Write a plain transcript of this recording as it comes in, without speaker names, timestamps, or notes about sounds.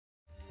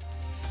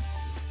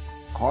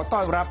ขอต้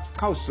อนรับ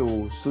เข้าสู่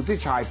สุทธิ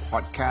ชัยพอ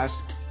ดแคส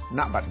ต์ณ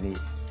บัดนี้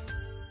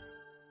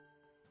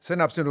ส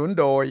นับสนุน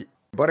โดย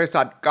บริ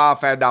ษัทกา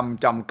แฟด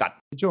ำจำกัด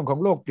ช่วงของ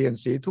โลกเปลี่ยน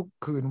สีทุก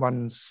คืนวัน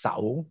เสา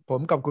ร์ผ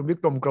มกับคุณวิ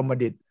กรมกรม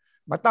ดิษฐ์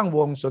มาตั้งว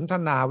งสนท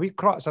นาวิเ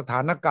คราะห์สถ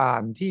านการ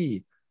ณ์ที่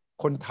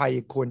คนไทย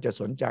ควรจะ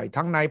สนใจ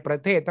ทั้งในประ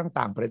เทศทั้ง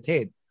ต่างประเท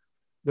ศ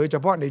โดยเฉ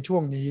พาะในช่ว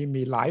งนี้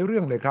มีหลายเรื่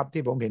องเลยครับ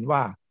ที่ผมเห็นว่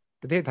า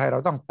ประเทศไทยเรา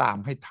ต้องตาม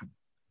ให้ทัน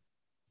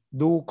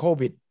ดูโค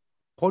วิด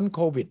พ้นโ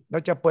ควิดเรา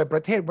จะเปิดปร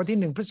ะเทศวันที่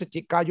1 พฤศ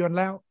จิกายน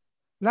แล้ว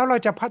เรา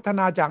จะพัฒน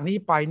าจากนี้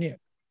ไปเนี่ย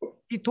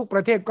ที่ทุกปร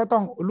ะเทศก็ต้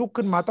องลุก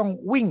ขึ้นมาต้อง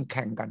วิ่งแ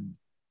ข่งกัน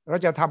เรา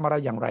จะทำอะไร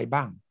อย่างไร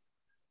บ้าง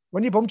วั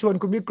นนี้ผมชวน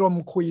คุณวิกรม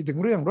คุยถึง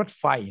เรื่องรถ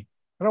ไฟ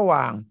ระห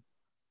ว่าง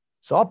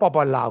สปป.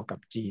ลาวกับ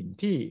จีน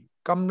ที่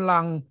กำลั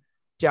ง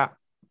จะ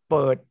เ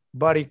ปิด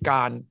บริก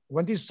าร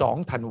วันที่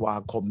2 ธันวา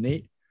คมนี้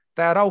แ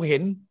ต่เราเห็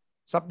น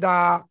2 สัป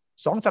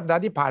ดา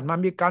ห์ที่ผ่านมา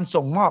มีการ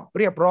ส่งมอบ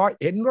เรียบร้อย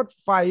เห็นรถ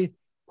ไฟ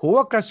หัว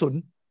กระสุน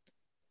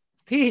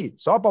ที่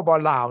สปป.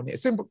ลาวเนี่ย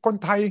ซึ่งคน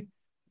ไทย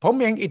ผม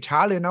เองอิจฉา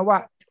เลยนะว่า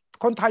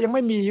คนไทยยังไ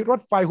ม่มีร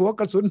ถไฟหัว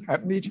กระสุนแบ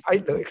บนี้ใช้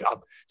เลยครับ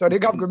สวัสดี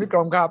ครับคุณวิกร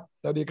มครับ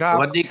สวัสดีครับ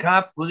สวัสดีครั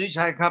บคุณสุ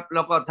ชัยครับแ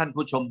ล้วก็ท่าน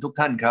ผู้ชมทุก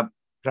ท่านครับ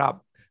ครับ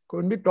คุ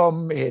ณวิกรม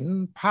เห็น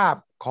ภาพ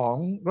ของ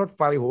รถไ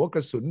ฟหัวกร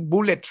ะสุน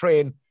Bullet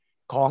Train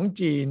ของ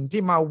จีน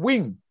ที่มาวิ่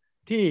ง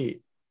ที่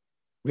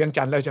เวียง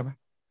จันทร์แล้วใช่ไหม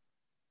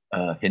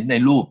เห็นใน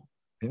รูป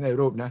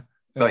นะ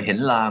ก็เห็น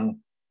ลาง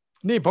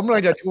นี่ผมเล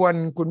ยจะชวน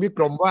คุณวิก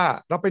รมว่า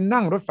เราไป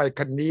นั่งรถไฟ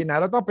คันนี้นะ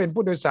เราต้องเป็น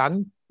ผู้โดยสาร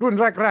รุ่น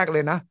แรกๆเล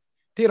ยนะ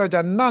ที่เราจะ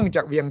นั่งจ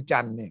ากเวียงจั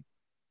นทร์เนี่ย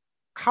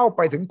เข้าไ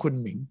ปถึงคุน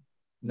หมิง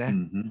นะ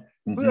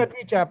เพื่อ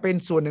ที่จะเป็น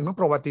ส่วนหนึ่งของ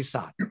ประวัติศ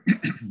าสตร์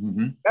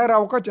และเรา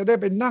ก็จะได้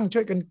ไปนั่งช่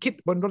วยกันคิด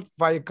บนรถไ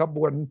ฟขบ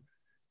วน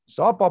ส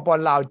ปป.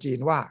ลาวจีน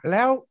ว่าแ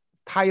ล้ว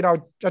ไทยเรา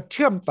จะเ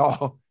ชื่อมต่อ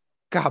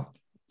กับ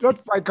รถ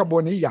ไฟขบว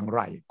นนี้อย่างไ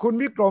รคุณ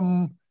วิกรม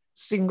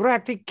สิ่งแรก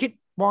ที่คิด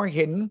มองเ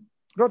ห็น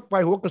รถไฟ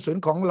หัวกระสุน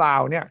ของลา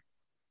วเนี่ย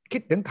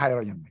คิดถึงไทยเร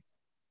าอย่างไร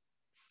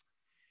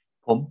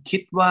ผมคิ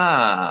ดว่า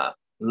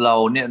เรา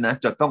เนี่ยนะ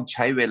จะต้องใ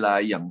ช้เวลา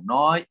อย่าง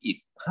น้อยอีก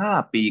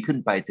5 ปีขึ้น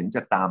ไปถึงจ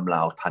ะตามล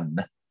าวทัน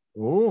นะโ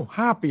อ้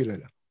5 ปีเลย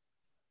เหรอ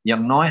อย่า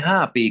งน้อย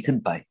5 ปีขึ้น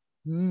ไป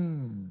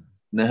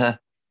นะฮะ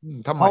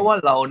เพราะว่า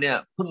เราเนี่ย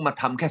เพิ่งมา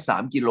ทำแค่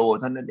3 กิโล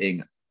เท่านั้นเอง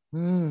อ่ะ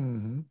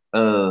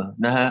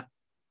นะฮะ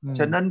ฉ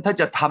ะนั้นถ้า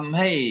จะทำใ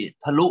ห้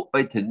ทะลุไป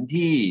ถึง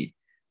ที่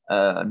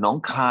หนอง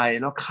คาย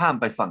แล้วข้าม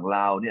ไปฝั่งล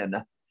าวเนี่ยน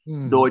ะ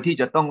โดยที่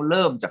จะต้องเ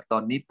ริ่มจากตอ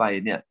นนี้ไป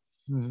เนี่ย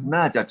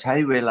น่าจะใช้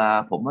เวลา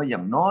ผมว่าอย่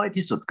างน้อย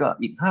ที่สุดก็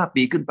อีก5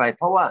 ปีขึ้นไปเ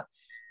พราะว่า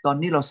ตอน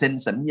นี้เราเซ็น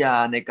สัญญา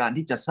ในการ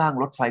ที่จะสร้าง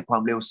รถไฟควา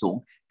มเร็วสูง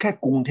แค่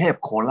กรุงเทพ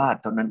โคราช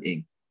เท่านั้นเอง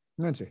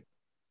นั่นสิ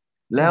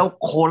แล้ว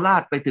โครา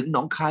ชไปถึงหน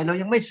องคายเรา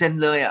ยังไม่เซ็น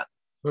เลยอ่ะ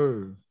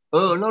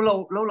แล้วเร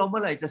าเมื่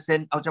อไหร่จะเซ็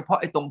นเอาเฉพาะ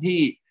ตรง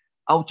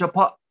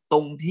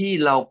ที่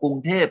เรากรุง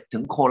เทพถึ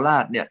งโครา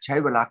ชเนี่ยใช้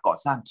เวลาก่อ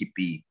สร้างกี่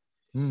ปี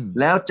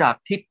แล้วจาก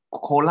ที่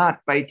โคราช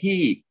ไป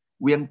ที่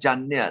เวียงจัน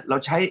ทร์เนี่ยเ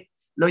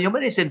รายังไ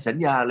ม่ได้เซ็นสัญ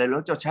ญาเลยแล้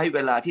วจะใช้เว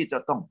ลาที่จะ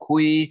ต้องคุ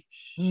ย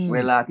เว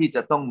ลาที่จ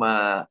ะต้องมา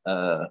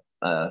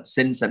เ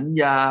ซ็นสัญ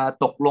ญา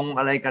ตกลง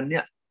อะไรกันเนี่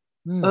ย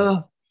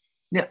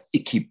เนี่ยอี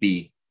กกี่ปี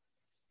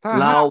ถ้า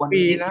5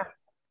 ปีนะ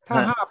ถ้า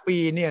5 ปี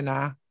เนี่ยน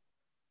ะ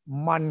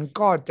มัน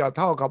ก็จะเ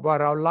ท่ากับว่า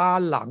เราล้า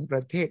หลังปร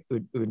ะเทศ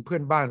อื่นๆเพื่อ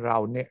นบ้านเรา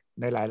เนี่ย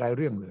ในหลายๆเ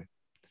รื่องเลย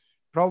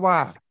เพราะว่า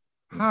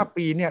5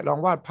 ปีเนี่ยลอง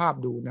วาดภาพ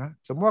ดูนะ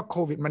สมมติว่าโค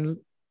วิด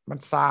มัน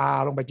ซา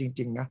ลงไปจ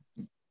ริงๆนะ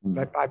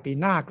ปลายปี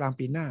หน้ากลาง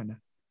ปีหน้านะ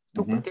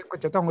ทุกประเทศก็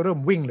จะต้องเริ่ม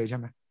วิ่งเลยใช่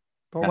ไหม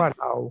เพราะว่า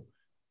เรา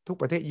ทุก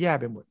ประเทศแย่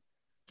ไปหมด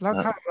แล้ว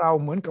ถ้าเรา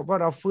เหมือนกับว่า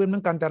เราฟื้นเหมื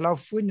อนกันแต่เรา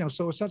ฟื้นอย่างโซ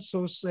ซัดโซ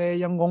เซ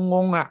ยังง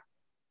งอ่ะ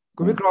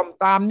คุณวิกรม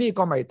ตามนี่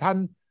ก็ไม่ทัน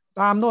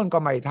ตามโน่นก็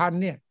ไม่ทัน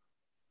เนี่ย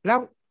แล้ว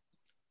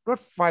รถ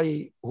ไฟ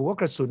หัว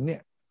กระสุนเนี่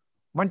ย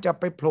มันจะ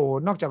ไปโผล่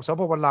นอกจากส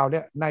ปป.ลาวเ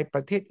นี่ยในปร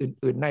ะเทศ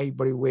อื่นๆใน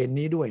บริเวณ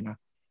นี้ด้วยนะ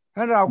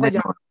ถ้าเราก็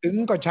ยังถึง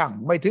ก็ช่าง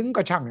ไม่ถึง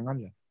ก็ช่างอย่างนั้น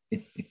เลย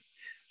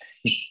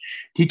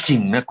ที่จริ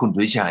งนะคุณ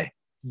สุชัย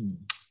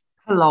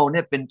ถ้าเราเ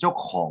นี่ยเป็นเจ้า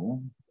ของ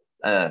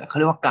เขาเ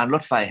รียกว่าการร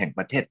ถไฟแห่งป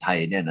ระเทศไทย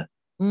เนี่ยนะ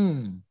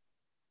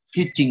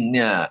ที่จริงเ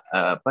นี่ย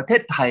ประเท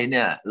ศไทยเ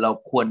นี่ยเรา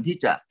ควรที่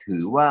จะถื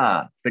อว่า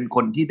เป็นค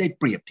นที่ได้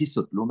เปรียบที่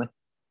สุดรู้ไหม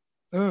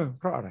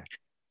เพราะอะไร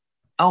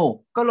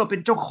ก็เราเป็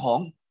นเจ้าของ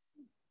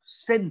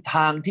เส้นท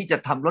างที่จะ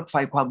ทำรถไฟ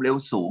ความเร็ว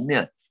สูงเนี่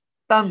ย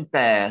ตั้งแ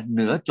ต่เห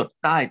นือจด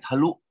ใต้ทะ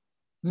ลุ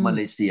มาเ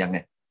ลเซียไง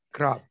ค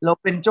รับเรา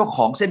เป็นเจ้าข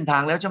องเส้นทา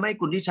งแล้วใช่ไหม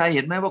คุณทิชัยเ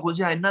ห็นไหมว่าคุณทิ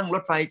ชัยนั่งร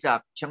ถไฟจาก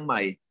เชียงให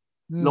ม่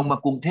ลงมา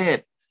กรุงเทพ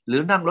หรื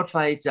อนั่งรถไฟ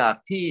จาก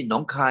ที่หนอ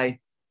งคาย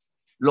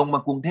ลงมา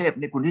กรุงเทพ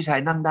เนี่ยคุณทิชัย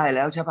นั่งได้แ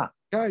ล้วใช่ปะ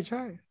ใช่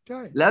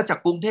แล้วจาก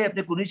กรุงเทพเ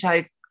นี่ยคุณทิชัย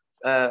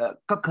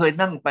ก็เคย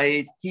นั่งไป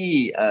ที่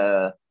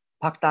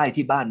ภาคใต้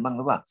ที่บ้านบ้างห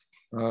รือเปล่า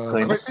เค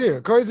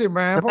ยสิแ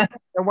ม่เพราะ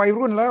จะวัย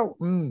รุ่นแล้ว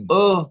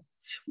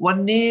วัน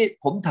นี้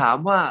ผมถาม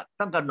ว่า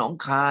ตั้งแต่หนอง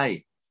คาย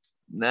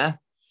นะ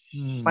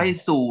ไป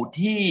สู่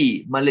ที่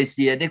มาเลเ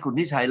ซียเนี่ยคุณ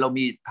ทิชัยเรา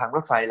มีทางร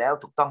ถไฟแล้ว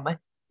ถูกต้องไหม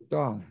ถูก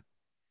ต้อง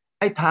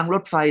ไอ้ทางร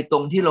ถไฟตร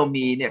งที่เรา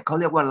มีเนี่ยเขา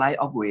เรียกว่า Right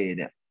of Way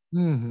เนี่ย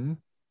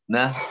น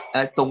ะ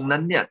ตรงนั้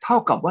นเนี่ยเท่า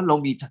กับว่าเรา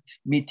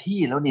มีที่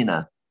แล้วนี่น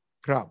ะ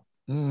ครับ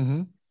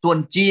ส่วน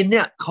จีนเ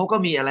นี่ยเขาก็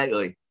มีอะไร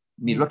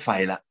มีรถไฟ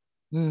ละ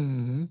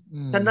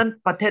ฉะนั้น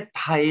ประเทศ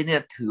ไทยเนี่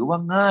ยถือว่า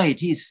ง่าย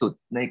ที่สุด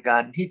ในกา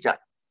รที่จะ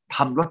ท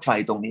ำรถไฟ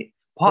ตรงนี้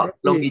เพราะ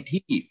เรามี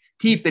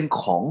ที่เป็น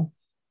ของ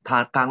ทา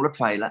งการรถ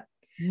ไฟละ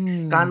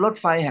การรถ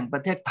ไฟแห่งปร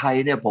ะเทศไทย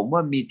เนี่ยผมว่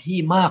ามีที่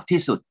มากที่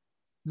สุด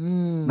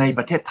ในป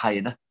ระเทศไทย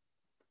นะ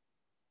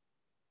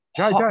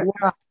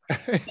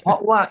เพราะ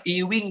ว่า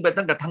วิ่งไป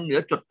ตั้งแต่ทางเหนือ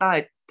จดใต้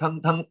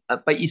ทาง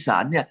ไปอีสา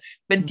นเนี่ย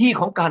เป็นที่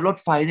ของการรถ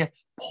ไฟเนี่ย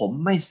ผม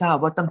ไม่ทราบ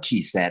ว่าตั้ง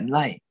กี่แสนไ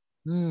ร่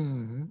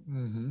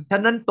ฉ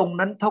ะนั้นตรง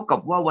นั้นเท่ากับ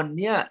ว่าวัน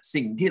นี้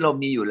สิ่งที่เรา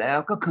มีอยู่แล้ว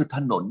ก็คือถ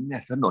นนเนี่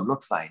ยถนนร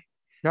ถไฟ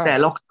แต่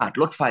เราขาด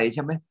รถไฟใ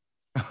ช่ไหม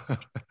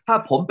ถ้า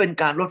ผมเป็น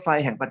การรถไฟ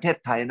แห่งประเทศ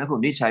ไทยนะคุ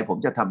ณนิชัยผม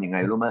จะทำยังไง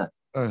รู้ไหม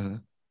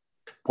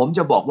ผมจ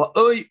ะบอกว่า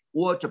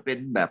อ้วจะเป็น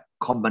แบบ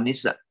คอมมิวนิส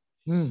ต์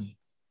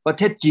ประเ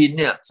ทศจีน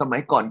เนี่ยสมั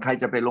ยก่อนใคร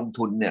จะไปลง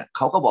ทุนเนี่ยเ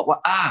ขาก็บอกว่า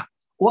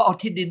ว่าเอา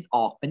ที่ดินอ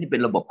อกอันนี้เป็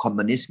นระบบคอม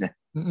มิวนิสต์ไง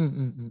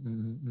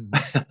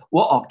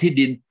ว่าออกที่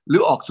ดินหรื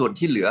อออกส่วน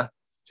ที่เหลือ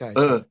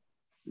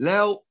แ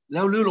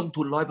ล้วรื้อลง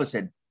ทุน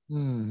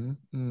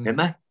 100%เห็นไ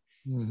หม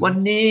วัน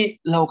นี้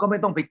เราก็ไม่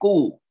ต้องไปกู้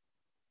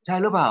ใช่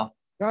หรือเปล่า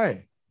ใช่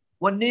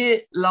วันนี้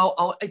เราเ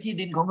อาไอ้ที่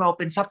ดินของเรา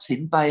เป็นทรัพย์สิน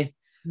ไป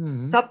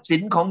ทรัพย์สิ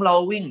นของเรา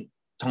วิ่ง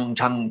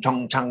ชัง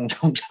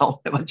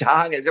มันช้า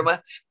ไงใช่ไหม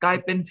กลาย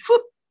เป็น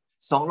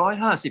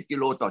250 กิ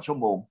โลต่อชั่ว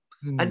โมง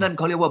อันนั้นเ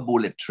ขาเรียกว่า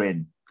bullet train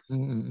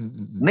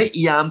ใน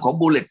ยามของ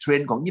bullet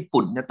train ของญี่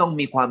ปุ่นเนี่ยต้อง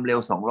มีความเร็ว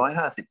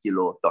250 กิโล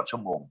ต่อชั่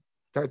วโมง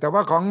แต่ว่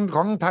าข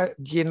องไทย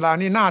จีนเรา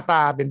นี่หน้าต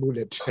าเป็น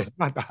bullet train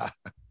หน้าตา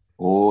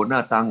หน้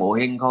าตาโง่เ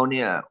ฮงเขาเ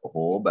นี่ย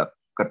แบบ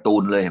การ์ตู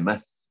นเลยเห็นไหม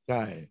ใ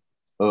ช่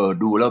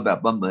ดูแล้วแบบ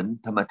ว่าเหมือน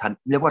ธรรมทัน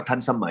เรียกว่าทัน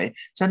สมัย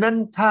ฉะนั้น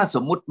ถ้าส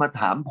มมุติมา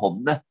ถามผม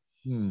นะ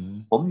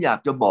ผมอยาก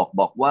จะบอ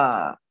กว่า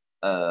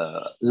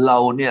เรา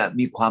เนี่ย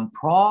มีความพ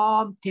ร้อ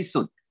มที่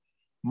สุด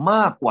ม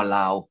ากกว่าเร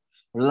า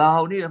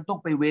นี่ต้อง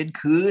ไปเวร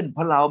คืนเพร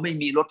าะเราไม่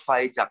มีรถไฟ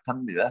จากทาง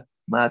เหนือ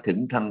มาถึง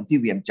ทางที่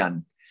เวียงจันท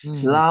ร์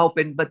เราเ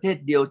ป็นประเทศ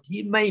เดียวที่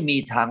ไม่มี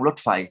ทางรถ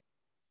ไฟ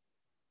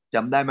จ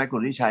ำได้ไหมคุ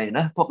ณวิชัยน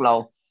ะพวกเรา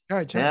ใ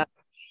ช่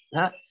น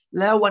ะ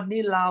แล้ววัน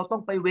นี้เราต้อ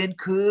งไปเวร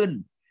คืน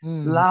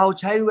เรา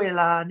ใช้เว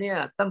ลาเนี่ย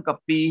ตั้งแต่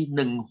ปี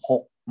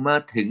16มา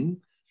ถึง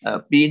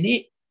ปีนี้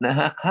นะฮ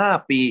ะ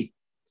5 ปี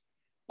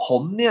ผ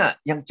มเนี่ย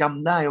ยังจ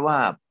ำได้ว่า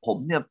ผม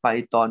เนี่ยไป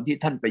ตอนที่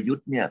ท่านประยุท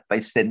ธ์เนี่ยไป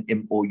เซ็น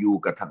MOU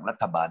กับทางรั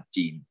ฐบาล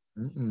จีน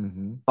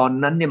ตอน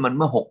นั้นเนี่ยมันเ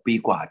มื่อ6 ปี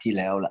กว่าที่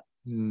แล้วล่ะ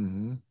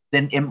เซ็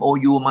น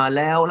MOU มาแ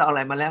ล้วอะไร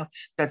มาแล้ว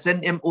แต่เซ็น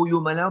MOU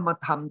มาแล้วมา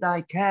ทำได้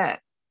แค่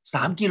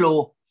3 กิโล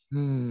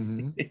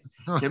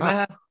เห็นไหม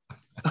ฮะ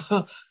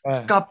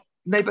กับ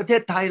ในประเท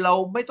ศไทยเรา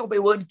ไม่ต้องไป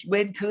เว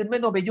รคืนไม่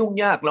ต้องไปยุ่ง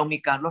ยากเรามี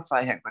การรถไฟ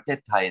แห่งประเทศ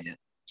ไทยเนี่ย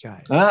ใช่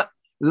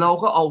เรา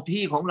ก็เอา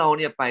ที่ของเรา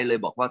เนี่ยไปเลย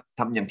บอกว่า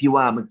ทำอย่างที่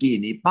ว่าเมื่อกี้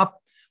นี้ปั๊บ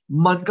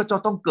มันก็จะ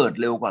ต้องเกิด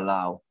เร็วกว่าเร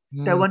า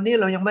แต่วันนี้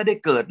เรายังไม่ได้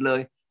เกิดเล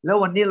ยแล้ว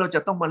วันนี้เราจะ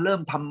ต้องมาเริ่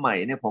มทำใหม่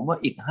เนี่ยผมว่า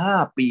อีก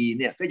5 ปี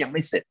เนี่ยก็ยังไ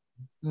ม่เสร็จ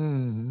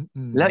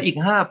แล้วอีก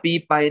5 ปี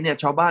ไปเนี่ย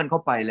ชาวบ้านเขา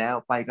ไปแล้ว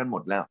ไปกันหม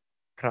ดแล้ว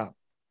ครับ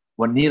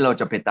วันนี้เรา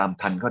จะไปตาม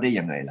ทันเขาได้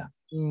ยังไงล่ะ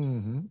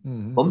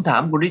ผมถา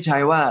มคุณวิชั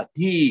ยว่า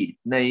ที่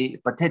ใน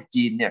ประเทศ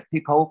จีนเนี่ย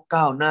ที่เขา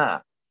ก้าวหน้า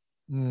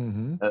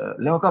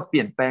แล้วก็เป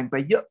ลี่ยนแปลงไป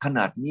เยอะขน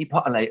าดนี้เพรา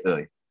ะอะไร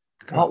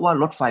เพราะว่า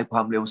รถไฟคว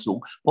ามเร็วสูง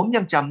ผม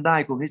ยังจำได้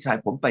คุณวิชัย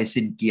ผมไป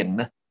ซินเกียง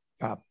นะ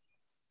ครับ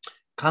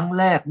ครั้ง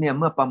แรกเนี่ย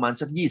เมื่อประมาณ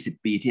สัก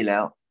20 ปีที่แล้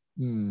ว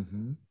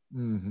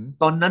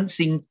ตอนนั้น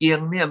ซินเกียง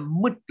เนี่ย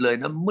มืดเลย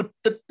นะมืด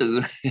ตึ๊ดตื่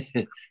น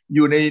อ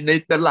ยู่ใน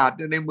ตลาด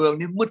ในเมือง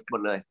นี่มืดหม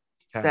ดเลย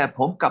แต่ผ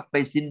มกลับไป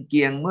ซินเ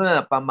กียงเมื่อ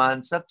ประมาณ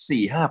สัก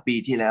4-5 ปี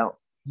ที่แล้ว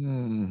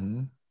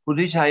คุณ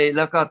วิชัยแ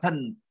ล้วก็ท่าน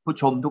ผู้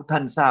ชมทุกท่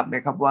านทราบไหม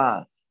ครับว่า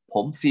ผ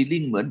มฟีล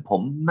ลิ่งเหมือนผ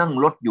มนั่ง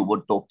รถอยู่บน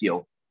โตเกียว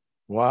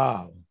ว้า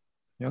ว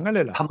อย่างนั้นเล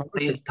ยเหรอ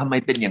ทำไม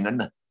เป็นอย่างนั้น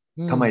น่ะ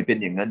ทำไมเป็น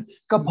อย่างนั้น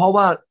ก็เพราะ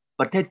ว่า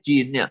ประเทศจี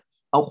นเนี่ย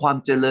เอาความ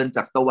เจริญจ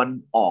ากตะวัน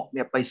ออกเ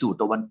นี่ยไปสู่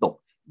ตะวันตก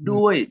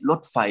ด้วยร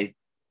ถไฟ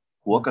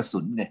หัวกระสุ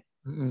นไง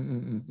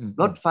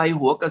รถไฟ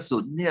หัวกระสุ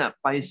นเนี่ย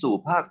ไปสู่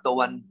ภาคตะ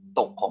วัน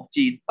ตกของ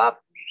จีนปั๊บ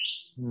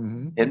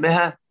เห็นไหมฮ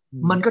ะ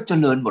มันก็เจ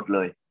ริญหมดเล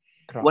ย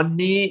วัน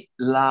นี้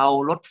เรา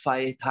รถไฟ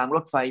ทางร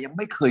ถไฟยังไ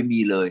ม่เคยมี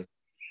เลย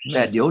แ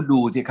ต่เดี๋ยวดู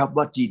สิครับ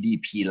ว่า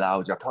GDP เรา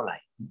จะเท่าไหร่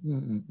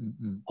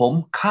ผม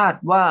คาด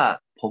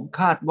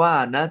ว่า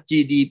นะ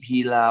GDP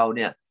เราเ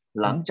นี่ย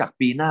หลังจาก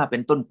ปีหน้าเป็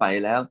นต้นไป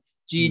แล้ว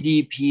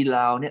GDP เร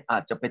าเนี่ยอา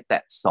จจะไปแต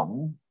ะ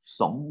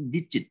2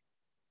 ดิจิต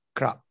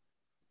ครับ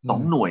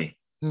2 หน่วย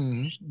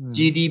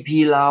GDP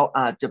เราอ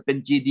าจจะเป็น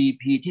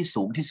GDP ที่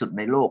สูงที่สุดใ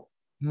นโลก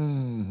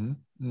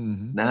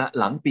นะฮะ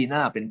หลังปีหน้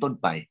าเป็นต้น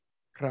ไป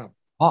ครับ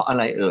เพราะอะไ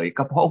ร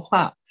ก็เพราะ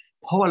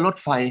ว่ารถ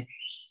ไฟ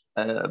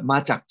มา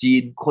จากจี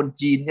นคน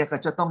จีนเนี่ยก็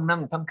จะต้องนั่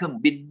งทั้งเครื่อง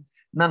บิน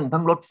นั่ง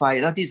ทั้งรถไฟ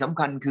แล้วที่สำ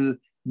คัญคือ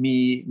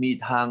มี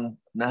ทาง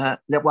นะฮะ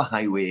เรียกว่าไฮ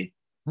เวย์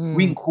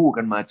วิ่งคู่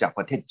กันมาจากป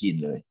ระเทศจีน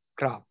เลย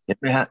ครับเห็น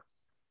ไหมฮะ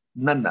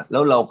นั่นน่ะแล้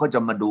วเราก็จะ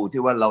มาดู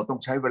ที่ว่าเราต้อง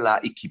ใช้เวลา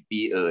อีกกี่ปี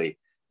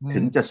ถึ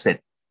งจะเสร็จ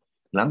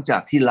หลังจา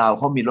กที่ลาวเ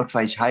ขามีรถไฟ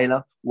ใช้แล้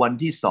ววัน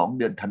ที่2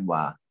 เดือนธันว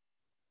า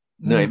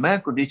เหนื่อยไหม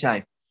คุณทิชัย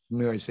เ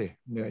หนื่อย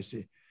สิ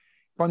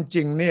ความจ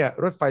ริงเนี่ย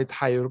รถไฟไท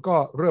ยก็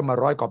เริ่มมา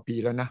100 กว่าปี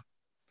แล้วนะ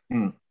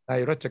ใน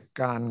รัช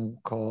กาล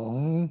ของ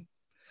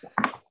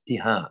ที่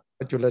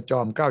5จุลจอ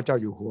มเกล้าเจ้า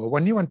อยู่หัววั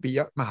นนี้วันปิย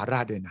มหารา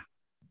ชด้วยนะ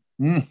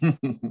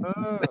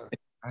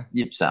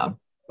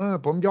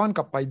23ผมย้อนก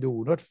ลับไปดู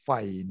รถไฟ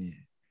นี่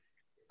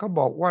ก็บ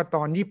อกว่าต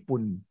อนญี่ปุ่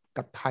น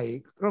กับไทย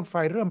รถไฟ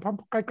เริ่มพร้อม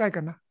ใกล้ๆกั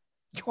นนะ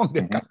ช่วงเดี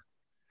ยวกัน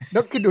แล้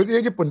วคิดดูที่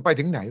ญี่ปุ่นไป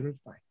ถึงไหนรถ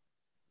ไฟ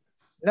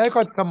แล้ว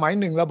ก็สมัย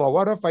หนึ่งเราบอกว่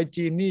ารถไฟ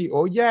จีนนี่โ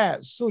อ้แย่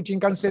สู้ชิน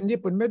คันเซ็น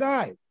ญี่ปุ่นไม่ได้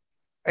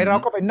ไอเรา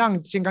ก็ไปนั่ง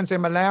ชินคันเซ็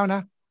นมาแล้วน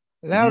ะ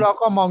แล้วเรา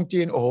ก็มอง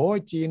จีนโอ้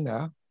จีนเหร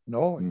อโน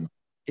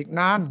อีก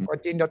นานกว่า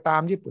จีนจะตา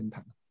มญี่ปุ่น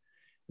ทัน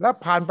แล้ว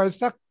ผ่านไป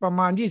สักประ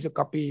มาณ20 ก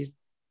ว่าปี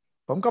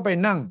ผมก็ไป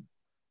นั่ง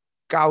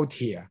เกาเ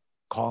ทีย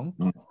ของ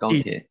จี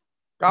น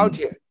เกาเ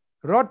ทีย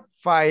รถ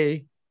ไฟ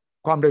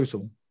ความเร็วสู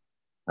ง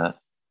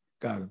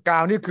กา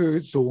วนี่คือ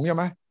สูงใช่ไ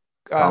หม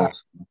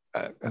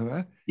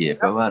เทีย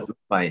แปลว่ารถ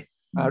ไฟ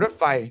รถ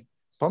ไฟ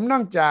ผมนั่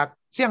งจาก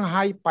เซี่ยงไ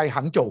ฮ้ไป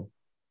หังโจว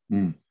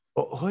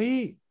เฮ้ย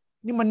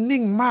นี่มัน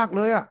นิ่งมาก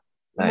เลยอ่ะ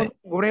มัน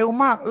เร็ว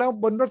มากแล้ว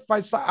บนรถไฟ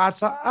สะอาด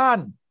สะอ้าน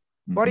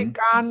บริ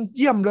การเ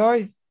ยี่ยมเลย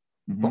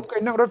ผมเค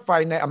ยนั่งรถไฟ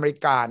ในอเมริ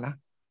กานะ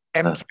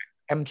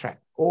Amtrak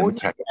โอ้ย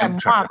แย่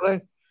มากเลย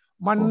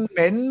มันเห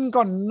ม็น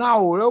ก็เน่า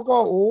แล้วก็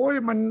โอ้ย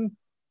มัน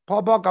พ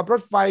อกับร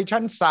ถไฟ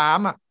ชั้น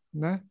3อ่ะ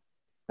นะ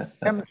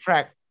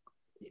Amtrak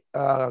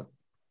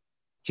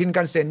ชิน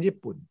คันเซ็นญี่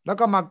ปุ่นแล้ว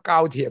ก็มาเกา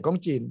เทียของ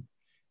จีน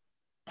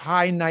ภ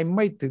ายในไ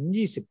ม่ถึง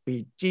20 ปี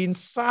จีน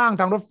สร้าง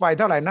ทางรถไฟเ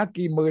ท่าไหร่นะ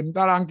กี่หมื่นต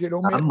ารางกิโล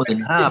เมตร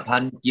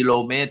 35,000 กิโล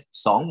เมตร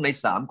2 ใน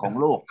 3ของ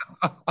โลก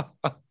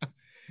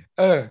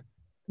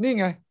นี่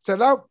ไงเสร็จ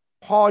แล้ว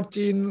พอ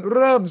จีนเ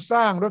ริ่มส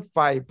ร้างรถไฟ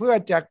เพื่อ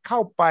จะเข้า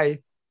ไป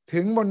ถึ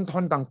งมณฑ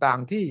ลต่าง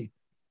ๆที่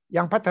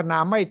ยังพัฒนา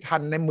ไม่ทั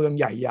นในเมือง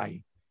ใหญ่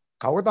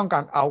ๆเขาก็ต้องกา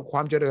รเอาคว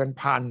ามเจริญ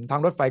ผ่านทา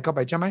งรถไฟเข้าไป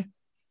ใช่ไหม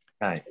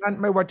ใช่นั่น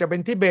ไม่ว่าจะเป็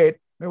นทิเบต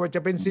ไม่ว่าจะ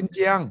เป็นซินเ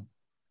จียง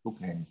ทุก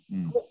แ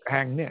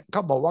ห่งเนี่ยเข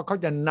าบอกว่าเขา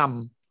จะน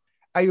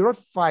ำไอ้รถ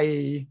ไฟ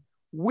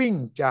วิ่ง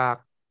จาก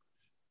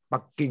ปั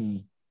กกิ่ง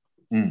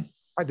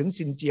ไปถึง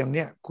ซินเจียงเ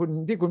นี่ยคุณ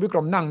วิกร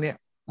มนั่งเนี่ย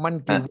มัน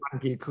กี่วัน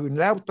กี่คืน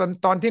แล้ว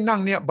ตอนที่นั่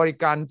งเนี่ยบริ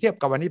การเทียบ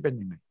กับวันนี้เป็น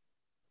ยังไง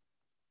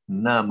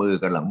หน้ามือ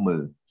กับหลังมื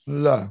อ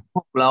เหรอพ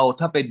วกเรา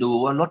ถ้าไปดู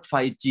ว่ารถไฟ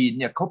จีน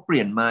เนี่ยเขาเป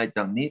ลี่ยนมาจ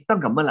ากนี้ตั้ง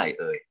แต่เมื่อไหร่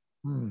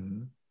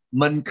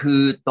มันคื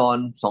อตอน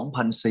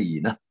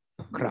2004นะ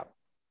ครับ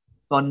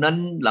ตอนนั้น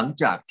หลัง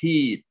จากที่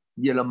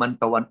เยอรมัน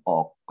ตะวันออ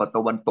กกับต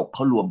ะวันตกเข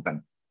ารวมกัน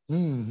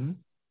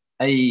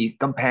ไอ้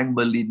กำแพงเบ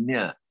อร์ลินเ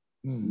นี่ย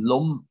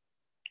ล้ม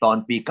ตอน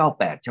ปี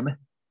98ใช่ไหม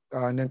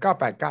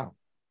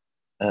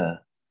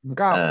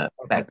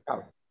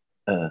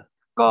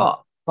1989ก็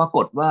ปราก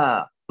ฏว่า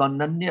ตอน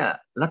นั้นเนี่ย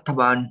รัฐ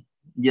บาล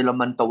เยอร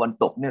มันตะวัน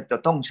ตกเนี่ยจะ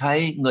ต้องใช้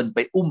เงินไป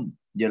อุ้ม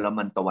เยอร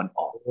มันตะวันอ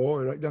อกโอ้ย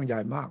เรื่องใหญ่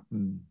มาก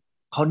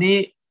คราวนี้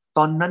ต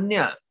อนนั้นเ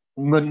นี่ย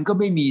เงินก็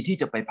ไม่มีที่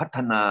จะไปพัฒ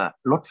นา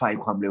รถไฟ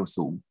ความเร็ว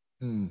สูง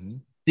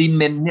ซีเ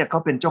มนต์เนี่ยเขา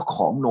เป็นเจ้าข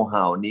องโน้ตฮ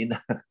าวนี้น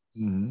ะ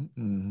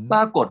ปร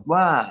ากฏ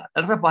ว่า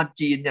รัฐบาล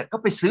จีนเนี่ยก็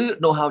ไปซื้อ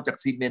โน้ตฮาวจาก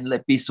ซีเมนต์เล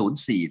ยปี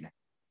04เนี่ย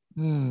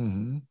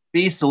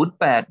ปี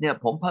08เนี่ย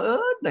ผมเผอิ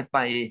ญเลยไป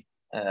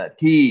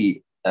ที่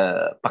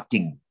ปัก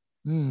กิ่ง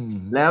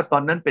แล้วตอ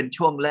นนั้นเป็น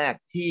ช่วงแรก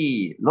ที่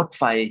รถ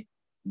ไฟ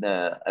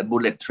บูล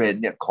เลตเทรน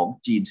เนี่ยของ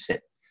จีนเสร็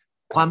จ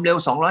ความเร็ว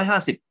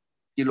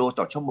250 กิโล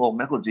ต่อชั่วโมง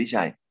นะคุณสุวิ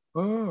ชัย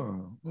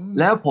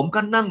แล้วผม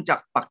ก็นั่งจาก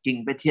ปักกิ่ง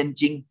ไปเทียน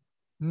จิง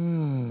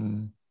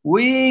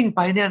วิ่งไป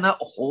เนี่ยนะ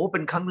โอ้โหเป็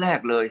นครั้งแรก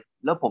เลย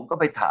แล้วผมก็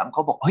ไปถามเข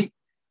าบอกเฮ้ย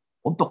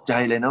ผมตกใจ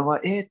เลยนะว่า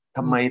เอ๊ะท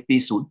ำไมปี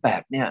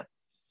08เนี่ย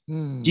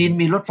จีน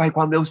มีรถไฟค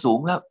วามเร็วสูง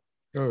แล้ว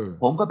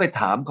ผมก็ไป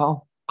ถามเ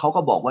ขา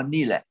ก็บอกว่า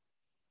นี่แหละ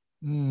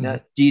นะ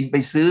จีนไป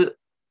ซื้อ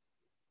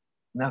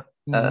นะ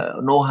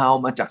โน้ตฮาว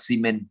มาจากซี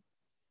เมนต์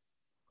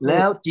แ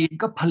ล้วจีน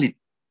ก็ผลิต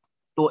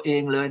ตัวเอ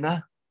งเลยนะ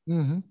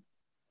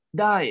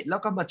ได้แล้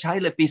วก็มาใช้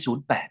เลยปี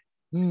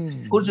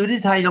08คุณสุทธิ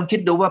ชัยลองคิด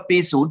ดูว่าปี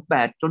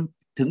08จน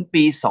ถึง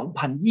ปี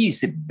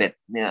2021เ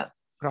นี่ย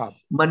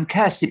มันแ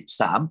ค่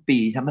13 ปี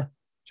ใช่ไหม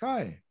ใช่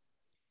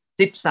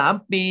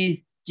13 ปี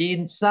จีน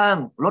สร้าง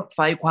รถไฟ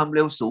ความเ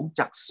ร็วสูง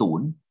จากศู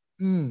นย์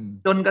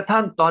จนกระ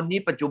ทั่งตอนนี้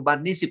ปัจจุบัน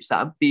นี้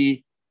13 ปี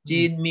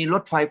จีนมีร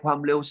ถไฟความ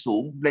เร็วสู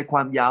งในคว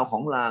ามยาวขอ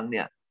งรางเ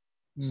นี่ย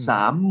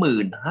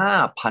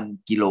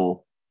35,000 กิโล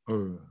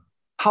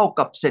เท่า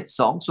กับเศษ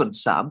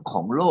2/3ข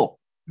องโลก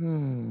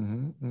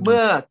เ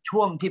มื่อ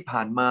ช่วงที่ผ่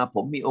านมาผ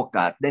มมีโอก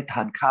าสได้ท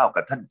านข้าว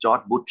กับท่านจอร์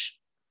จบุช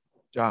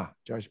จ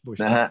อร์จบุช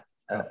นะฮะ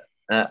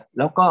แ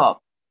ล้วก็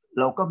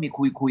เราก็มี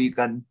คุย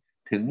กัน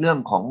ถึงเรื่อง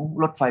ของ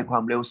รถไฟควา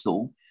มเร็วสู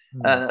ง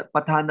ป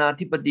ระธานา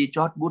ธิบดีจ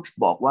อร์จบุช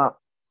บอกว่า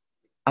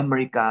อเม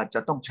ริกาจะ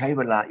ต้องใช้เ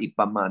วลาอีก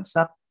ประมาณ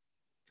สัก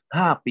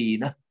5 ปี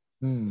นะ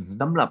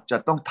สำหรับจะ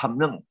ต้องทำ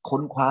เรื่องค้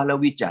นคว้าและ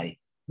วิจัย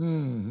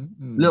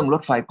เรื่องร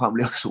ถไฟความเ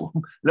ร็วสูง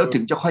แล้วถึ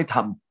งจะค่อยท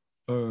ำ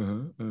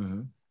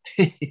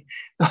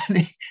ต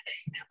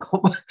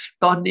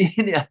อนนี้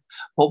เนี่ย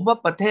ผมว่า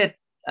ประเทศ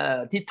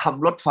ที่ท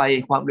ำรถไฟ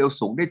ความเร็ว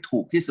สูงได้ถู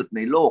กที่สุดใน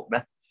โลกน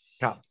ะ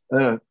ครับ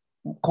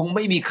คงไ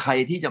ม่มีใคร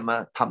ที่จะมา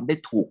ทำได้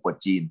ถูกกว่า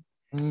จีน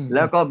แ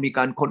ล้วก็มีก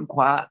ารค้นค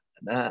ว้า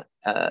นะ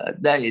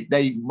ไ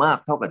ด้มาก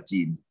เท่ากับ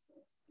จีน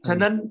ฉะ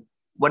นั้น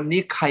วัน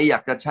นี้ใครอยา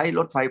กจะใช้ร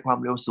ถไฟความ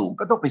เร็วสูง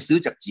ก็ต้องไปซื้อ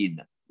จากจีน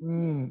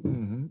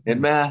เห็น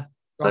ไหม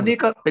ตอนนี้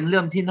ก็เป็นเรื่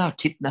องที่น่า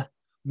คิดนะ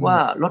ว่า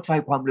รถไฟ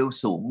ความเร็ว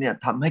สูงเนี่ย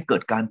ทำให้เกิ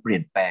ดการเปลี่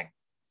ยนแปลง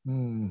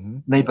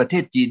ในประเท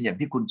ศจีนอย่าง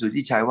ที่คุณสุท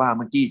ธิชัยว่าเ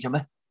มื่อกี้ใช่ไหม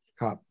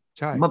ครับ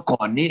ใช่เมื่อ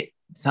ก่อนนี้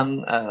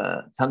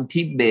ทาง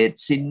ทิเบต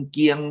ซินเ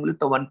กียงหรือ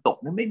ตะวันตก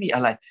นั้นไม่มีอ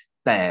ะไร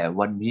แต่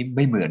วันนี้ไ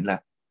ม่เหมือนละ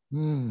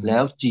แล้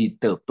วจีน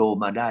เติบโต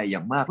มาได้อย่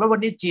างมากแล้ววัน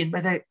นี้จีนไ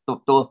ม่ได้เติ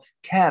บโต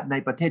แค่ใน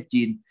ประเทศ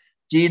จีน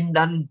จีน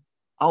ดัน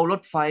เอาร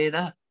ถไฟน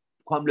ะ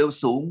ความเร็ว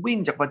สูงวิ่ง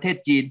จากประเทศ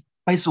จีน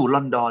ไปสู่ล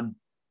อนดอน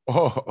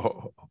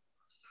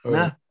น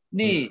ะ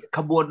นี่ข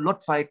บวนรถ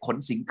ไฟขน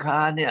สินค้า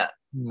เนี่ย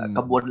ข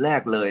บวนแร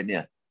กเลยเนี่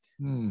ย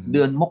เ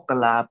ดือนมก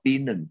ราปี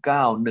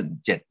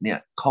1917เนี่ย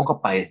เขาก็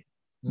ไป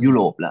ยุโร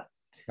ป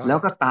แล้ว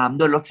ก็ตาม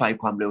ด้วยรถไฟ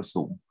ความเร็ว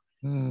สูง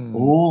โ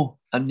อ้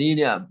อันนี้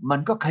เนี่ยมัน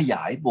ก็ขย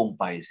ายวง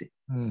ไปสิ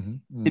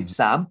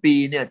13 ปี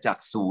เนี่ยจาก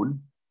ศูนย์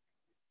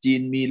จี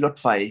นมีรถ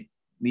ไฟ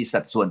มีสั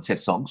ดส่วนเศษ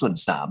2/3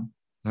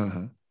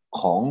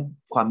ของ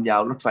ความยา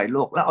วรถไฟโล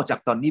กแล้วเอาจาก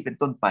ตอนนี้เป็น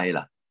ต้นไป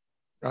ล่ะ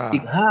อี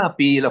ก5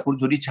 ปีล่ะคุณ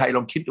สุทธิชัยล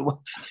องคิดดูว่า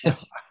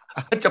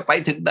จะไป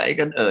ถึงไหน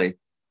กัน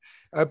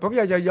ผมอ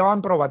ยากจะย้อน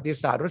ประวัติ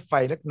ศาสตร์รถไฟ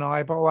เล็กน้อย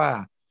เพราะว่า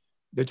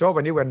โดยเฉพาะ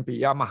วันนี้วันปิ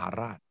ยมหา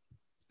ราช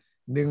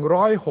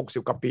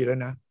160 กว่าปีแล้ว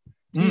นะ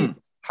ที่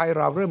ไทยเ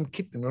ราเริ่ม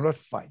คิดถึงรถ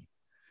ไฟ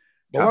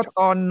บอกว่า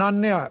ตอนนั้น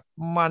เนี่ย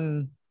มัน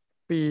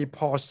ปีพ.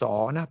ศ.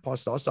 นะพ.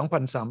ศ.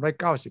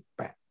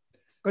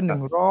 2398ก็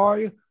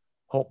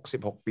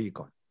166 ปี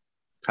ก่อน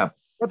ครับ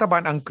รัฐบา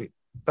ลอังกฤษ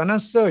ตอนนั้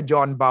นเซอร์จ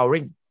อห์นบาว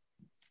ริง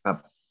ครับ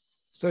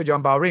เซอร์จอห์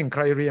นบาวริงใค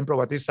รเรียนประ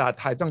วัติศาสตร์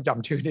ไทยต้องจ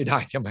ำชื่อนี้ได้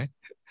ใช่ไหม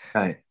ใ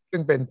ช่ซึ่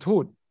งเป็นทู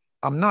ต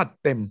อำนาจ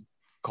เต็ม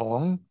ของ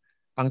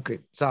อังกฤษ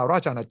สหรา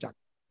ชอาณาจักร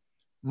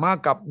มา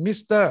กับมิส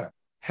เตอร์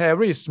แฮร์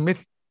รี่สมิธ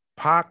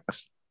พาร์ค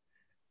ส์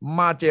ม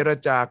าเจร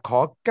จาขอ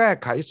แก้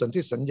ไขสน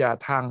ธิสัญญา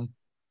ทาง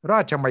รา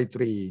ชมัยต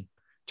รี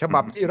ฉบั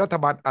บที่รัฐ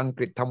บาลอังก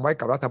ฤษทำไว้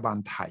กับรัฐบาล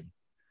ไทย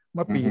เ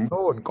มื่อปีโ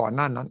น้นก่อนห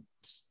น้านั้น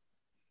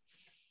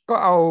ก็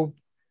เอา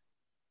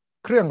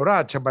เครื่องรา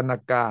ชบรรณา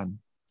การ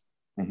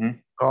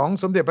ของ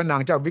สมเด็จพระนา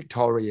งเจ้าวิกต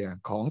อเรีย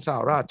ของสห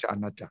ราชอา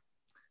ณาจักร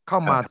เข้า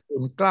มาทู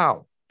ลเกล้า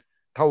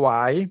ถว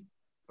าย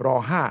ร.5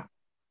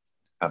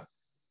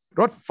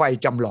 รถไฟ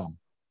จำลอง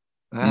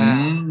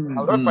เอ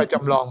ารถไฟจ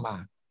ำลองมา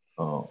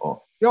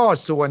ย่อ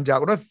ส่วนจา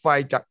กรถไฟ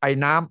จากไอ้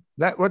น้ำ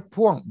และรถ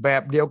พ่วงแบ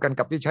บเดียวกัน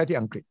กับที่ใช้ที่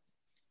อังกฤษ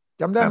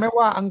จำได้ไหม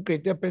ว่าอังกฤษ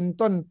จะเป็น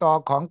ต้นต่อ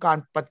ของการ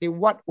ปฏิ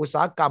วัติอุตส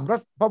าหกรรมรถ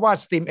เพราะว่า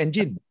steam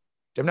engine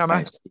จำได้ไหม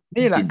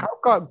นี่แหละเขา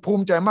ก็ภู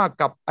มิใจมาก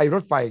กับไอ้ร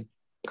ถไฟ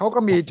เขาก็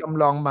มีจ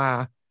ำลองมา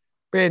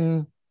เป็น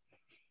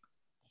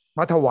ม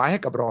าถวายให้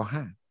กับร.5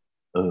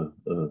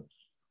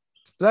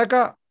แล้ว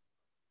ก็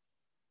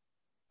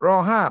ร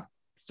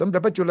.5 สมเด็จ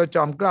พระจุลจ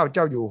อมเกล้าเ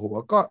จ้าอยู่หัว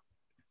ก็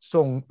ท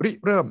รงริ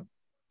เริ่ม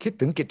คิด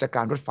ถึงกิจก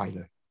ารรถไฟเ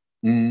ลย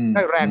ไ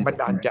ด้แรงบัน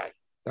ดาลใจ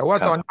แต่ว่า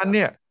ตอนนั้นเ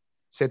นี่ย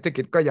เศรษฐ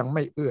กิจก็ยังไ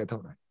ม่เอื้อเท่า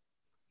ไหร่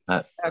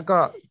แล้วก็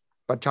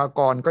ประชาก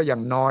รก็ยั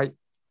งน้อย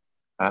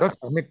รถไ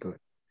ฟไม่เกิด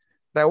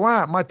แต่ว่า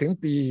มาถึง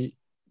ปี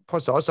พ.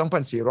ศ.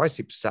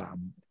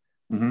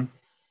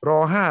 2413ร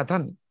.5 ท่า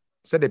น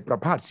เสด็จประ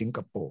พาสสิงค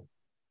โปร์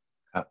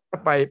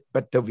ไป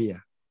บัตเตอร์เ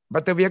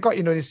วียก็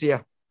อินโดนีเซีย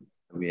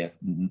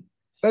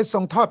ได้ทร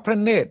งทอดพระ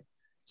เนตร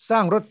สร้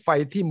างรถไฟ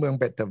ที่เมือง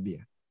บัตเตอร์เวีย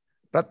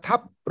ประทับ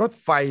รถ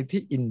ไฟ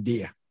ที่อินเดี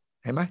ย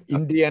เห็นไหมอิ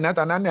นเดียนะ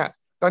ตอนนั้นเนี่ย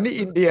ตอนนี้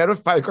อินเดียรถ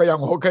ไฟก็ยัง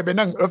เคยไป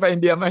นั่งรถไฟอิ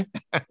นเดียไหม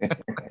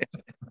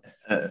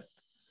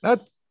แล้ว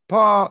พ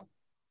อ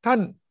ท่าน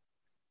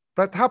ป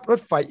ระทับร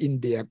ถไฟอิน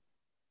เดีย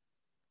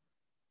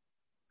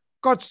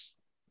ก็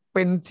เ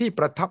ป็นที่ป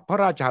ระทับพระ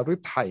ราชาฤ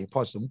ทัยพ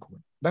อสมควร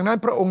ดังนั้น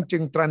พระองค์จึ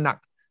งตระหนัก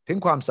ถึง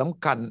ความส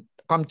ำคัญ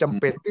ความจำ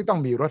เป็นที่ต้อง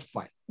มีรถไฟ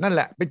นั่นแห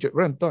ละเป็นจุดเ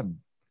ริ่มต้น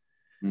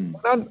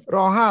นั้นร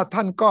.5 ท่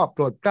านก็โป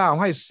รดเกล้า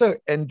ให้เซอ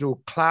ร์แอนดรู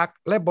ว์คลาร์ก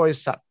และบริ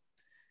ษัท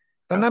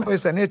ตอนนั้นบริ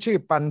ษัทนี้ชื่อ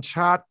ปัญช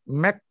าร์ด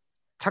แมค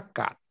ทักก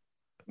าด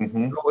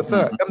โรเซอ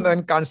ร์ดำเนิน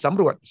การส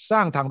ำรวจสร้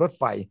างทางรถ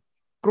ไฟ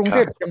กรุงเท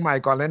พเชียงใหม่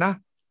ก่อนเลยนะ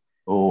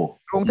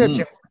กรุงเทพเ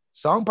ชียง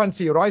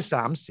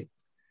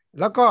2430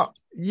แล้วก็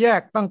แย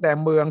กตั้งแต่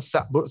เมือง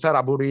สร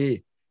ะบุรี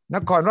น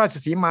ครราช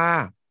สีมา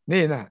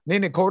นี่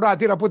โคราช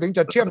ที่เราพูดถึงจ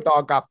ะเชื่อมต่อ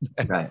กับ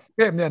กรุง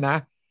เทพเนี่ยนะ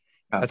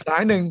สา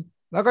ยหนึ่ง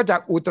แล้วก็จา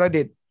กอุตร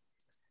ดิตถ์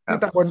ที่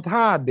ตำบล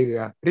ท่าเดือ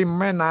ริม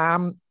แม่น้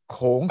ำโข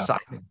งสา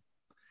ยหนึ่ง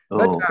แ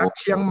ละจาก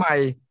เชียงใหม่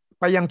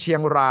ไปยังเชีย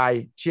งราย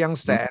เชียง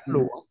แสนหล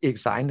วงอีก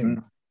สายหนึ่ง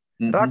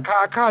ราคา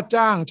ค่า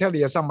จ้างเฉ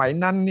ลี่ยสมัย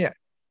นั้นเนี่ย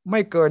ไ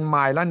ม่เกินไม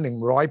ล์ละ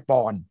100 ป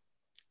อนด์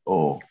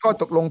ก็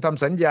ตกลงท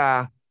ำสัญญา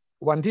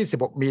วันที่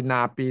16 มีนา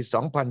ปี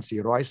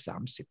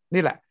2430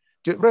นี่แหละ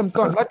จุดเริ่ม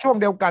ต้นและช่วง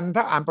เดียวกัน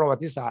ถ้าอ่านประวั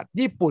ติศาสตร์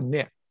ญี่ปุ่นเ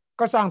นี่ย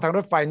ก็สร้างทางร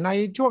ถไฟใน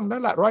ช่วงนั้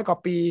นแหละ100 กว่า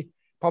ปี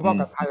พอๆ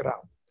กับไทยเรา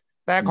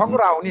แต่ของ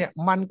เราเนี่ย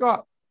มันก็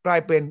กลา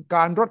ยเป็นก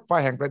ารรถไฟ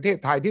แห่งประเทศ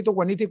ไทยที่ทุก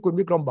วันนี้ที่คุณ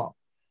วิกรมบอก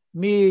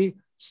มี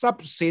ทรัพ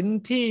ย์สิน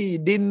ที่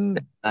ดิน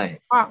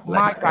มากม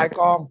ายกายก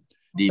อง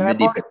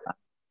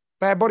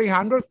แต่บริหา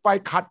รรถไฟ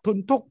ขาดทุน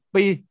ทุก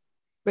ปี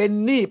เป็น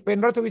หนี้เป็น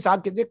รัฐวิสาห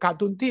กิจที่ขาด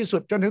ทุนที่สุ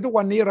ดจนถึงทุก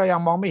วันนี้เรายั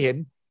งมองไม่เห็น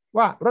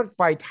ว่ารถไ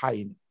ฟไทย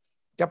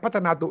จะพัฒ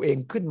นาตัวเอง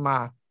ขึ้นมา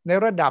ใน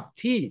ระดับ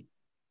ที่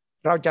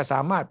เราจะส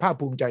ามารถภาค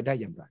ภูมิใจได้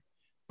อย่างไร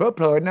เ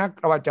ผลอๆนะ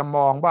เราจะม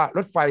องว่าร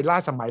ถไฟล้า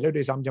สมัยแล้วโด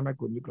ยซ้ำจะไม่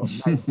คุณวิกรม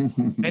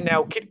ในแน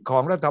วคิดขอ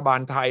งรัฐบาล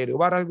ไทยหรือ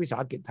ว่ารัฐวิสา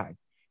หกิจไทย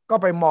ก็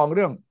ไปมองเ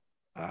รื่อง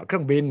เครื่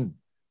องบิน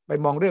ไป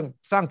มองเรื่อง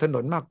สร้างถน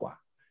นมากกว่า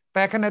แ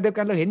ต่ขณะเดียว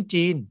กันเราเห็น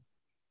จีน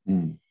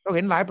เราเ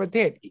ห็นหลายประเท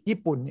ศญี่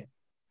ปุ่นเนี่ย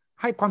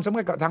ให้ความสำ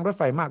คัญกับทางรถ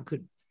ไฟมากขึ้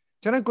น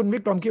ฉะนั้นคุณวิ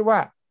กรมคิดว่า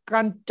ก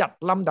ารจัด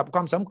ลำดับคว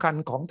ามสำคัญ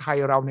ของไทย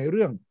เราในเ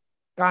รื่อง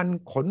การ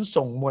ขน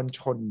ส่งมวล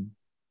ชน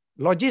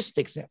โลจิส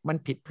ติกส์เนี่ยมัน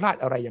ผิดพลาด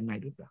อะไรยังไง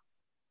หรือเปล่า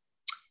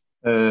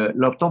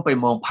เราต้องไป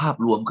มองภาพ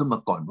รวมขึ้นมา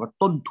ก่อนว่า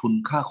ต้นทุน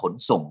ค่าขน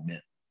ส่งเนี่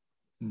ย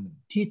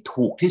ที่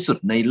ถูกที่สุด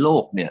ในโล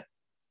กเนี่ย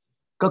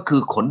ก็คื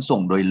อขนส่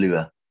งโดยเรือ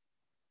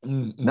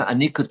นะอัน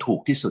นี้คือถูก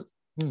ที่สุด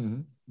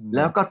แ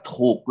ล้วก็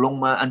ถูกลง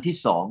มาอันที่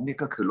สองนี่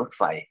ก็คือรถไ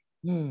ฟ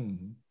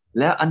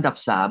แล้วอันดับ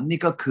สามนี่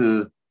ก็คือ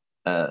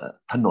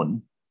ถนน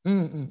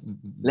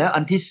แล้วอั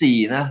นที่สี่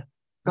นะ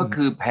ก็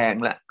คือแพง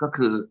แหละก็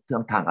คือ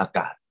ทางอาก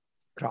าศ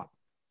ครับ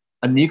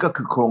อันนี้ก็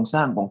คือโครงสร้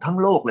างของทั้ง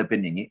โลกเลยเป็น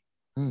อย่างนี้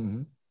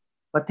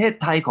ประเทศ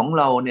ไทยของ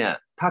เราเนี่ย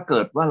ถ้าเ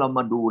กิดว่าเราม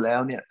าดูแล้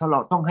วเนี่ยถ้าเรา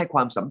ต้องให้คว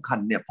ามสำคัญ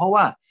เนี่ยเพราะ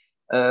ว่า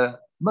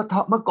เ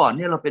มื่อก่อนเ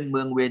นี่ยเราเป็นเมื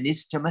องเวนิส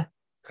ใช่ไหม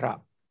ครับ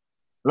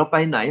เราไป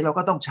ไหนเรา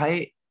ก็ต้องใช้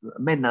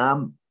แม่น้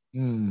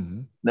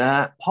ำนะฮ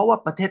ะเพราะว่า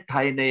ประเทศไท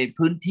ยใน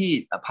พื้นที่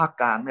ภาค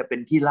กลางเนี่ยเป็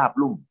นที่ราบ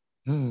ลุ่ม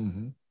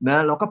น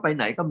ะเราก็ไปไ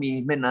หนก็มี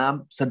แม่น้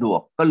ำสะดวก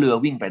ก็เรือ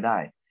วิ่งไปได้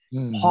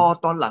พอ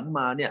ตอนหลังม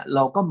าเนี่ยเร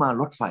าก็มา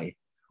รถไฟ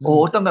โอ้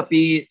ตั้งแต่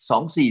ปี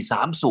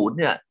2430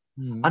เนี่ย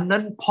อันนั้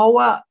นเพราะ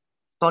ว่า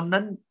ตอน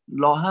นั้น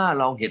ร.5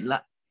เราเห็นล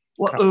ะ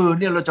ว่า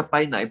เนี่ยเราจะไป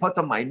ไหนเพราะ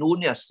สมัยนู้น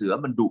เนี่ยเสือ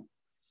มันดุ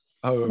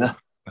นะ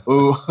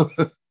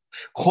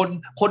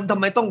คนทำ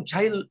ไมต้อง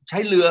ใช้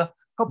เรือ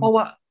ก็เพราะ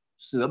ว่า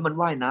เสือมัน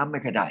ว่ายน้ำไม่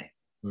ค่อยได้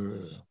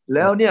แ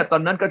ล้วเนี่ยตอ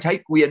นนั้นก็ใช้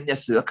เกวียนเนี่ย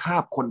เสือคา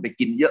บคนไป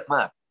กินเยอะม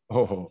าก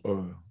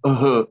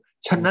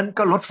ฉะนั้น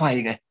ก็รถไฟ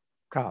ไง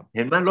เ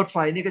ห็นไหมรถไฟ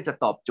นี่ก็จะ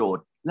ตอบโจท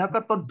ย์แล้วก็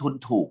ต้นทุน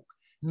ถูก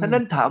ฉะนั้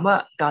นถามว่า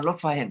การรถ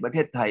ไฟแห่งประเท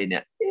ศไทยเนี่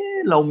ย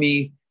เรามี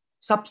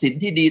ทรัพย์สิน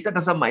ที่ดีตั้งแ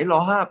ต่สมัยร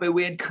.5ไปเว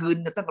รคืน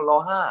ตั้งแต่ร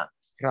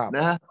.5น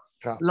ะ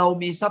เรา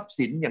มีทรัพย์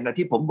สินอย่าง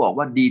ที่ผมบอก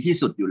ว่าดีที่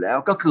สุดอยู่แล้ว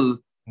ก็คือ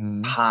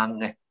ทาง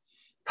ไง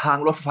ทาง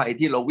รถไฟ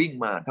ที่เราวิ่ง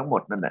มาทั้งหม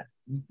ดนั่นแหละ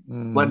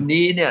วัน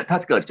นี้เนี่ยถ้า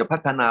เกิดจะพั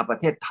ฒนาประ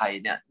เทศไทย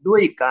เนี่ยด้ว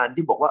ยการ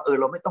ที่บอกว่า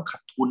เราไม่ต้องขา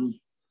ดทุน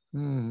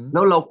แล้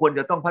วเราควร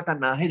จะต้องพัฒ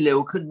นาให้เร็ว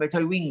ขึ้นไม่ใ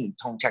ช่วิ่ง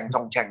ช่องแ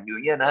ฉ่งอยู่อ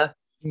ย่างเงี้ยนะ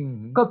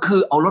ก็คื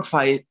อเอารถไฟ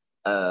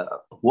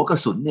หัวกระ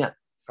สุนเนี่ย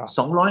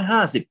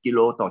250กิโล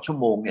ต่อชั่ว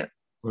โมงเนี่ย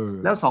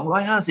แล้ว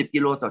250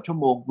กิโลต่อชั่ว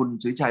โมงคุณ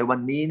สุริชัยวัน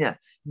นี้เนี่ย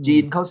จี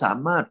นเขาสา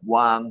มารถว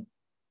าง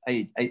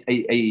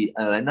อ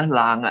ะไรนะ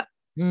รางอ่ะ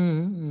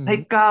ให้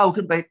ก้าว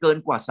ขึ้นไปเกิน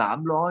กว่า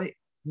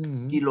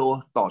300กิโล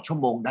ต่อชั่ว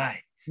โมงได้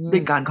ด้ว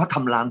ยการเขาท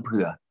ำรางเ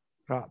ผื่อ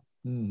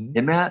เ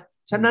ห็นไหมฮะ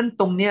ฉะนั้น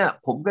ตรงเนี้ย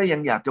ผมก็ยั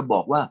งอยากจะบอ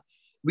กว่า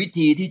วิ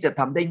ธีที่จะ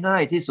ทำได้ง่า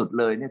ยที่สุด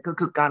เลยเนี่ยก็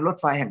คือการรถ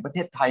ไฟแห่งประเท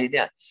ศไทยเ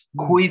นี่ย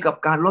คุยกับ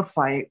การรถไฟ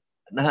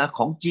นะฮะข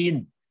องจีน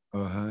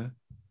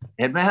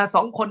เห็นไหมฮะ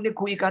2คนนี่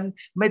คุยกัน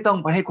ไม่ต้อง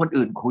ไปให้คน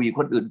อื่นคุ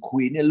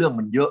ยเนี่ยเรื่อง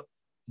มันเยอะ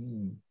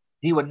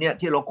ที่วันเนี้ย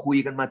ที่เราคุย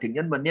กันมาถึง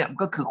ยันวันเนี้ยมัน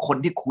ก็คือคน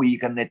ที่คุย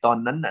กันในตอน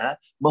นั้นนะ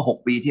เมื่อ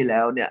6 ปีที่แล้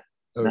วเนี่ย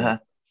นะฮะ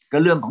ก็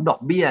เรื่องของดอ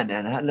กเบี้ยเนี่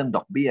ยนะฮะเรื่องด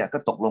อกเบี้ยก็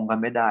ตกลงกัน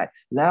ไม่ได้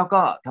แล้ว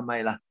ก็ทำไม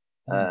ล่ะ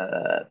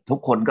ทุก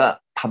คนก็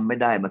ทำไม่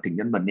ได้มาถึง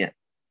ยันวันเนี้ย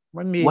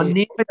วัน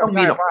นี้ไม่ต้อง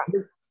มีหรอก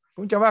ผ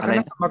มจะว่าคณ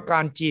ะกรรมกา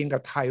รจีนกั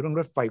บไทยเรื่อง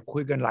รถไฟคุ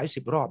ยกันหลาย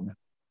10 รอบนะ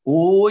โ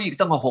อ้ย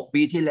ตั้งแต่6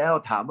 ปีที่แล้ว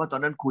ถามว่าตอ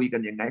นนั้นคุยกั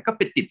นยังไงก็ไ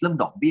ปติดเรื่อง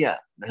ดอกเบี้ย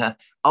นะฮะ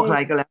เอาใคร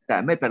ก็แล้วแต่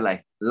ไม่เป็นไร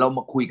เราม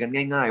าคุยกัน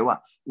ง่ายๆว่า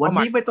วัน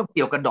นี้ไม่ต้องเ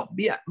กี่ยวกับดอกเ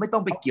บี้ยไม่ต้อ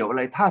งไปเกี่ยวอะไ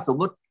รถ้าสม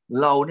มติ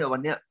เราเนี่ยวั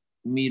นเนี้ย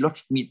มี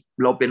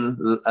เราเป็น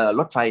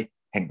รถไฟ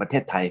แห่งประเท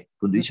ศไทย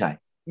คุณดุชัย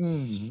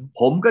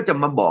ผมก็จะ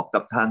มาบอกกั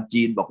บทาง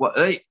จีนบอกว่าเ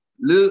อ้ย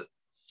หรือ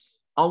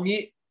เอางี้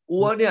อั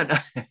วเนี่ยน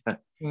ะ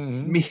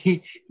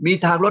มี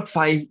ทางรถไฟ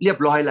เรียบ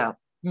ร้อยแล้ว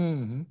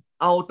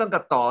เอาตั้งแต่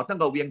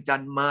เวียงจั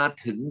นทร์มา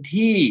ถึง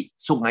ที่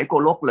สุไหงโก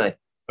ลกเลย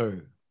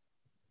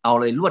เอา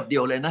เลยรวดเดี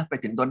ยวเลยนะไป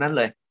ถึงตอนนั้นเ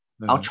ลย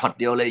เอาช็อต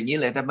เดียวเลยอย่างนี้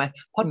เลยได้ไหม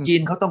เพราะจี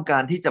นเขาต้องกา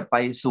รที่จะไป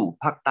สู่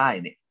ภาคใต้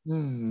เนี่ย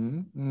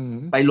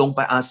ไปลงไป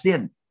อาเซียน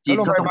จีนเ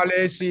ขาต้องไปมาเล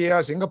เซีย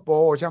สิงคโป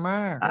ร์ใช่ไหม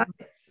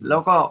แล้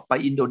วก็ไป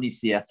อินโดนีเ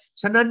ซีย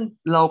ฉะนั้น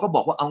เราก็บ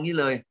อกว่าเอางี้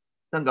เลย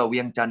ตั้งแต่เวี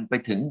ยงจันทร์ไป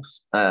ถึง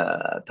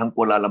ทาง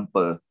กัวลาลัมเป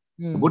อร์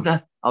สมมตินะ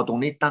เอาตร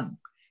งนี้ตั้ง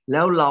แ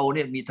ล้วเราเ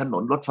นี่ยมีถน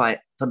นรถไ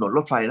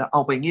ฟแล้วเอ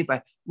าไปงี้ไป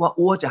ว่า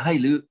อ้วจะให้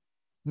ลื้อ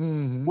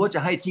อ้วจะ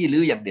ให้ที่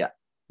ลื้ออย่างเดียว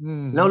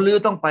แล้วลื้อ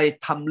ต้องไป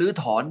ทำลื้อ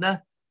ถอนนะ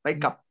ไป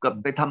กับ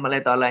ไปทำอะไร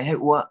ต่ออะไรให้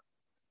อ้ว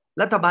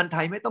รัฐบาลไท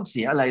ยไม่ต้องเ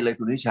สียอะไรเลย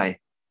คุณวิชัย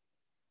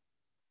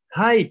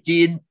ให้จี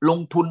นลง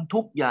ทุน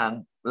ทุกอย่าง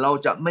เรา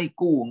จะไม่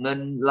กู้เงิน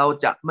เรา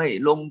จะไม่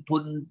ลงทุ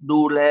น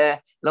ดูแล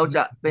เราจ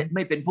ะไ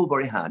ม่เป็นผู้บ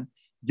ริหาร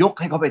ยก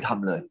ให้เขาไปท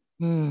ำเลย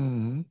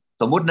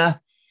สมมุตินะ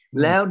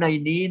แล้วใน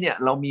นี้เนี่ย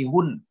เรามี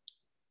หุ้น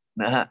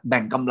นะฮะแ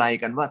บ่งกำไร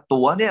กันว่า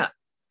ตั๋วเนี่ย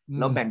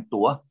เราแบ่ง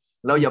ตั๋ว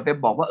เราอย่าไป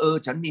บอกว่า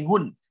ฉันมีหุ้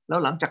นแล้ว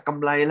หลังจากก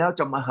ำไรแล้ว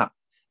จะมาหัก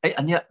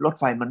อันเนี้ยรถ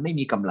ไฟมันไม่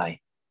มีกำไร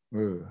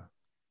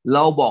เร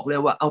าบอกเลย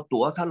ว่าเอา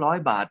ตั๋วถ้า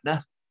100 บาทนะ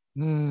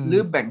หรื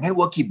อแบ่งให้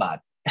วัวกี่บาท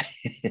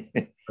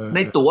ใน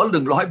ตั๋ว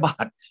100 บา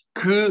ท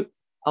คือ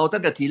เอาตั้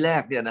งแต่ทีแร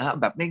กเนี่ยนะฮะ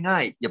แบบง่า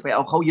ยๆอย่าไปเอ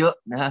าเขาเยอะ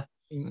นะฮะ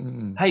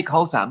ให้เขา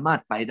สามารถ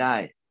ไปได้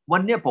วั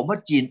นนี้ผมว่า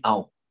จีนเอา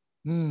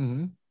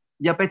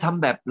อย่าไปท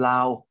ำแบบลา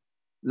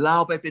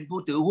วไปเป็นผู้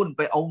ถือหุ้นไ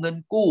ปเอาเงิน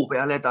กู้ไป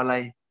อะไรต่ออะไร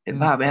เห็น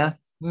ภาพไหมฮะ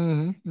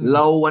เร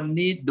าวัน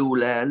นี้ดู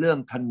แลเรื่อง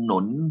ถน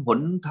นห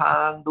นทา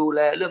งดูแล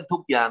เรื่องทุ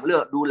กอย่าง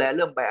ดูแลเ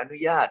รื่องใบอนุ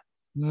ญาต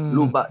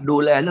ดู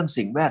แลเรื่อง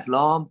สิ่งแวด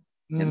ล้อม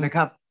เห็นไหมค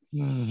รับ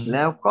แ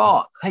ล้วก็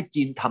ให้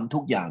จีนทำทุ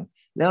กอย่าง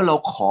แล้วเรา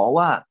ขอ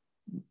ว่า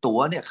ตั๋ว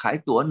เนี่ยขาย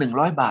ตั๋ว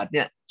100 บาทเ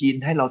นี่ยจีน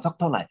ให้เราสัก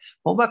เท่าไหร่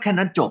ผมว่าแค่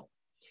นั้นจบ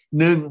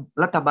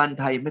1รัฐบาล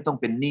ไทยไม่ต้อง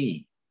เป็นหนี้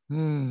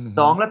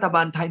2รัฐบ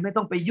าลไทยไม่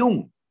ต้องไปยุ่ง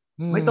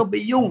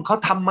เขา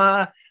ทำมา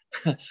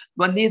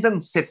วันนี้ตั้ง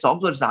เสร็จ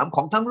2/3ข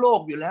องทั้งโลก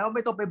อยู่แล้วไ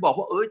ม่ต้องไปบอก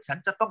ว่าฉัน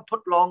จะต้องท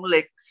ดลองเห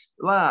ล็ก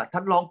ว่าท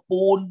ดลอง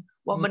ปูน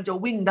ว่ามันจะ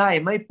วิ่งได้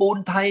ไหมปูน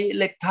ไทยเ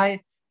หล็กไทย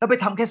แล้วไป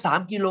ทำแค่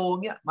3 กิโล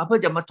เงี้ยมาเพื่อ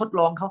จะมาทด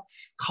ลอง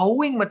เขา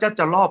วิ่งมา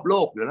จะรอบโล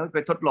กอยู่แล้วไ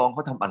ปทดลองเข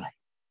าทำอะไร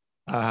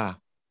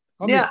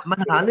เนี่ยมัน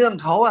หาเรื่อง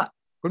เขาอ่ะ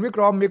คุณวิก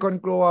รมมีคน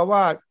กลัวว่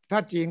าถ้า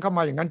จีนเข้าม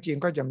าอย่างนั้นจีน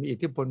ก็จะมีอิท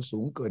ธิพลสู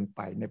งเกินไป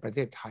ในประเท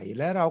ศไทย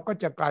และเราก็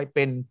จะกลายเ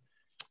ป็น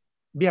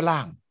เบี้ยล่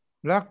าง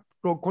แล้ว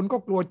คนก็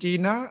กลัวจีน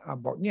นะ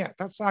บอกเนี่ย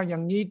ถ้าสร้างอย่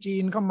างนี้จี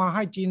นเข้ามาใ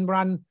ห้จีน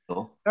รัน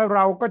แล้วเร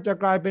าก็จะ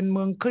กลายเป็นเ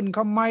มืองขึ้นเ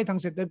ข้าไม้ทาง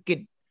เศรษฐกิจ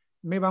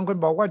มีบางคน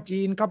บอกว่า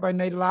จีนเข้าไป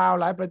ในลาว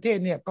หลายประเทศ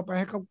เนี่ยก็ไปใ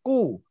ห้เขา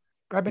กู้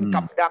กลายเป็น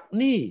กับดัก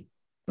หนี้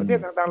ประเทศ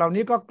ต่างๆเหล่า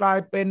นี้ก็กลาย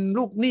เป็น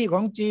ลูกหนี้ข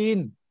องจีน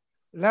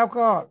แล้ว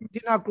ก็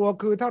ที่น่ากลัว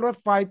คือถ้ารถ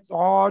ไฟ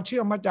ต่อเชื่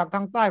อมมาจากท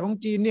างใต้ของ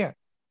จีนเนี่ย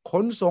ข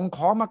นส่งข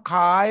องมาข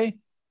าย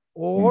โ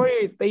อ้ย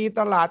ตี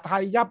ตลาดไท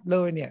ยยับเล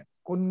ยเนี่ย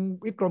คุณ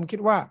วิกรมคิด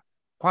ว่า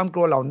ความก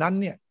ลัวเหล่านั้น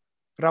เนี่ย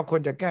เราคว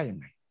รจะแก้ยัง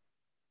ไง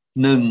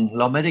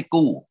เราไม่ได้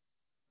กู้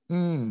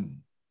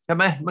ใช่ไ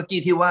หมเมื่อกี้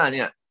ที่ว่าเ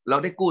นี่ยเรา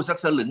ได้กู้สัก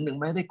สลึงหนึ่ง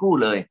ไม่ได้กู้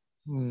เลย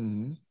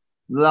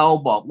เรา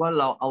บอกว่า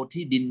เราเอา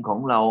ที่ดินของ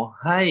เรา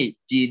ให้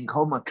จีนเข้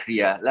ามาเคลี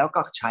ยร์แล้ว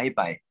ก็ใช้ไ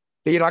ป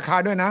ตีราคา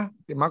ด้วยนะ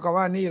หมายความ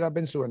ว่านี่เราเ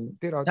ป็นส่วน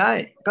ที่เราใช่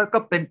ก็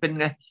เป็น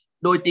ไง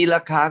โดยตีร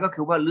าคาก็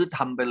คือว่าหรือท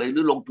ำไปเลยหรื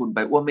อลงทุนไป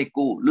อ้วไม่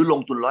กู้หรือล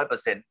งทุน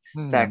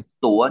100%แต่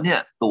ตั๋วเนี่ย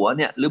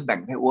หรือแบ่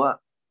งให้อ้ว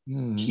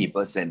กี่เป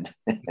อร์เซ็นต์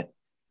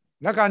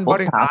แล้วการบ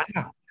ริหา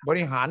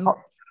ร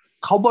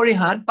เขาบริ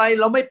หารไป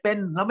เราไม่เ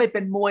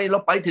ป็นมวยเรา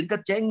ไปถึงกร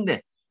ะเจ๊งเนี่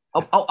ย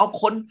เอา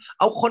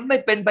คนไม่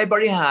เป็นไปบ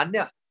ริหารเ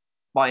นี่ย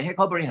ปล่อยให้เข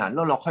าบริหารแ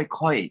ล้วเรา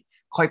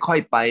ค่อย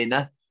ไปน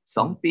ะ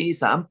2 ปี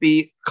3 ปี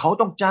เขา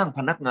ต้องจ้างพ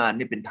นักงาน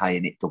นี่เป็นไทย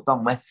นี่ถูกต้อง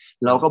ไหม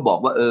เราก็บอก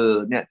ว่า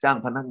เนี่ยจ้าง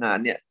พนักงาน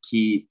เนี่ย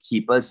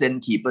กี่เปอร์เซ็น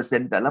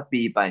ต์แต่ละ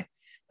ปีไป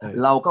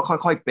เราก็ค่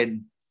อยๆเป็น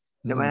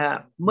ใช่ไหมฮะ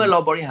เมื่อเรา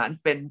บริหาร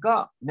เป็นก็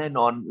แน่น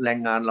อนแรง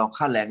งานเรา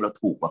ค่าแรงเรา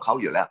ถูกกว่าเขา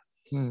อยู่แล้ว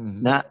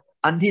นะ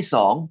อันที่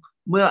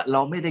2เมื่อเร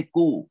าไม่ได้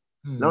กู้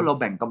แล้วเรา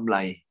แบ่งกำไร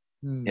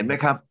เห็นไหม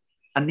ครับ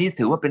อันนี้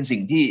ถือว่าเป็นสิ่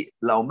งที่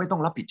เราไม่ต้อ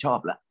งรับผิดชอบ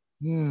ละ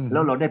แล้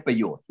วเราได้ประ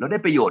โยช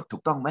น์ถู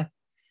กต้องไหม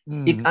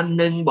อีกอัน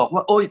นึงบอกว่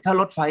าโอ้ยถ้า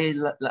รถไฟ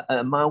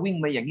มาวิ่ง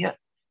มาอย่างเงี้ย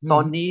ตอ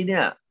นนี้เนี่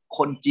ยค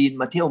นจีน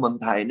มาเที่ยวเมือง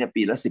ไทยเนี่ย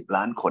ปีละ10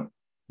 ล้านคน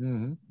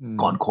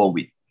ก่อนโค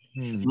วิด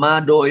มา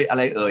โดยอะไ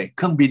รเ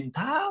ครื่องบิน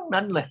ทั้ง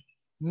นั้นเลย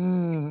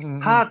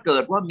ถ้าเกิ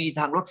ดว่ามี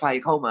ทางรถไฟ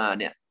เข้ามา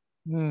เนี่ย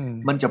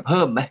มันจะเ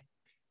พิ่มไหม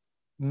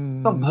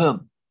ต้องเพิ่ม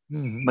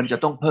มันจะ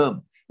ต้องเพิ่ม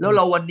แล้วเ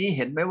ราวันนี้เ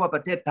ห็นไหมว่าป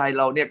ระเทศไทย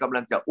เราเนี่ยกำลั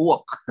งจะอ้วก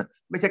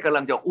ไม่ใช่กำ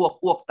ลังจะ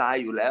อ้วกตาย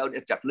อยู่แล้วเนี่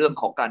ยจากเรื่อง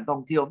ของการท่อ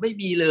งเที่ยวไม่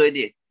มีเลย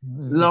นี่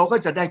เราก็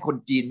จะได้คน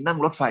จีนนั่ง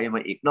รถไฟม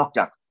าอีกนอกจ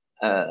าก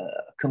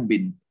เครื่องบิ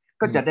น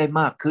ก็จะได้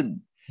มากขึ้น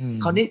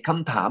คราวนี้ค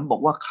ำถามบอ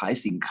กว่าขาย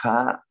สินค้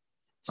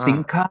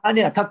าเ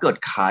นี่ยถ้าเกิด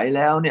ขายแ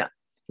ล้วเนี่ย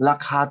รา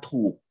คา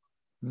ถูก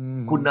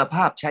คุณภ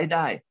าพใช้ไ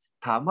ด้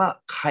ถามว่า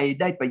ใคร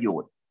ได้ประโย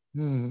ชน์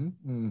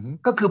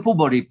ก็คือผู้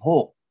บริโภ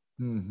ค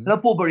แล้ว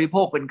ผู้บริโภ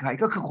คเป็นใคร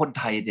ก็คือคน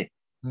ไทยดิ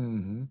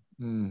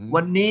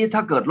วันนี้ถ้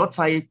าเกิดรถไ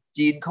ฟ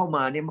จีนเข้าม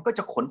าเนี่ยมันก็จ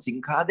ะขนสิน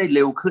ค้าได้เ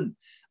ร็วขึ้น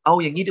เอา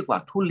อย่างนี้ดีกว่า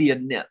ทุเรียน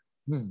เนี่ย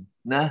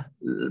นะ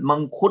มั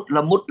งคุดล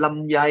ะมุดล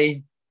ำไย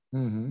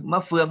มะ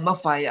เฟืองมะ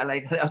ไฟอะไร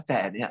ก็แล้วแต่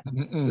เนี่ย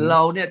เร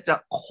าเนี่ยจะ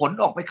ขน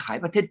ออกไปขาย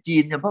ประเทศจี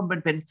นเนี่ยเพราะมั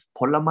นเป็นผ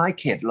ลไม้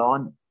เขตร้อน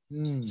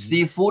ซี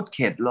ฟู้ดเข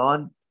ตร้อน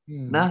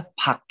นะ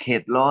ผักเข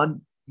ตร้อน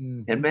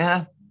เห็นไหมฮะ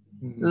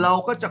เรา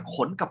ก็จะข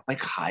นกลับไป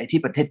ขายที่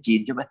ประเทศจีน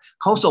ใช่ไหม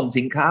เขาส่ง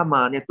สินค้าม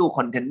าเนี่ยตู้ค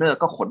อนเทนเนอร์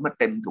ก็ขนมา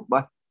เต็มถูกป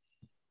ะ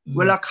เ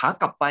วลาขา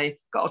กลับไป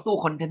ก็เอาตู้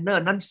คอนเทนเนอ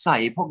ร์นั้นใส่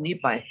พวกนี้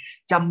ไป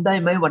จำได้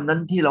ไหมวันนั้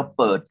นที่เรา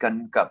เปิดกัน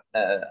กับ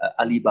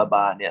อาลีบาบ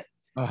าเนี่ย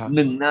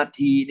1 นา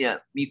ทีเนี่ย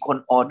มีคน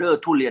ออเดอร์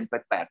ทุเรียนไป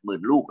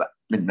80,000 ลูกอ่ะ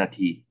1 นา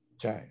ที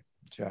ใ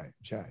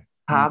ช่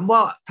ถามว่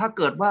าถ้าเ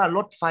กิดว่าร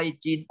ถไฟ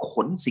จีนข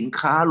นสิน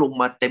ค้าลง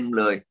มาเต็ม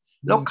เลย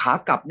แล้วขา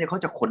กลับเนี่ยเขา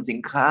จะขนสิน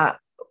ค้า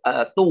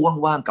ตู้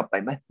ว่างๆกลับไป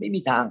ไหมไม่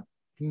มีทาง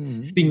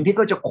สิ่งที่เข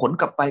าจะขน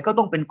กลับไปก็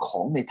ต้องเป็นข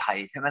องในไทย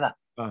ใช่ไหมล่ะ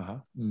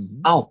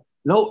เอ้า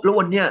แล้ว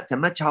วันเนี้ยแต่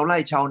แม้ชาวไร่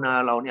ชาวนา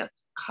เราเนี่ย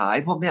ขาย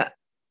พวกเนี้ย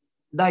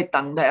ได้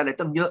ตังค์ได้อะไร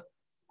ตั้งเยอะ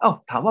เอ้า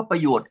ถามว่าปร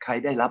ะโยชน์ใคร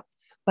ได้รับ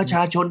ประช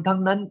าชนทั้ง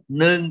นั้น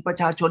1ประ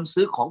ชาชน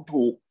ซื้อของ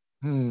ถูก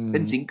เป็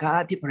นสินค้า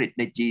ที่ผลิต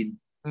ในจีน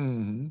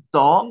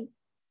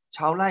2ช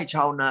าวไร่ช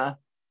าวนา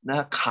น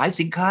ะขาย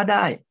สินค้าไ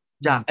ด้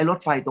จากไอ้รถ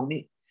ไฟตรง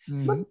นี้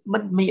มั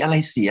นมีอะไร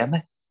เสียไหม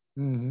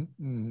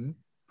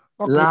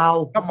ก็คือ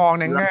ถ้ามอง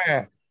ในแ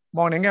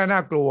ง่น่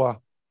ากลัว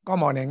ก็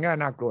มองในแง่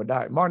น่ากลัวได้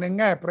มองใน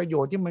แง่ประโย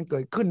ชน์ที่มันเกิ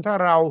ดขึ้นถ้า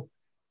เรา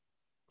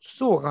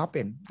สู้กับเขาเ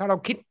ป็นถ้าเรา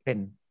คิดเป็น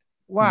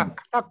ว่า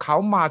ถ้าเขา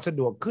มาสะ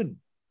ดวกขึ้น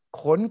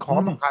ขนของ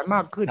มาขายม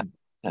ากขึ้น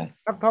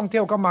นักท่องเที่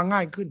ยวก็มาง่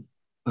ายขึ้น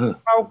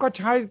เราก็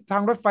ใช้ทา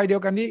งรถไฟเดีย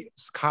วกันนี้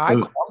ขาย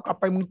ของกลับ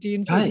ไปเมืองจีน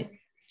ใช่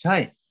ใช่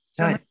ใ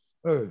ช่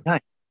ใช่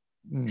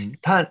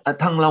ถ้า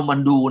ทางเรามัน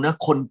ดูนะ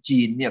คน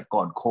จีนเนี่ยก่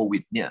อนโควิ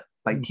ดเนี่ย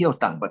ไปเที่ยว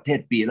ต่างประเทศ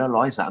ปีละ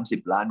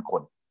130 ล้านค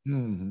น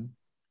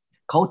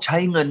เขาใช้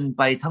เงินไ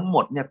ปทั้งหม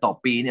ดเนี่ยต่อ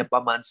ปีเนี่ยปร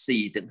ะมาณ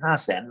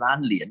4-5 แสนล้าน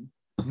เหรียญ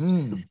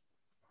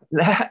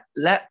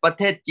และประเ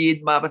ทศจีน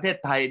มาประเทศ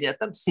ไทยเนี่ย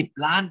ตั้ง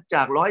10 ล้านจ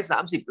าก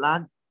130 ล้าน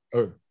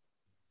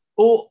โ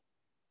อ้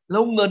แล้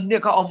วเงินเนี่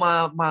ยเขาเอา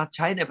มาใ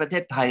ช้ในประเท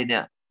ศไทยเนี่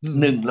ย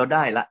เราไ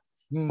ด้ละ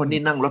คน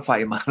นี้นั่งรถไฟ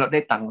มาเราไ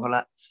ด้ตังค์เขาล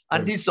ะอั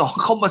นที่สอง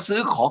เขามาซื้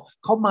อของ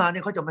เขามาเนี่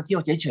ยเขาจะมาเที่ย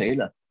วเฉยๆเ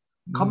หรอ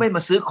เขาไม่ม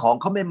าซื้อของ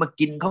เขาไม่มา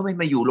กินเขาไม่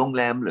มาอยู่โรงแ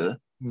รมเหรอ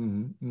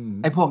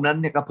ไอ้พวกนั้น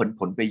เนี่ยก็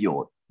ผลประโย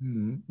ชน์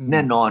แ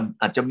น่นอน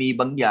อาจจะมี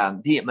บางอย่าง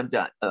ที่มันจ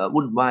ะ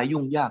วุ่นวาย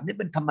ยุ่งยากนี่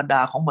เป็นธรรมดา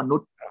ของมนุ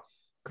ษย์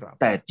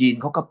แต่จีน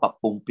เขาก็ปรับ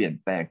ปรุงเปลี่ยน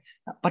แปลง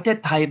ประเทศ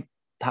ไทย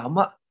ถาม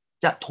ว่า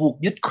จะถูก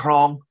ยึดคร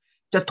อง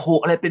จะถูก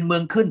อะไรเป็นเมื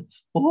องขึ้น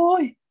โอ้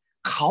ย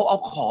เขาเอา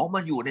ของม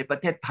าอยู่ในประ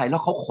เทศไทยแล้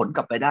วเขาขนก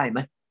ลับไปได้ไหม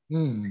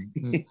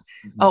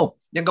เอ้า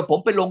อย่างกับผม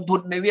ไปลงทุน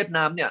ในเวียดน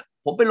ามเนี่ย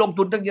ผมไปลง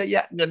ทุนตั้งเยอะแย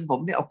ะเงินผม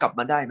เนี่ยเอากลับ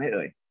มาได้ไหมเ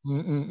อ่ย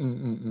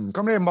ก็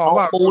ไม่ได้มอง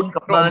ว่าปูนก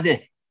ลับมาดิ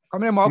ก็ไ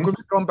ม่ได้มองคุณ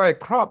วิกรมไป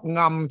ครอบง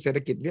ำเศรษฐ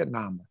กิจเวียดน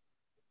าม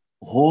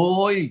โ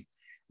อ้ย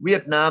เวีย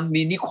ดนาม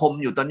มีนิคม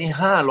อยู่ตอนนี้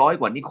500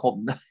 กว่านิคม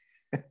นะ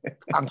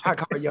ต่างชาติ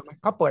เข้าไปเยอะไหม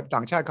เขาเปิดต่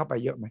างชาติเข้าไป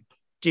เยอะไหม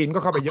จีนก็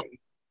เข้าไปเยอะ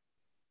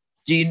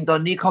จีนตอน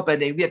นี้เข้าไป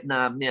ในเวียดน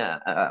ามเนี่ย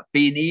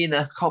ปีนี้น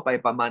ะเข้าไป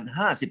ประมาณ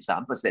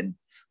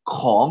 53% ข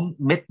อง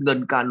เม็ดเงิน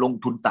การลง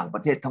ทุนต่างปร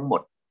ะเทศทั้งหม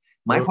ด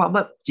หมายความ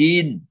ว่าจี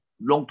น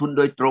ลงทุนโ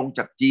ดยตรงจ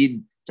ากจีน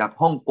จาก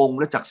ฮ่องกง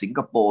และจากสิงค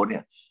โปร์เนี่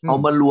ยเอา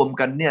มารวม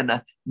กันเนี่ยนะ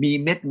มี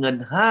เม็ดเงิน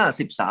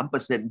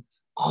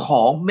 53% ข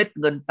องเม็ด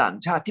เงินต่าง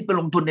ชาติที่ไป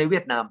ลงทุนในเวี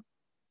ยดนาม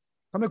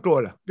เขาไม่กลัว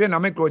เหรอเวียดนา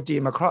มไม่กลัวจี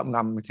นมาครอบง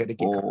ำเศรษฐ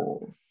กิจ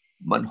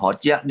มันหอ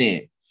เจ๊ะนี่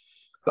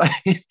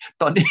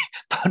ตอน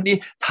นี้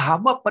ถาม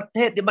ว่าประเท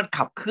ศนี้มัน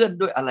ขับเคลื่อน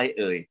ด้วยอะไร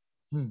เอ่ย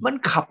มัน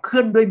ขับเคลื่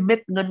อนด้วยเม็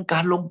ดเงินกา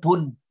รลงทุน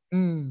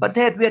ประเท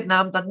ศเวียดนา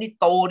มตอนนี้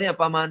โตเนี่ย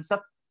ประมาณสั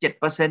ก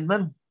7%มั้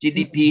ง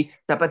GDP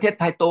แต่ประเทศ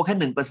ไทยโตแค่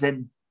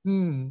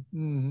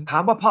 1%ถา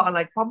มว่าเพราะอะไร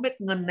เพราะเม็ด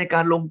เงินในก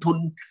ารลงทุน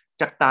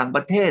จากต่างป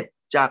ระเทศ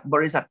จากบ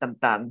ริษัท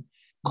ต่าง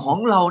ๆของ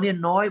เราเนี่ย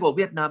น้อยกว่าเ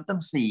วียดนามตั้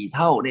ง4 เ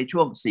ท่าในช่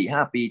วง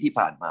 4-5 ปีที่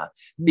ผ่านมา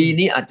ปี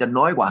นี้อาจจะ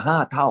น้อยกว่า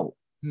5 เท่า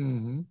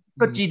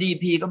ก็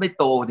GDP ก็ไม่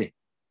โตสิ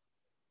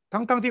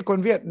ทั้งที่คน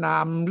เวียดนา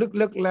ม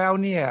ลึกๆแล้ว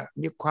เนี่ย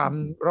มีความ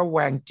ระแว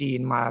งจีน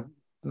มา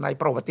ใน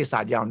ประวัติศา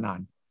สตร์ยาวนาน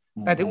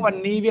แต่ถึงวัน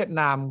นี้เวียด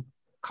นาม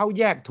เขา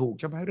แยกถูก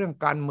ใช่ไหมเรื่อง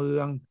การเมื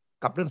อง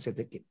กับเรื่องเศรษ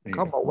ฐกิจเข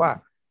าบอกว่า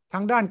ท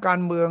างด้านการ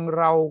เมือง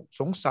เรา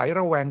สงสัย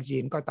ระแวงจี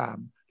นก็ตาม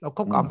เราค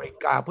บกับอเมริ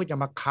กาเพื่อจะ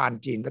มาคาน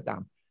จีนก็ตา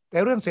มแต่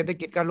เรื่องเศรษฐ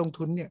กิจการลง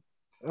ทุนเนี่ย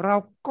เรา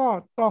ก็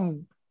ต้อง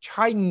ใ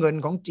ช้เงิน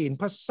ของจีนเ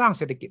พื่อสร้างเ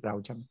ศรษฐกิจเรา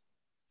ใช่ไหม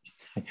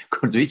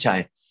คุณวิชั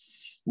ย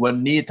วัน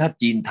นี้ถ้า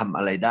จีนทำอ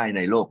ะไรได้ใ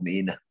นโลกนี้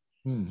นะ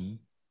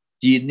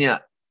จีนเนี่ย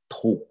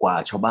ถูกกว่า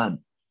ชาวบ้าน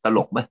ตล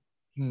กไหม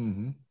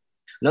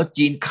แล้ว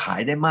จีนขา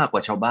ยได้มากกว่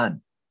าชาวบ้าน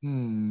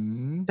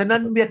ฉะนั้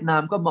นเวียดนา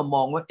มก็มาม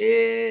องว่า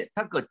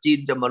ถ้าเกิดจีน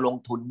จะมาลง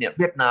ทุนเนี่ย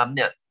เวียดนามเ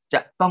นี่ยจะ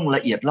ต้องล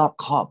ะเอียดรอบ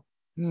คอบ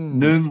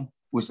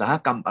1อุตสาห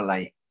กรรมอะไร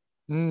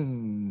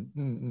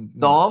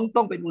2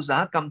ต้องเป็นอุตสา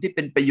หกรรมที่เ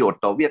ป็นประโยชน์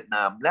ต่อเวียดน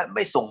ามและไ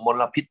ม่ส่งม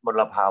ลพิษม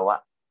ลภาวะ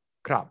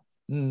ครับ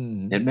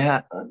เห็นไหมฮ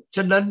ะฉ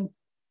ะนั้น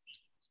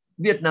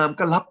เวียดนาม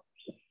ก็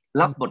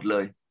รับหมดเล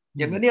ยอ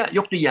ย่างนี้ย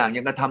กตัวอย่างอย่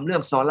างกระทำเรื่อ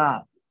งโซล่า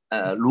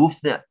รูฟ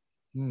เนี่ย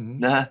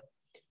นะ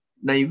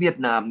ในเวียด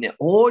นามเนี่ย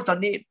โอ้ยตอน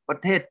นี้ประ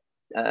เทศ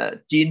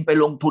จีนไป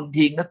ลงทุน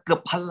ทิ้งนะเกือ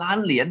บ1,000 ล้าน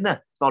เหรียญนะ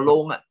ต่อโร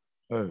ง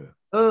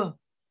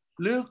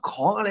หรือข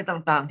องอะไร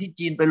ต่างๆที่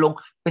จีนไปลง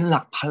เป็นหลั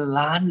ก1,000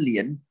 ล้านเหรี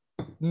ยญ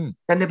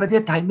แต่ในประเท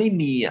ศไทยไม่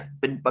มี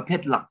เป็นประเภท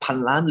หลัก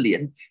1,000 ล้านเหรีย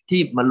ญที่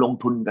มาลง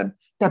ทุนกัน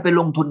แต่ไป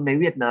ลงทุนใน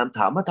เวียดนามถ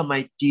ามว่าทำไม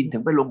จีนถึ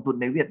งไปลงทุน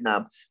ในเวียดนาม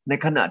ใน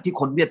ขณะที่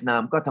คนเวียดนา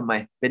มก็ทำไม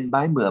เป็นบ้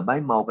ายเบื่อบ้าย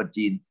เมากับ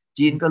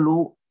จีนก็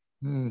รู้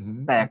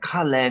แต่ค่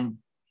าแร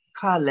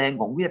ง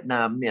ของเวียดน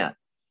ามเนี่ย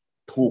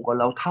ถูกกว่า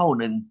เราเท่า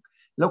นึง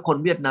แล้วคน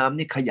เวียดนาม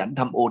นี่ขยัน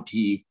ทำ OT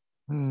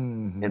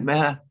เห็นไหม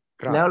ฮะ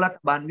แล้วรัฐ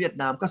บาลเวียด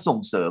นามก็ส่ง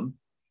เสริม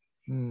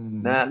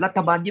นะรัฐ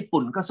บาลญี่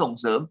ปุ่นก็ส่ง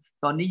เสริม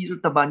ตอนนี้รั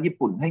ฐบาลญี่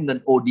ปุ่นให้เงิน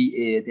ODA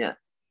เนี่ย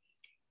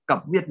กับ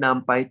เวียดนาม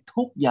ไป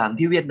ทุกอย่าง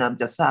ที่เวียดนาม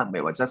จะสร้างไม่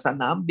ว่าจะส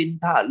นามบิน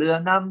ท่าเรือ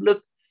น้ำลึก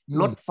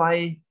รถไฟ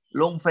โ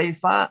รงไฟ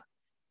ฟ้า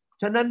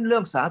ฉะนั้นเรื่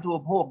องสาธารณู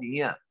ปโภคอย่างเ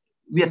งี้ย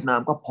เวียดนาม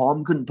ก็พร้อม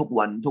ขึ้นทุก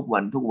วั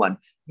น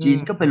จีน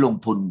ก็ไปลง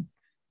ทุน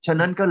ฉะ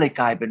นั้นก็เลย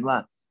กลายเป็นว่า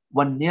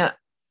วันเนี้ย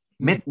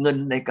เม็ดเงิน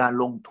ในการ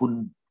ลงทุน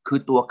คือ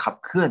ตัวขับ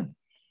เคลื่อน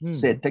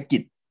เศรษฐกิ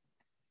จ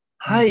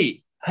ใ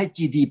ห้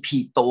GDP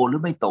โตหรื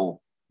อไม่โต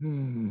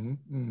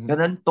ฉะ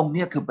นั้นตรง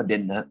นี้คือประเด็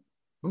นนะ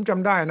ผมจ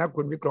ำได้นะ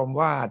คุณวิกรม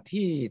ว่า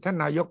ที่ท่าน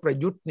นายกประ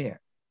ยุทธ์เนี่ย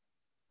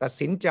ตัด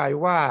สินใจ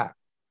ว่า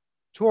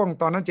ช่วง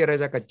ตอนนั้นเจร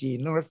จากับจีน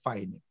เรื่องรถไฟ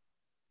เนี่ย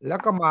แล้ว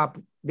ก็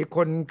มีค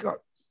น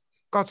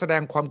ก็แสด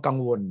งความกัง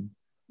วล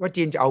ว่า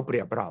จีนจะเอาเปรี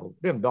ยบเรา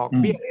เรื่องดอก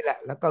เบี้ยนี่แหละ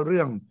แล้วก็เ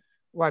รื่อง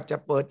ว่าจะ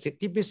เปิดสิท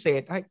ธิพิเศ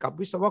ษให้กับ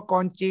วิศวก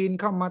รจีน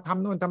เข้ามาท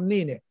ำโน่นทำ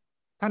นี่เนี่ย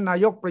ท่านนา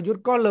ยกประยุท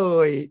ธ์ก็เล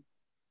ย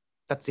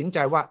ตัดสินใจ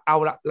ว่าเอา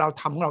ละเรา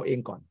ทำของเราเอง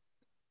ก่อน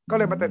ก็เ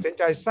ลยมาตัดสิน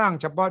ใจสร้าง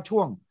เฉพาะช่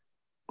วง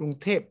กรุง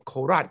เทพโค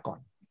ราชก่อน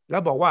แล้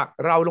วบอกว่า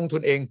เราลงทุ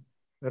นเอง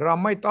เรา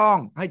ไม่ต้อง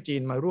ให้จี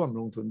นมาร่วม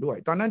ลงทุนด้วย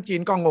ตอนนั้นจี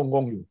นก็ง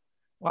งอยู่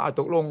ว่า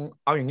ตกลง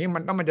เอาอย่างนี้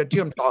มันจะเ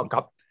ชื่อมต่อกั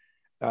บ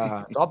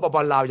สปป.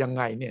ลาวยัง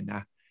ไงเนี่ยน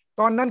ะ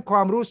ตอนนั้นคว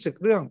ามรู้สึก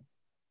เรื่อง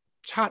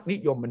ชาตินิ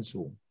ยมมัน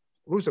สูง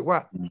รู้สึกว่า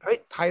เฮ้ย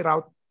ไทยเรา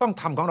ต้อง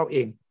ทำของเราเอ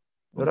ง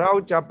เรา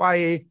จะไป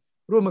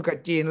ร่วมมือกับ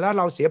จีนแล้วเ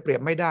ราเสียเปรีย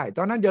บไม่ได้ต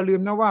อนนั้นอย่าลื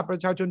มนะว่าประ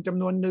ชาชนจ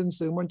ำนวนหนึ่ง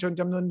สื่อมวลชน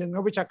จำนวนหนึ่งนั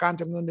กวิชาการ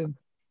จำนวนหนึ่ง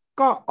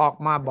ก็ออก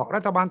มาบอก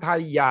รัฐบาลไทย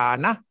อ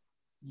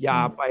ย่า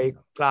ไป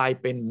กลาย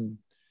เป็น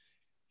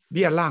เ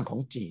บี้ยล่างของ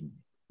จีน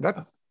และ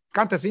ก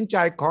ารตัดสินใจ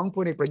ของพ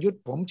ลเอกประยุทธ์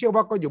ผมเชื่อ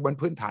ว่าก็อยู่บน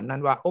พื้นฐานนั้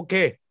นว่าโอเค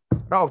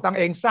เราออกตัง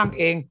เองสร้าง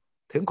เอง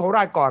ถึงโคร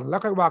าชก่อนแล้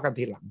วค่อยว่ากัน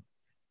ทีหลัง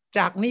จ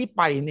ากนี้ไ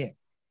ปเนี่ย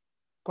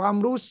ความ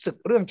รู้สึก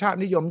เรื่องชาติ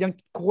นิยมยัง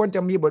ควรจ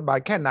ะมีบทบาท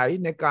แค่ไหน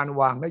ในการ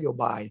วางนโย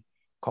บาย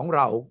ของเ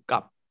รากั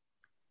บ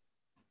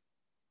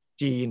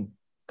จีน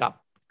กับ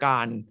กา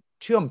ร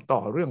เชื่อมต่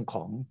อเรื่องข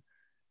อง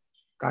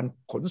การ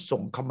ขนส่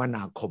งคมน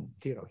าคม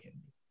ที่เราเห็น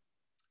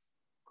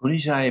คุณนิ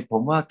ชัยผ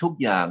มว่าทุก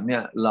อย่างเนี่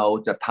ยเรา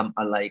จะทำ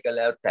อะไรก็แ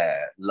ล้วแต่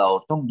เรา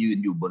ต้องยืน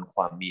อยู่บนค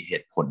วามมีเห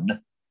ตุผลนะ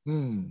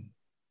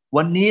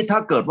วันนี้ถ้า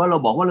เกิดว่าเรา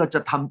บอกว่าเราจ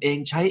ะทำเอง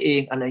ใช้เอ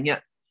งอะไรเงี้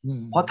ย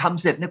พอท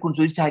ำเสร็จเนี่ยคุณ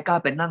สุทธิชัยกล้า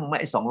ไปนั่งไหม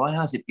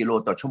250 กิโล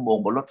ต่อชั่วโมง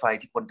บนรถไฟ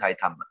ที่คนไทย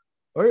ทำอ่ะ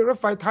เฮ้ยรถ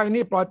ไฟไทย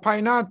นี่ปลอดภัย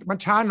นะมัน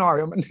ช้าหน่อย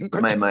มัน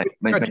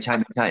ไม่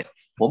ใช่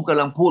ผมก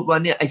ำลังพูดว่า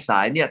เนี่ยไอ้สา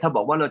ยเนี่ยถ้าบ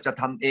อกว่าเราจะ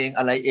ทำเอง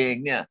อะไรเอง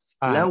เนี่ย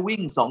แล้ววิ่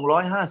ง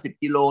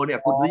250 กิโลเนี่ย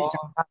คุณสุทธิ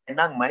ชัยกล้าไป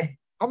นั่งไหม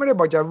เขาไม่ได้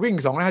บอกจะวิ่ง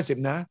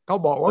250นะเขา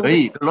บอกว่าเฮ้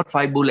ยรถไฟ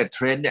บูลเลตเท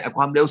รนเนี่ยค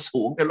วามเร็ว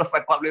สูงเป็นรถไฟ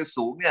ความเร็ว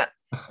สูงเนี่ย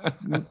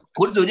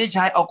คุณสุทธิ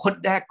ชัยเอาคน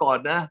แรกก่อน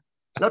นะ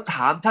แล้วถ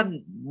ามท่าน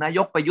นาย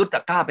กประยุทธ์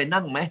กล้าไป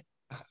นั่งไหม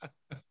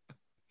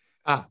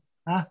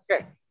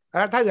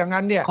ถ้าอย่าง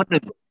นั้นเนี่ยข้อห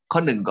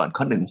นึ่งก่อน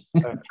ข้อหนึ่ง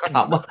ถ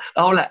ามว่าเ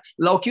อาแหละ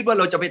เราคิดว่า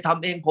เราจะไปท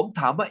ำเองผม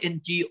ถามว่า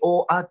NGO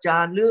อาจา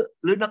รย์ห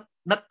รือ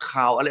นัก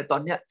ข่าวอะไรตอ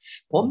นเนี้ย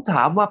ผมถ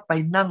ามว่าไป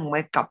นั่งไหม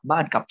กลับบ้า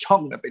นกลับช่อ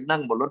งไปนั่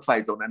งบนรถไฟ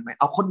ตรงนั้นไหม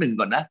เอาข้อหนึ่ง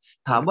ก่อนนะ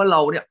ถามว่าเร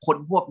าเนี่ยคน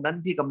พวกนั้น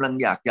ที่กำลัง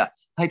อยากจะ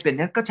ให้เป็น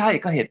นี้ก็ใช่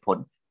ก็เหตุผล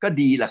ก็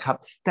ดีแหละครับ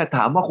แต่ถ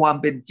ามว่าความ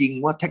เป็นจริง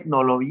ว่าเทคโน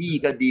โลยี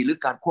ก็ดีหรือ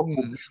การควบ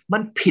คุมมั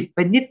นผิดไป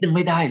นิดนึงไ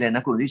ม่ได้เลยน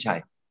ะคุณวิชั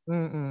ย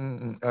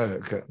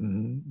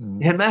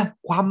เห็นไหม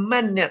ความแ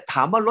ม่นเนี่ยถ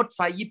ามว่ารถไฟ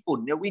ญี่ปุ่น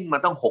เนี่ยวิ่งมา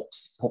ต้อง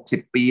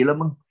60 ปีแล้ว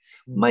มึง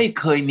ไม่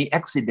เคยมีอุ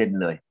บัติเหตุ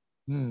เลย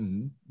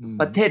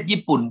ประเทศ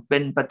ญี่ปุ่นเป็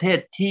นประเทศ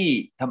ที่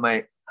ทำไม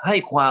ให้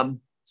ความ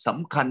ส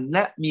ำคัญแล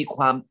ะมีค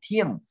วามเ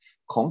ที่ยง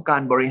ของกา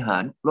รบริหา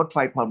รรถไฟ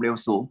ความเร็ว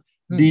สูง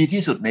ดี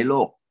ที่สุดในโล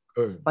ก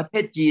ประเท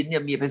ศจีนเนี่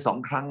ยมีไป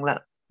2 ครั้งแล้ว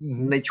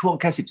ในช่วง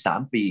แค่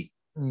13 ปี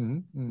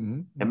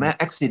เห็นไหม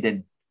อุบัติเห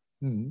ตุ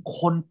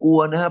คนกลัว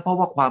นะฮะเพราะ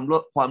ว่าความ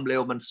เร็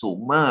วมันสูง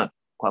มาก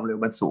ความเร็ว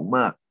มันสูงม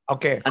ากโอ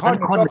เคข้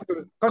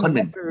อห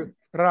นึ่งคือ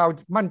เรา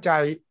มั่นใจ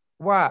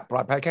ว่าปล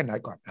อดภัยแค่ไหน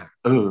ก่อน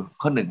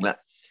ข้อหนึ่งละ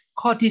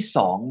ข้อที่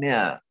2เนี่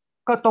ย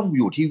ก็ต้องอ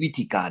ยู่ที่วิ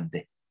ธีการเล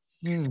ย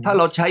ถ้าเ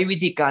ราใช้วิ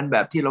ธีการแบ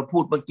บที่เราพู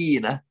ดเมื่อกี้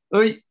นะ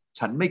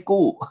ฉันไม่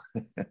กู้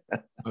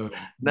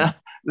นะ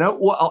แล้ว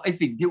อ้วเอาไอ้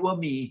สิ่งที่ว่า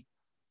มี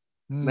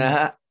นะฮ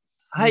ะ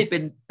ให้เ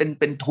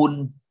ป็นทุน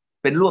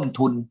เป็นร่วม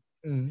ทุน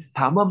ถ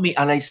ามว่ามี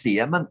อะไรเสี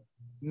ยมั่ง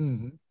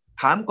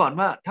ถามก่อน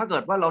ว่าถ้าเกิ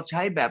ดว่าเราใ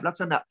ช้แบบลัก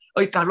ษณะ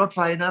การรถไฟ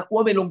นะอ้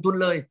วไม่ลงทุน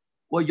เลย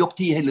อ้วยก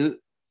ที่ให้รื้อ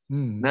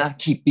นะ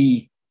กี่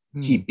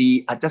ปี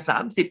อาจจะ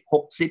30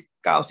 60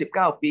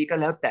 99 ปีก็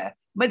แล้วแต่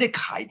ไม่ได้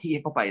ขายที่ใ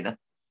ห้เขาไปนะ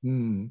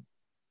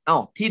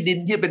ที่ดิน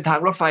ที่เป็นทาง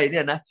รถไฟเ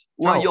นี่ยนะ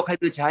อ้วยกให้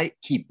รื้อใช้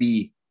กี่ปี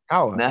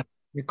นะ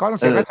มีก้อน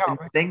เสียค่าเช่า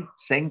เ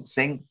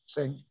ซ็ง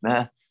น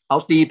ะเอา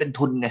ตีเป็น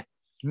ทุนไง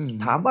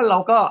ถามว่าเรา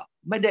ก็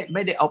ไม่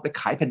ได้เอาไป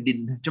ขายแผ่นดิน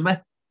ใช่ไหม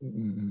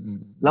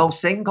เรา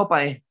เซ้งเข้าไป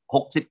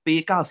60 ปี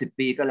90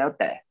 ปีก็แล้ว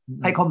แต่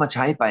ให้เขามาใ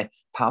ช้ไป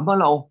ถามว่า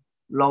เรา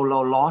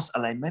loss อ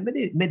ะไรไหมไ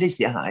ม่ได้เ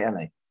สียหายอะไร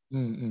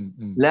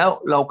แล้ว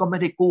เราก็ไม่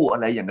ได้กู้อะ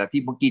ไรอย่าง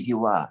ที่เมื่อกี้ที่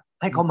ว่า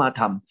ให้เขามา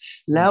ท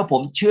ำแล้วผ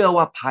มเชื่อ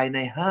ว่าภายใน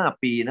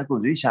5 ปีนะคุณ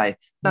สุทธิชัย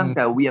ตั้งแ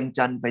ต่เวียง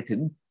จันทร์ไปถึ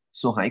ง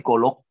สุไหโก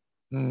ลก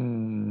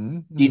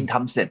จีนท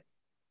ำเสร็จ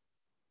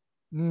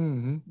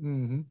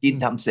จีน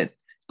ทำเสร็จ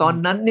ตอน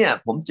นั้นเนี่ย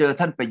ผมเจอ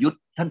ท่านประยุ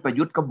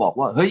ทธ์ก็บอก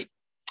ว่าเฮ้ย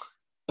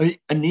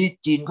อันนี้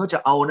จีนเขาจะ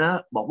เอานะ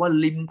บอกว่า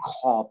ริมข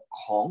อบ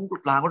ของ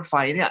รางรถไฟ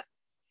เนี่ย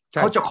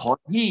เขาจะขอ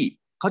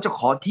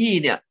ที่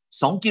เนี่ย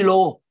2 กิโล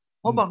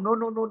เพราะบอกโ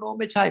น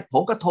ไม่ใช่ผ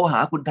มก็โทรหา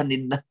คุณธนิ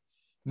นนะ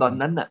ตอน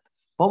นั้นน่ะ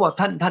เพราะว่า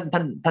ท่า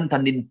นธ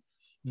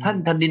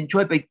นินช่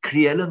วยไปเค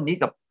ลียร์เรื่องนี้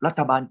กับรั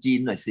ฐบาลจีน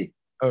หน่อยสิ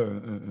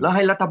แล้วใ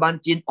ห้รัฐบาล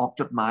จีนออก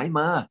จดหมายม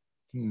า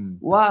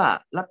ว่า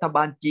รัฐบ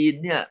าลจีน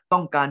เนี่ยต้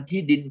องการ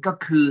ที่ดินก็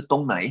คือตร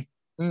งไหน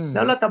แ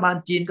ล้วรัฐบาล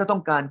จีนก็ต้อ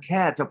งการแ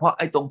ค่เฉพาะไ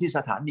อ้ตรงที่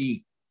สถานี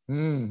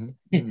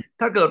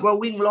ถ้าเกิดว่า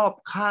วิ่งรอบ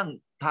ข้าง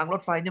ทางร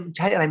ถไฟเนี่ยมันใ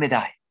ช้อะไรไม่ไ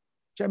ด้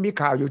จะมี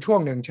ข่าวอยู่ช่วง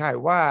หนึ่งใช่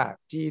ว่า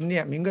จีนเนี่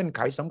ยมีเงื่อนไ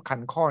ขสำคัญ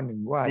ข้อหนึ่ง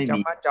ว่าจะ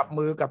มาจับ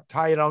มือกับไท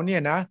ยเราเนี่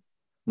ยนะ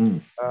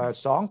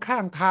สองข้า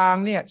งทาง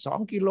เนี่ย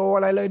2 กิโลอ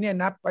ะไรเลยเนี่ย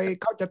นะไป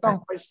เขาจะต้อง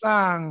ไปสร้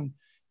าง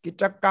กิ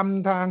จกรรม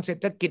ทางเศรษ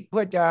ฐกิจเ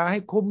พื่อจะให้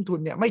คุ้มทุน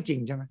เนี่ยไม่จริง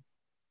ใช่ไหม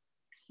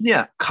เนี่ย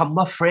คำ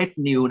ว่า fake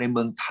news ในเ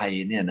มืองไทย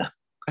เนี่ยนะ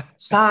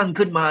สร้าง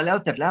ขึ้นมาแล้ว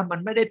เสร็จแล้วมัน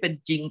ไม่ได้เป็น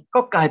จริง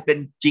ก็กลายเป็น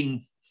จริง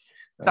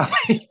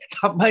ท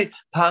ำให้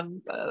ทาง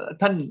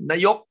ท่านนา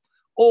ยก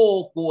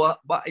กลัว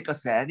ว่าไอ้กระ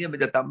แสเนี่ยมัน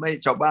จะทำให้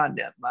ชาวบ้านเ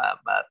นี่ย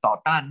มาต่อ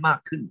ต้านมาก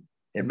ขึ้น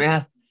เห็นไหมฮ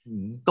ะ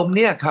ตรงเ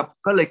นี้ยครับ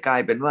ก็เลยกลา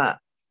ยเป็นว่า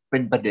เป็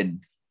นประเด็น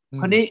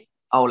คราวนี้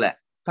เอาแหละ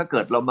ถ้าเกิ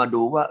ดเรามา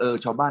ดูว่า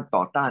ชาวบ้าน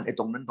ต่อต้านไอ้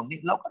ตรงนั้นตรงนี้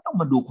เราก็ต้อง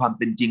มาดูความเ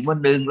ป็นจริงว่า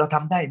1เราท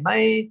ำได้ไหม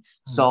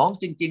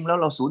2จริงๆแล้ว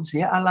เราสูญเสี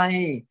ยอะไร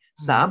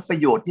3ประ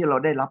โยชน์ที่เรา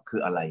ได้รับคื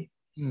ออะไร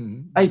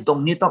ไอ้ตรง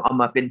นี้ต้องเอา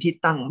มาเป็นที่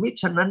ตั้งมิ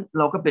ฉะนั้นเ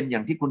ราก็เป็นอย่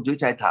างที่คุณสุวิ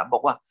ชัยถามบอ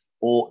กว่า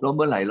แล้วเ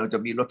มื่อไหร่เราจะ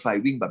มีรถไฟ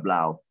วิ่งแบบล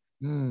าว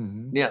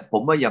เนี่ยผ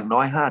มว่าอย่างน้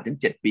อย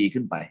5-7 ปี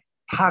ขึ้นไป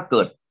ถ้าเ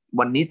กิด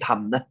วันนี้ท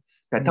ำนะ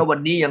แต่ถ้าวัน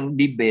นี้ยัง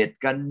ดีเบต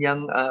กันยั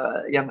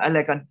งอะไร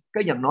กันก็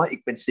อย่างน้อยอี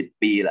กเป็น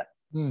10 ปีแหละ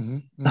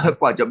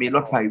กว่าจะมีร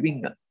ถไฟวิ่ง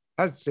อ่ะ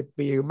ถ้า10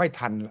 ปีไม่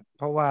ทันเ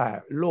พราะว่า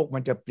โลกมั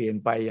นจะเปลี่ยน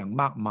ไปอย่าง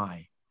มากมาย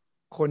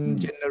คน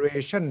เจเนอเร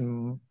ชัน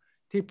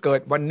ที่เกิ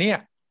ดวันเนี้ย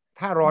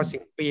ถ้ารอ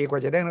10 ปีกว่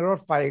าจะได้ร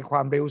ถไฟคว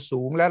ามเร็ว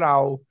สูงและเรา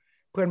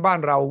เพื่อนบ้าน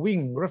เราวิ่ง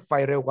รถไฟ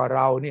เร็วกว่าเ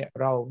ราเนี่ย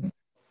เรา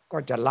ก็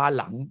จะล้า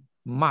หลัง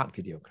มาก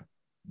ทีเดียวครับ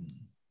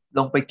ล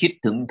องไปคิด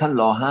ถึงท่าน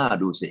ร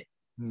.5ดูสิ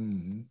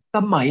ส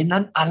มัยนั้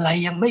นอะไร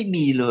ยังไม่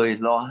มีเลย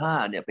ร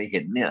.5เนี่ยไปเ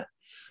ห็นเนี่ย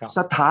ส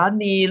ถา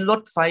นีร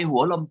ถไฟหั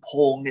วลำโพ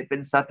งเนี่ยเป็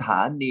นสถ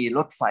านีร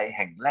ถไฟแ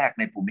ห่งแรก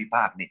ในภูมิภ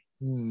าคนี่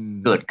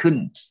เกิดขึ้น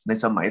ใน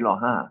สมัยร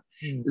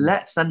.5และ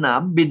สนา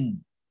มบิน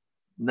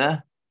นะ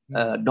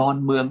ดอน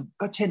เมือง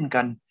ก็เช่น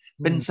กัน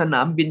เป็นสน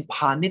ามบินพ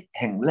าณิชย์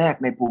แห่งแรก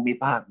ในภูมิ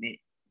ภาคนี้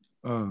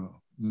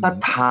ส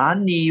ถา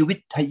นีวิ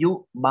ทยุ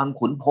บาง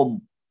ขุนพรหม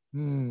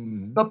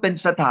ก็เป็น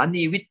สถา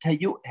นีวิท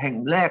ยุแห่ง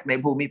แรกใน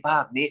ภูมิภา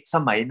คนี้ส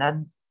มัยนั้น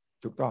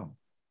ถูกต้อง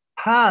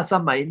ถ้าส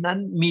มัยนั้น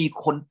มี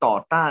คนต่อ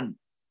ต้าน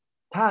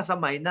ถ้าส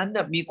มัยนั้นเ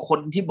นี่ยมีคน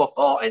ที่บอก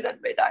ไอ้นั่น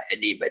ไม่ได้ไอ้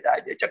นี่ไม่ได้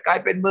เดี๋ยวจะกลาย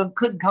เป็นเมือง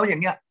ขึ้นเขาอย่า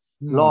งเงี้ย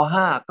ร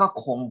.5ก็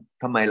คง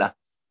ทำไมล่ะ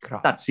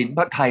ตัดสินพ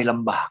ระไทยล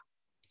ำบาก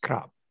ค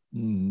รับ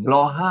ร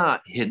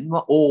.5เห็นว่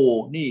า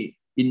นี่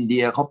อินเดี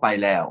ยเขาไป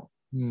แล้ว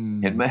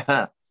เห็นไหมฮ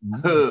ะ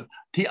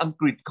ที่อัง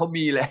กฤษเขา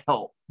มีแล้ว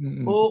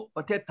ป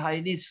ระเทศไทย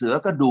นี่เสือ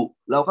ก็ดุ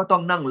เราก็ต้อ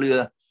งนั่งเรือ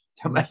ใ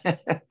ช่ไหม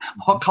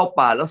เพราะเข้า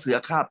ป่าแล้วเสือ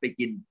คาบไป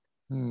กิน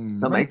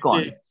สมัยก่อน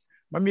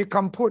มันมีค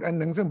ำพูดอัน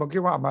หนึ่งซึ่งผมคิ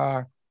ดว่ามา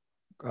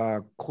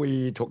คุย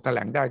ถกแถล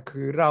งได้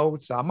คือเรา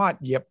สามารถ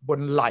เหยียบบน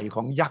ไหล่ข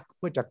องยักษ์เ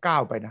พื่อจะก้า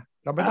วไปนะ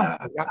เราไม่ต้อง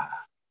ยักษ์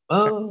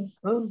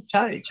ใ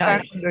ช่ใช่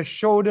Stand the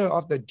shoulder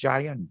of the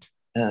giant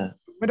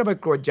ไม่ต้องไป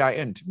กลัว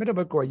giant ไม่ต้อง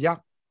ไปกลัวยัก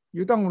ษ์อ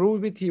ยู่ต้องรู้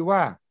วิธีว่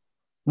า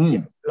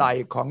ไหล่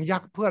ของยั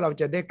กษ์เพื่อเรา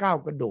จะได้ก้าว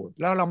กระโดด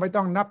แล้วเราไม่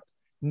ต้องนับ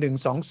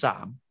1 2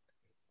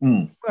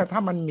 3เพื่อถ้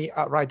ามันมีอ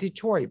ะไรที่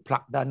ช่วยผลั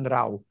กดันเร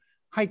า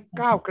ให้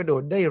ก้าวกระโด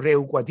ดได้เร็ว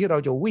กว่าที่เรา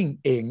จะวิ่ง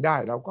เองได้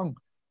เรา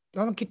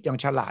ต้องคิดอย่าง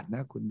ฉลาดน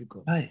ะคุณวิโก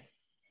ใช่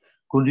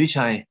คุณวิ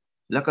ชัย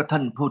แล้วก็ท่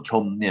านผู้ช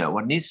มเนี่ย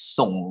วันนี้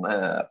ส่ง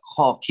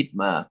ข้อคิด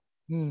มา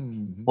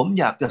ผม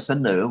อยากจะเส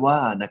นอว่า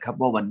นะครับ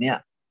ว่าวันเนี้ย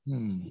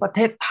ประเท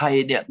ศไทย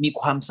เนี่ยมี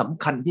ความส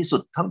ำคัญที่สุ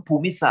ดทั้งภู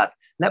มิศาสตร์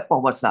และประ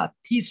วัติศาสตร์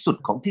ที่สุด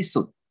ของที่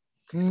สุด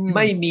ไ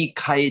ม่มี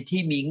ใคร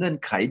ที่มีเงื่อน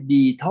ไข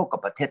ดีเท่ากับ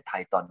ประเทศไท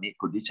ยตอนนี้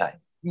คุณวิชัย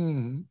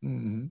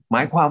หม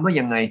ายความว่า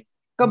ยังไง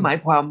ก็หมาย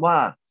ความว่า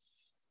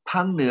ท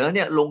างเหนือเ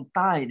นี่ยลงใ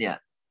ต้เนี่ย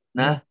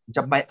นะจ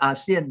ะไปอา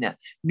เซียนเนี่ย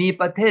มี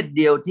ประเทศเ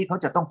ดียวที่เขา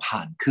จะต้องผ่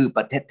านคือป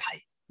ระเทศไทย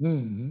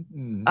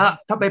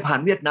ถ้าไปผ่าน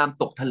เวียดนาม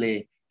ตกทะเล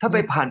ถ้าไป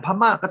ผ่านพ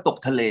ม่าก็ตก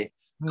ทะเล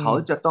เขา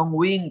จะต้อง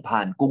วิ่งผ่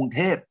านกรุงเท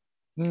พ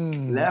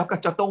แล้วก็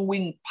จะต้อง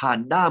วิ่งผ่าน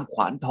ด้ามข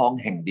วานทอง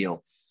แห่งเดียว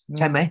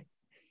ใช่ไหม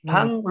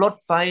ทั้งรถ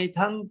ไฟ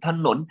ทั้งถ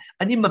นน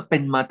อันนี้มันเป็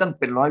นมาตั้ง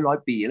เป็นร้อย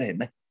ปีแล้วเห็น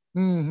ไหม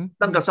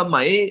ตั้งแต่ส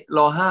มัยร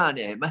.5เ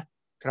นี่ยเห็นไหม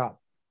ครับ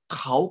เ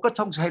ขาก็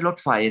ต้องใช้รถ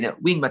ไฟเนี่ย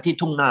วิ่งมาที่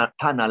ทุ่งนา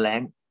ท่านาแล้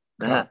ง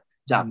นะฮะ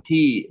จาก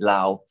ที่ล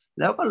าว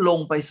แล้วก็ลง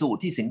ไปสู่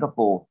ที่สิงคโป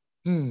ร์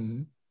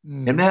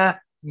เห็นไหมฮะ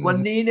วัน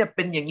นี้เนี่ยเ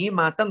ป็นอย่างนี้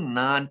มาตั้ง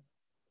นาน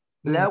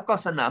แล้วก็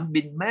สนาม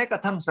บินแม้กร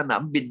ะทั่งสนา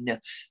มบินเนี่ย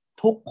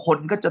ทุกคน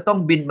ก็จะต้อง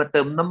บินมาเ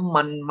ติมน้ำ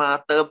มันมา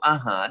เติมอา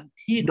หาร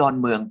ที่ดอน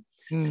เมือง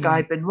กลา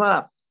ยเป็นว่า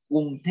ก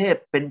รุงเทพ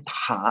เป็น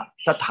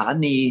สถา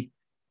นี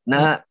น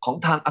ะฮะของ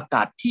ทางอาก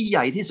าศที่ให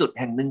ญ่ที่สุด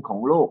แห่งหนึ่งของ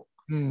โลก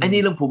ไอ้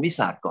นี่เรื่องภูมิศ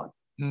าสตร์ก่อน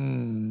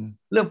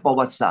เรื่องประ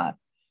วัติศาสตร์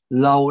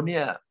เราเนี่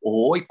ย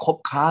คบ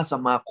ค้าส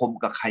มาคม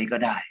กับใครก็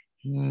ได้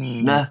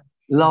นะ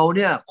เราเ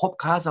นี่ยคบ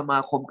ค้าสมา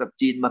คมกับ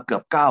จีนมาเกือ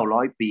บ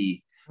900 ปี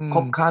ค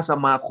บค้าส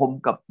มาคม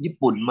กับญี่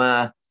ปุ่นมา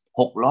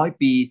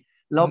600 ปี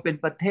เราเป็น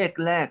ประเทศ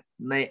แรก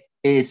ใน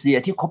เอเชีย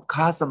ที่คบ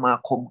ค้าสมา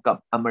คมกับ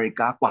อเมริ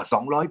กากว่า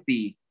200 ปี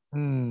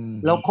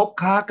เราคบ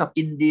ค้ากับ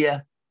อินเดีย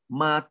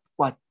มา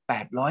กว่า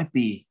800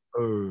 ปี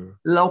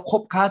เราค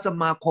บค้าส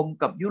มาคม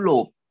กับยุโร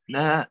ปน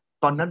ะฮะ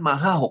ตอนนั้นมา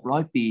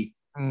500-600 ปี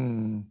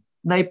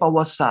ในประ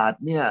วัติศาสต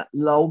ร์เนี่ย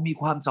เรามี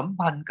ความสัม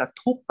พันธ์กับ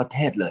ทุกประเท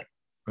ศเลย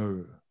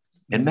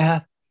เห็นไหมฮะ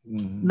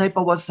ในป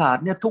ระวัติศาสต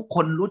ร์เนี่ยทุกค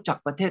นรู้จัก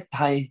ประเทศไ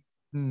ทย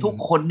ทุก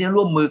คนเนี่ย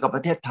ร่วมมือกับป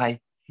ระเทศไทย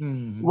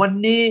วัน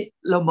นี้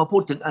เรามาพู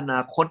ดถึงอน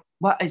าคต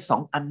ว่าไอ้สอ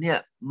งอันเนี่ย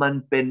มัน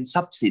เป็นท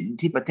รัพย์สิน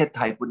ที่ประเทศไท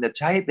ยควรจะ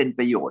ใช้เป็นป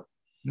ระโยชน์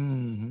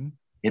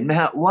เห็นไหม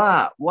ฮะว่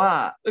า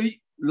เอ้ย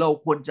เรา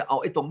ควรจะเอา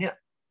ไอ้ตรงเนี้ย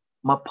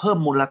มาเพิ่ม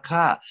มูลค่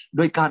าโ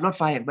ดยการรถไ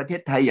ฟแห่งประเท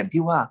ศไทยอย่าง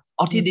ที่ว่าเ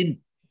อาที่ดิน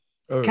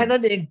แค่นั้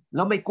นเองแ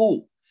ล้วไม่กู้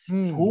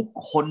ทุก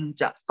คน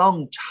จะต้อง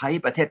ใช้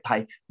ประเทศไทย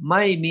ไ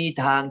ม่มี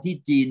ทางที่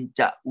จีน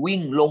จะวิ่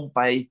งลงไป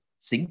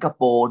สิงคโ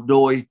ปร์โด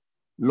ย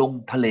ลง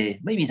ทะเล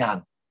ไม่มีทาง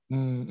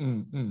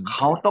เข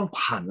าต้อง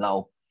ผ่านเรา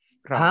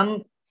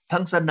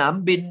ทั้งสนาม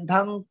บิน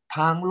ทั้งท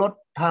า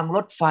งร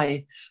ถไฟ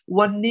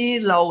วันนี้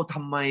เราท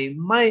ำไม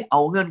ไม่เอ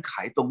าเงื่อนไข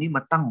ตรงนี้ม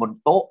าตั้งบน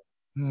โต๊ะ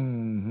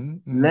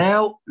แล้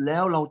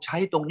วเราใช้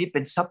ตรงนี้เป็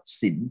นทรัพย์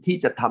สินที่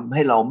จะทำใ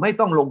ห้เราไม่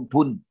ต้องลง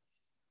ทุน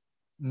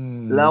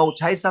เราใ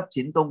ช้ทรัพย์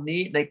สินตรง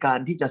นี้ในการ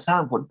ที่จะสร้า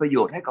งผลประโย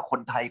ชน์ให้กับค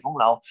นไทยของ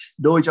เรา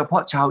โดยเฉพา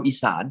ะชาวอี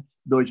สาน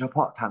โดยเฉพ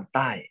าะทางใ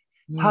ต้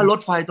ถ้ารถ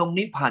ไฟตรง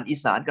นี้ผ่านอี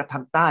สานกับทา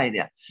งใต้เ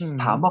นี่ย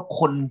ถามว่า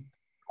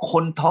ค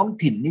นท้อง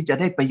ถิ่นนี่จะ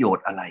ได้ประโยช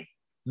น์อะไร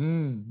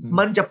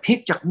มันจะพลิก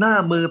จากหน้า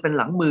มือเป็น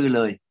หลังมือเ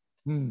ลย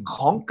ข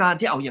องการ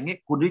ที่เอาอย่างนี้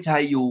คุณวิชั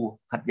ยอยู่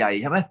หัดใหญ่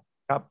ใช่ไหม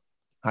ครับ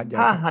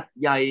ถ้าหัด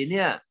ใหญ่เ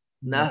นี่ย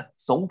นะ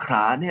สงขล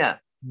าเนี่ย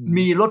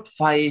มีรถไ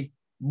ฟ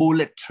บูเ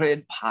ลตเทรน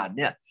ผ่าน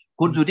เนี่ย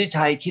คุณสุทธิ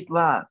ชัยคิด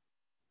ว่า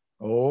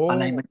อะ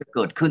ไรมันจะเ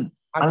กิดขึ้น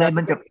อะไร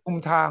มันจะชุม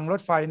ทางร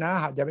ถไฟนะ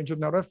หากจะเป็นชุม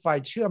ทางรถไฟ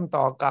เชื่อม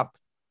ต่อกับ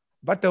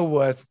บัตเตอร์เ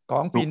วิร์ธขอ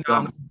งปีนั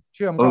งเ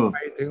ชื่อมเข้าไป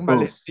ถึงมา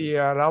เลเซีย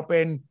เราเป็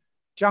น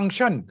จัง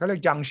ชั่นเขาเรีย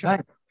กจังชั่น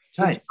ใ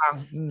ช่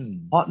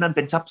เพราะนั่นเ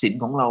ป็นทรัพย์สิน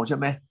ของเราใช่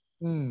ไหม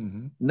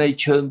ใน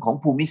เชิงของ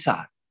ภูมิศา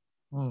สตร์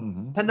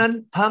ท่านั้น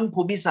ทั้ง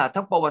ภูมิศาสตร์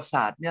ทั้งประวัติศ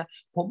าสตร์เนี่ย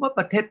ผมว่าป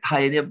ระเทศไท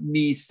ยเนี่ย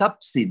มีทรัพ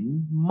ย์สิน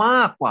ม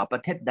ากกว่าปร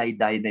ะเทศใ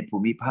ดๆในภู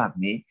มิภาค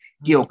นี้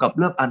เกี่ยวกับ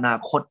เรื่องอนา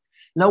คต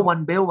แล้ว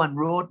One Belt One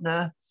Road นะ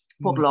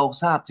พวกเรา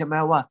ทราบใช่ไหม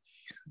ว่า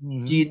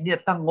จีนเนี่ย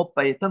ตั้งงบไป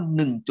ตั้ง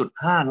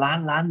 1.5 ล้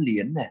านเหรี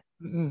ยญเนี่ย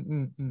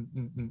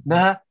น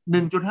ะฮะ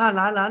 1.5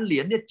 ล้านเหรี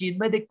ยญเนี่ยจีน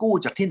ไม่ได้กู้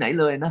จากที่ไหน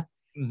เลยนะ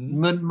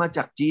เงินมาจ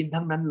ากจีน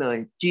ทั้งนั้นเลย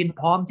จีน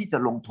พร้อมที่จะ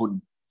ลงทุน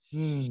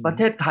ประเ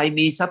ทศไทย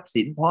มีทรัพย์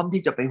สินพร้อม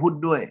ที่จะไปหุ้น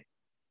ด้วย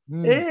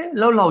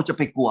แล้วเราจะไ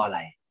ปกลัวอะไร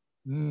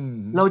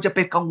เราจะไป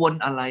กังวล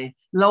อะไร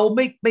เรา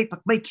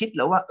ไม่คิดห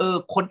รอว่า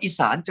คนอีส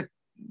านจะ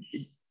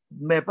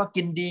แบบว่า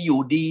กินดีอยู่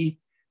ดี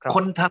ค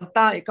นทางใ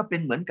ต้ก็เป็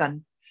นเหมือนกัน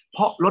เพ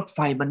ราะรถไฟ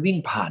มันวิ่ง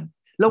ผ่าน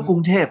แล้วกรุ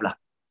งเทพล่ะ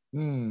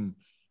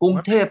กรุง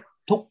เทพ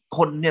ทุกค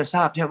นเนี่ยท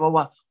ราบใช่ไหม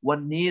ว่าวัน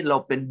นี้เรา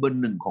เป็นเบอ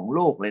ร์ 1ของโล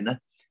กเลยนะ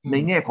ใน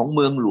แง่ของเ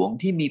มืองหลวง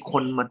ที่มีค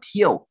นมาเ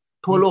ที่ยว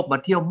ทั่วโลกมา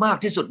เที่ยวมาก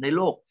ที่สุดในโ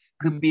ลก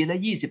คือปีละ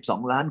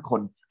22 ล้านค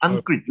นอัง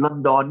กฤษลอน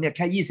ดอนเนี่ยแ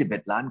ค่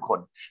21 ล้านคน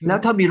แล้ว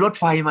ถ้ามีรถ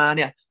ไฟมาเ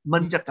นี่ยมั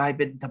นจะกลายเ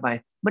ป็นทำไม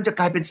มันจะ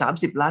กลายเป็น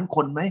30 ล้านค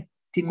นไหม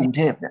ที่กรุงเ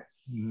ทพเนี่ย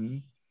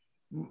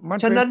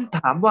ฉะนั้นถ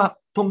ามว่า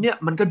ตรงเนี้ย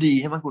มันก็ดี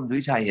ใช่ไหมคุณสุ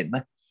วิชัยเห็นไหม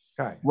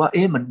ว่า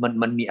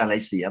มันมีอะไร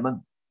เสียมั้ง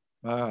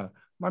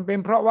มันเป็น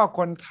เพราะว่าค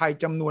นไทย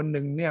จำนวนห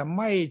นึ่งเนี่ย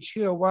ไม่เ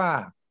ชื่อว่า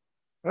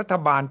รัฐ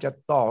บาลจะ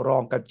ต่อรอ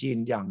งกับจีน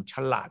อย่างฉ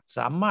ลาดส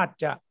ามารถ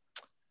จะ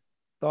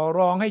ต่อร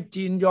องให้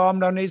จีนยอม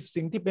เราใน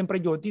สิ่งที่เป็นปร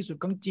ะโยชน์ที่สุด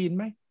ของจีนไ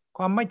หมค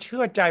วามไม่เ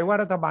ชื่อใจว่า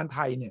รัฐบาลไท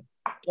ยเนี่ย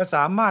จะส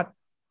ามารถ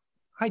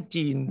ให้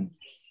จีน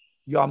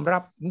ยอมรั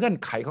บเงื่อน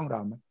ไขของเร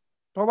าไหม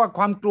เพราะว่าค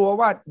วามกลัว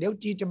ว่าเดี๋ยว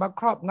จีนจะมา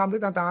ครอบงำหรื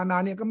อต่างๆนานา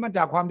เนี่ยก็มาจ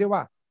ากความที่ว่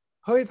า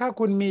เฮ้ยถ้า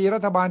คุณมีรั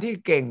ฐบาลที่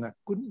เก่งอ่ะ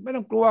คุณไม่ต้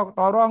องกลัว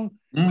ต่อรอง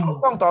เขา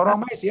ต้องต่อรอง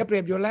ไม่เสียเปรี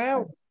ยบอยู่แล้ว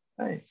ใ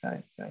ช่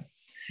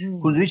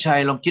คุณวิชัย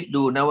ลองคิด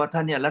ดูนะว่าถ้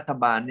าเนี่ยรัฐ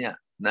บาลเนี่ย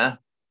นะ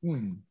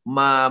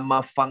มา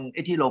ฟังไ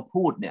อ้ที่เรา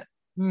พูดเนี่ย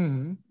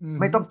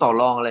ไม่ต้องต่อ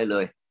รองอะไรเล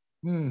ย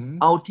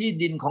เอาที่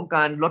ดินของก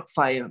ารรถไฟ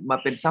มา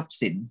เป็นทรัพย์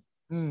สิน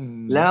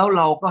แล้วเ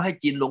ราก็ให้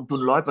จีนลงทุน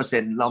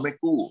 100% เราไม่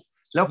กู้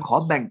แล้วขอ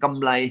แบ่งก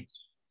ำไร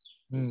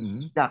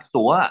จาก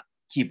ตั๋ว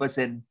กี่เปอร์เ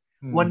ซ็นต์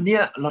วันเนี้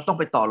ยเราต้อง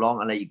ไปต่อรอง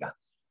อะไรอีกอะ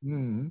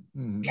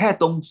แค่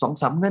ตรง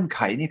 2-3 เงื่อนไข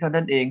นี่แค่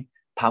นั้นเอง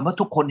ถามว่า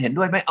ทุกคนเห็น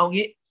ด้วยไหมเอา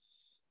งี้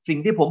สิ่ง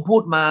ที่ผมพู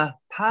ดมา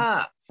ถ้า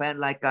แฟน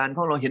รายการข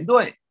องเราเห็นด้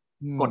วย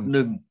กด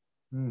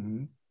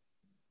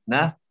 1น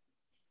ะ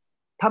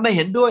ถ้าไม่เ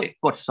ห็นด้วย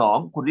กด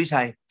 2คุณวิ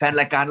ชัยแฟน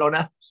รายการเราน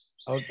ะ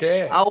โอเค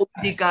เอาวิ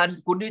ธีการ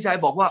คุณวิชัย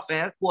บอกว่าแหม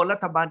กลัวรั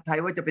ฐบาลไทย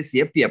ว่าจะไปเสี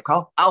ยเปรียบเขา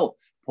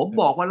ผม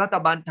บอกว่ารัฐ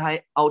บาลไทย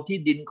เอาที่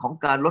ดินของ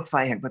การรถไฟ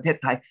แห่งประเทศ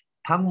ไทย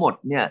ทั้งหมด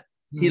เนี่ย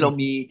ที่เรา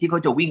มีที่เขา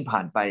จะวิ่งผ่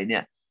านไปเนี่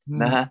ย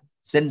นะฮะ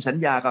เซ็นสัญ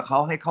ญากับเขา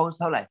ให้เขา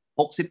เท่าไหร่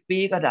60 ปี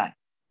ก็ได้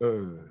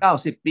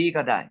90 ปี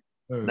ก็ได้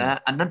นะ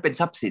อันนั้นเป็น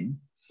ทรัพย์สิน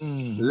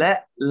และ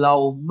เรา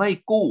ไม่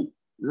กู้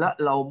และ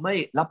เราไม่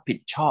รับผิด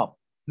ชอบ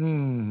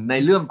ใน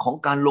เรื่องของ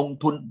การลง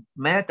ทุน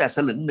แม้แต่ส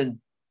ลึงหนึ่ง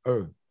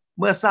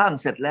เมื่อสร้าง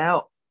เสร็จแล้ว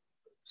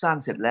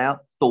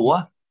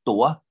ตั๋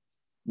ว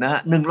นะฮะ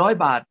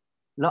100 บาท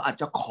เราอาจ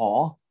จะขอ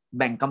แ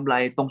บ่งกำไร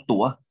ตรง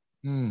ตั๋ว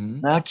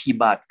นะกี่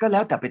บาทก็แล้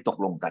วแต่ไปตก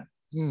ลงกัน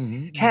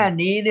แค่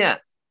นี้เนี่ย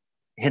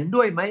เห็น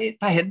ด้วยไหม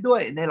ถ้าเห็นด้ว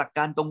ยในหลักก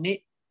ารตรงนี้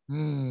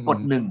กด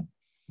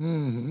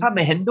 1ถ้าไ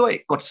ม่เห็นด้วย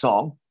กด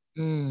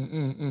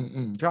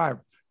 2ใช่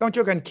ต้อง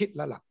ช่วยกันคิดแ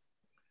ล้วล่ะ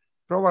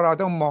เพราะว่าเรา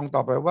ต้องมองต่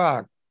อไปว่า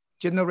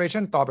เจเนอเร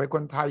ชันต่อไปค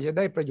นไทยจะไ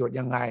ด้ประโยชน์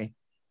ยังไง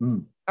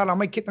ถ้าเรา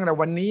ไม่คิดตั้งแต่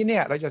วันนี้เนี่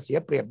ยเราจะเสีย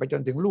เปรียบไปจ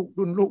นถึงลูก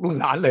รุ่น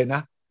หลานเลยน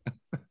ะ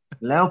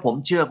แล้วผม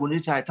เชื่อคุณ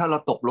วิชัยถ้าเรา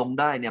ตกลง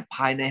ได้เนี่ยภ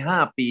ายใน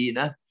5 ปี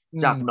นะ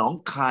จากหนอง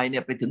คายเนี่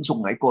ยไปถึงสุ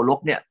ไหงโกลก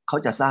เนี่ยเขา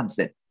จะสร้างเส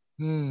ร็จ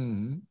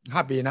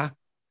5 ปีนะ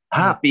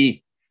5 ปี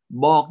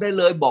บอกได้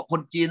เลยบอกค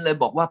นจีนเลย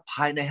บอกว่าภ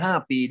ายใน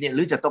5 ปีเนี่ยห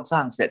รือจะต้องสร้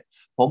างเสร็จ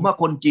ผมว่า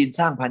คนจีน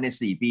สร้างภายใน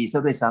4 ปีซะ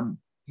ด้วยซ้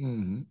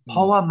ำเพร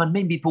าะว่ามันไ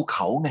ม่มีภูเข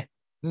าไง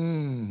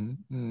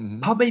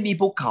เพราะไม่มี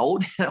ภูเขา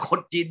เนี่ยคน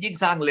จีนยิ่ง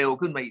สร้างเร็ว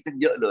ขึ้นมาอีกตั้ง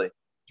เยอะเลย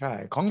ใช่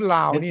ของล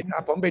าวนี่นะ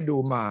ผมไปดู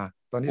มา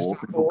ตอนนี้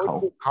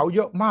ภูเขาเ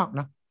ยอะมาก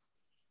นะ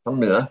ต้อง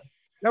เหนือ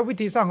แล้ววิ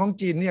ธีสร้างของ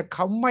จีนเนี่ยเข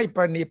าไม่ป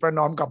ระนีประน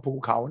อมกับภู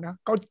เขานะ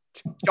เขา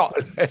เจาะ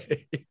เลย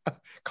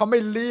เขาไม่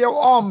เลี้ยว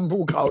อ้อมภู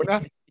เขานะ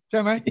ใช่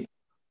ไหม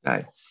ใช่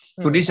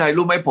คุณนิชัย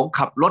รู้ไหมผม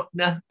ขับรถ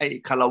นะไอ้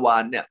คาราวา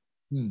นเนี่ย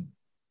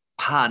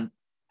ผ่าน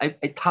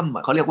ไอ้ถ้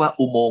ำเขาเรียกว่า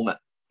อุโมงค์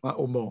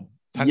อุโมงค์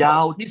ยา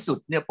วที่สุด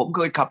เนี่ยผมเค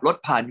ยขับรถ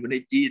ผ่านอยู่ใน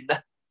จีนนะ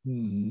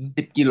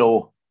10 กิโล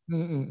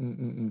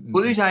คุ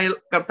ณนิชัย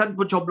กับท่าน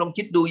ผู้ชมลอง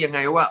คิดดูยังไง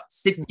ว่า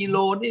10 กิโล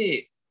นี่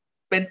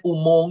เป็นอุ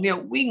โมงค์เนี่ย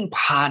วิ่ง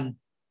ผ่าน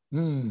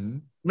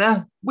นะ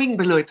วิ่งไ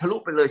ปเลยทะลุ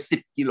ไปเลย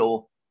10 กิโล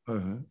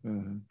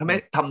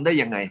ทำได้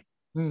ยังไง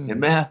เห็น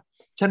ไหมฮะ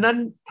ฉะนั้น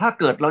ถ้า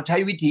เกิดเราใช้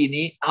วิธี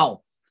นี้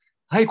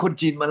ให้คน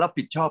จีนมารับ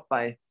ผิดชอบไป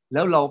แ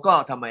ล้วเราก็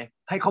ทำไม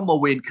ให้เขามา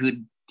เวรคืน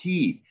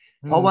ที่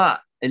เพราะว่า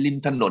ไอ้ริม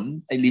ถนน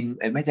ไอ้ริม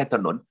ไม่ใช่ถ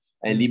นน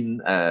ไอ้ริม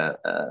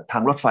ทา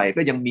งรถไฟ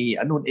ก็ยังมี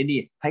อันนู้นไอ้นี่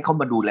ให้เขา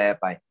มาดูแล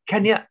ไปแค่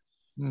เนี้ย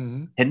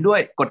เห็นด้วย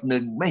กด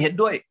1ไม่เห็น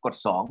ด้วยกด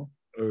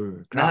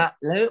2นะฮะ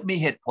แล้วมี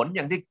เหตุผลอ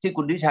ย่างที่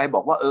คุณทิชัยบ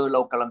อกว่าเร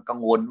ากำลังกัง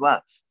วลว่า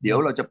เดี๋ยว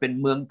เราจะเป็น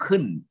เมืองขึ้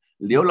น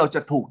เดี๋ยวเราจ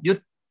ะถูกยึด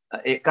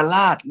เอกร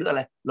าชหรืออะไ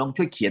รลอง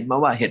ช่วยเขียนมา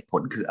ว่าเหตุผ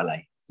ลคืออะไร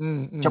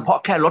เฉพาะ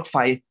แค่รถไฟ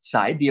ส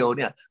ายเดียวเ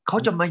นี่ยเขา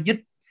จะมายึด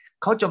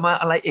เขาจะมา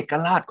อะไรเอก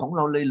ราชของเ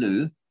ราเลยหรือ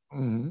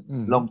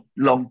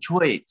ลองช่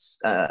วย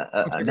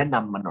แนะน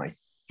ำมาหน่อย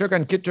ช่วยกั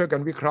นคิดช่วยกั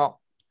นวิเคราะห์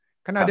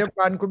ขณะเดียว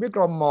กันคุณวิก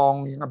รมมอง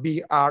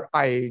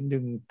BRI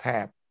 1 แถ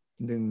บ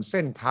 1 เ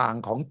ส้นทาง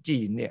ของจี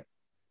นเนี่ย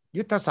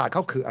ยุทธศาสตร์เข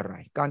าคืออะไร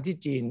การที่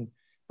จีน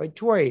ไป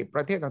ช่วยป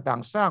ระเทศต่า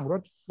งๆสร้างร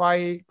ถไฟ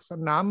ส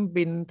นาม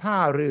บินท่า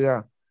เรือ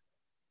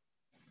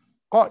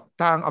ก็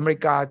ทางอเมริ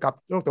กากับ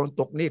โลกตะวัน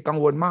ตกนี่กัง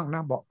วลมากน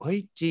ะบอกเฮ้ย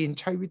จีน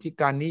ใช้วิธี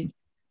การนี้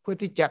เพื่อ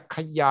ที่จะข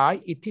ยาย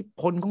อิทธิ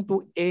พลของตั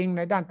วเองใ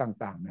นด้าน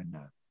ต่างๆนั่นน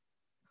ะ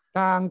ท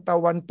างตะ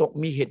วันตก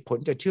มีเหตุผล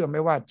จะเชื่อไหม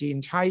ว่าจีน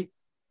ใช้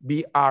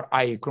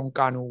BRI โครงก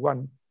าร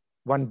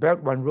One Belt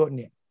One Road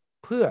เนี่ย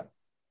เพื่อ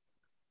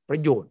ประ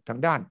โยชน์ทาง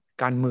ด้าน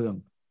การเมือง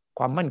ค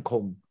วามมั่นค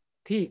ง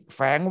ที่แฝ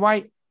งไว้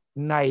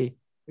ใน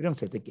เรื่อง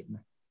เศรษฐกิจน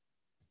ะ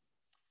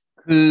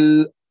คือ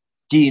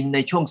จีนใน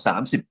ช่วง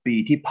30 ปี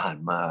ที่ผ่าน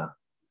มา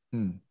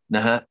น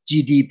ะฮะ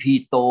GDP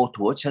โต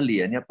ถัวเฉลี่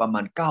ยเนี่ยประมา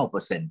ณ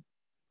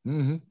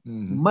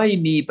 9%ไม่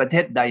มีประเท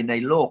ศใดใน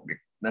โลก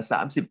นะ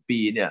30 ปี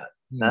เนี่ย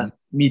นะ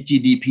มี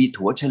GDP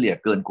ถัวเฉลี่ย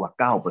เกินกว่า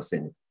 9%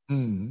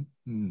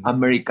อ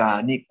เมริกา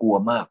นี่กลัว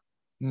มาก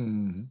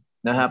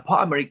นะฮะเพราะ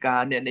อเมริกา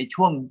เนี่ยใน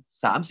ช่วง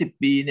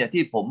30 ปีเนี่ย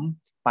ที่ผม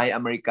ไป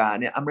อเมริกา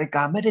เนี่ยอเมริก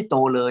าไม่ได้โต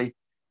เลย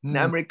น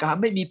ะอเมริกา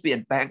ไม่มีเปลี่ย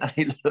นแปลงอะไร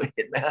เลยเ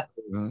ห็นไหมฮะ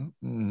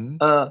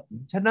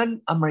ฉะนั้น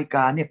อเมริก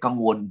าเนี่ยกัง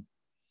วล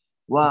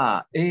ว่า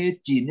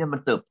จีนเนี่ยมัน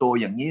เติบโต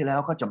อย่างนี้แล้ว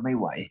ก็จะไม่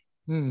ไหว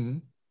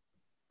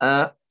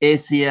เอ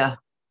เชีย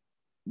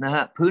นะฮ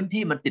ะพื้น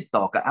ที่มันติด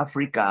ต่อกับแอฟ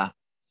ริกา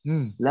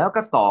แล้ว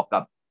ก็ต่อกั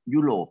บ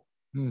ยุโรป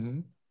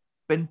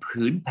เป็น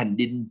ผืนแผ่น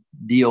ดิน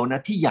เดียวนะ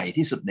ที่ใหญ่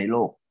ที่สุดในโล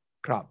ก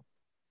ครับ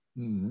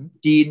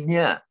จีนเ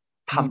นี่ย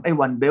ทำไอ้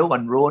One Belt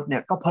One Road เนี่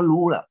ยก็เพราะ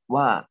รู้แหละ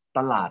ว่าต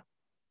ลาด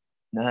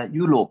นะ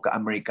ยุโรปกับ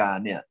อเมริกา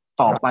เนี่ย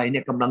ต่อไปเนี่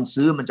ยกำลัง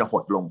ซื้อมันจะห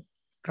ดลง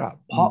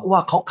เพราะว่า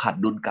เขาขาด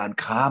ดุลการ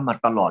ค้ามา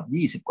ตลอด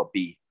20 กว่า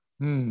ปี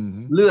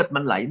เลือดมั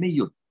นไหลไม่ห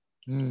ยุด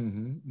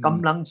ก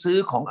ำลังซื้อ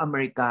ของอเม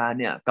ริกา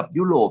เนี่ยกับ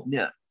ยุโรปเ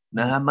นี่ย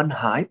นะฮะมัน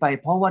หายไป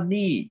เพราะว่า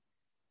นี่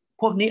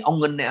พวกนี้เอา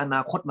เงินในอน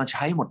าคตมาใ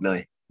ช้หมดเลย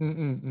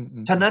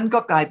ฉะนั้นก็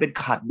กลายเป็น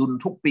ขาดดุล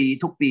ทุก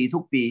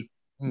ปี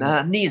นะฮ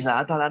ะหนี้สา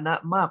ธารณะ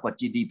มากกว่า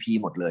GDP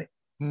หมดเลย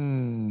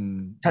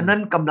ฉะนั้น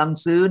กำลัง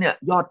ซื้อเนี่ย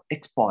ยอดเอ็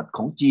กซ์พอร์ตข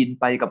องจีน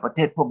ไปกับประเท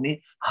ศพวกนี้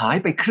หาย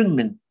ไปครึ่งห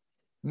นึ่ง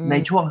ใน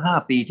ช่วง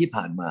5 ปีที่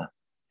ผ่านมา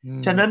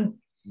ฉะนั้น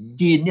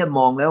จีนเนี่ยม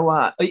องแล้วว่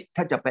า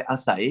ถ้าจะไปอา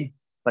ศัย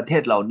ประเท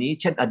ศเหล่านี้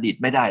เช่นอดีต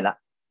ไม่ได้ละ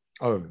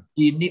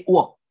จีนนี่อ้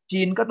วก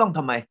จีนก็ต้องท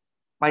ำไม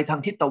ไปทาง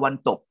ทิศตะวัน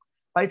ตก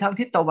ไปทาง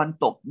ทิศตะวัน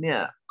ตกเนี่ย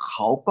เข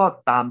าก็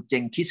ตามเจ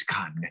งคิส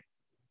ข่านไง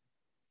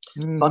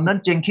ตอนนั้น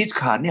เจงคิส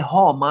ข่านเนี่ย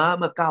ห่อม้า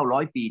เมื่อ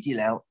900 ปีที่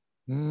แล้ว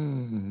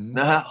น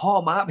ะฮะห่อ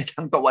ม้าไปท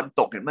างตะวัน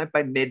ตกเห็นไหมไป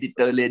เมดิเต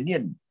อร์เรเนี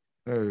ยน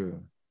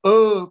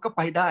ก็ไ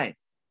ปได้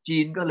จี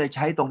นก็เลยใ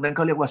ช้ตรงนั้นเข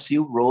าเรียกว่าซิ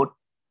ลค์โรด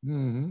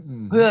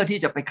เพื่อที่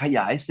จะไปขย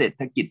ายเศรษ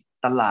ฐกิจ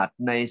ตลาด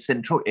ในเซ็น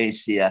ทรัลเอ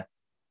เชีย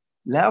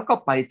แล้วก็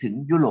ไปถึง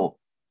ยุโรป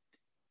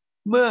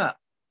เมื่อ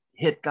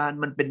เหตุการณ์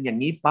มันเป็นอย่าง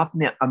นี้ปั๊บ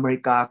เนี่ยอเมริ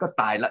กาก็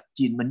ตายละ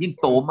จีนมันยิ่ง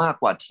โตมาก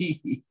กว่าที่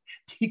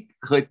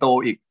เคยโต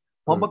อีก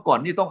เพราะเมื่อก่อน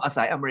นี่ต้องอา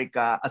ศัยอเมริก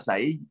าอาศั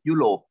ยยุ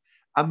โรป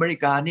อเมริ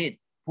กานี่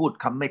พูด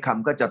คำไม่ค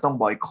ำก็จะต้อง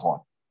บอยคอต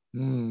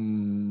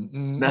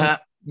นะฮะ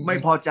ไม่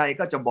พอใจ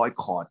ก็จะบอย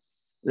คอต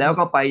แล้ว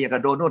ก็ไปอย่างกั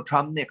บโดนัลด์ทรั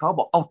มป์เนี่ยเขาบ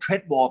อกเอาเทร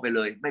ดวอร์ไปเล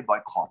ยไม่บอ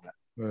ยคอตละ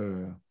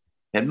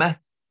เห็นไหม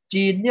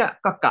จีนเนี่ย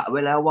ก็กะไว้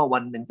แล้วว่าวั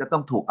นหนึ่งจะต้อ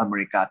งถูกอเม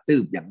ริกาตื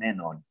บอย่างแน่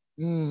นอน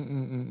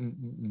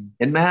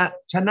เห็นไหมฮะ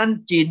ฉะนั้น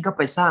จีนก็ไ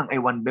ปสร้างไอ้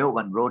One Belt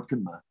One Road ขึ้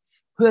นมา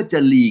เพื่อจะ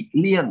หลีก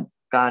เลี่ยง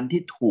การ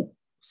ที่ถูก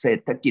เศรษ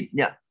ฐกิจเ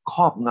นี่ยค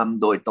รอบง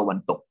ำโดยตะวัน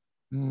ตก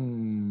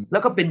แล้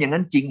วก็เป็นอย่าง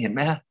นั้นจริงเห็นไห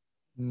มฮะ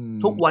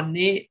ทุกวัน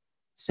นี้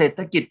เศรษฐ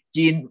กิจ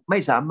จีนไม่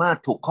สามารถ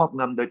ถูกครอบ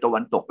งำโดยตะวั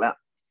นตกแล้ว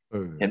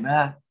เห็นไหม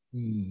ฮะ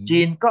จี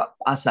นก็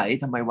อาศัย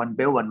ทำไม One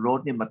Belt One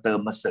Road เนี่ยมาเติม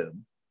มาเสริม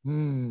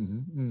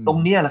ตรง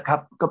นี้แหละครับ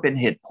ก็เป็น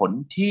เหตุผล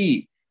ที่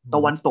ต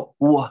ะวันตก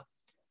กลัว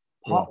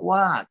เพราะว่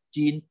า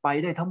จีนไป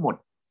ได้ทั้งหมด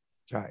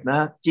นะ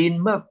จีน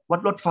เมื่อวัด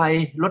รถไฟ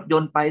รถย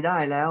นต์ไปได้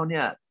แล้วเ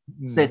นี่ย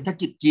เศรษฐ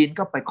กิจจีน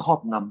ก็ไปครอ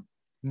บง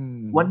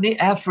ำวันนี้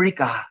แอฟริ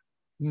กา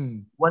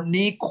วัน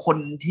นี้คน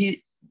ที่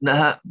นะ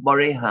ฮะบ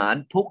ริหาร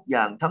ทุกอ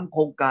ย่างทั้งโค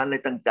รงการอะไร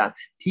ต่าง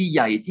ๆที่ให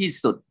ญ่ที่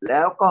สุดแ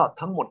ล้วก็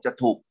ทั้งหมดจะ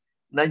ถูก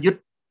นะยึด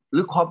หรื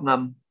อครอบง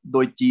ำโด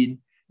ยจีน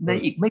ใน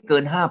อีกไม่เกิ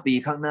น5 ปี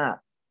ข้างหน้า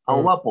เอา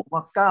ว่าผมว่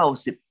า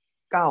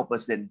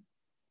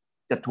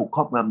 99% จะถูกค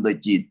รอบงำโดย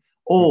จีน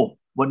โอ้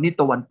วันนี้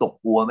ตะวันตก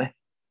กลัวไหม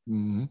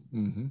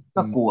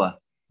ก็กลัว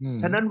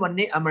ฉะนั้นวัน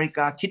นี้อเมริก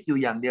าคิดอยู่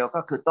อย่างเดียว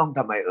ก็คือต้องท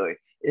ำไม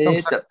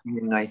จะ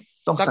ยังไง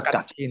ต้องส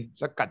กัดจีน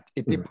สกัด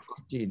อิทธิพลขอ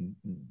งจีน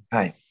ใ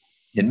ช่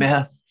เห็นไหมฮ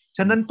ะฉ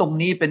ะนั้นตรง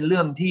นี้เป็นเรื่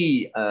องที่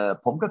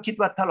ผมก็คิด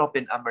ว่าถ้าเราเ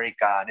ป็นอเมริ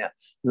กาเนี่ย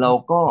เรา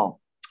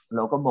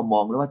ก็มาม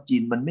องแล้วว่าจี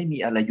นมันไม่มี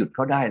อะไรหยุดเข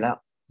าได้แล้ว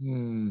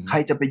ใคร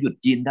จะไปหยุด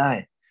จีนได้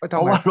เพร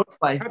าะว่ารถ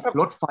ไฟ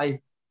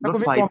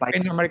ไปเป็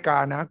นอเมริกา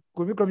นะ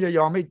คุณวิกรมจะย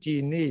อมให้จี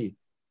นนี่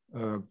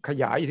ข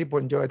ยายอิทธิพ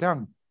ลจนกระทั่ง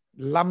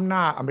ล้ำห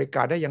น้าอเมริก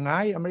าได้ยังไง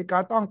อเมริกา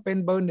ต้องเป็น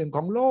เบอร์ 1ข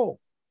องโลก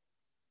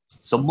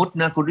สมมุติ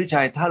นะคุณวิ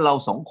ชัยถ้าเรา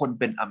2 คน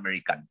เป็นอเม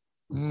ริกัน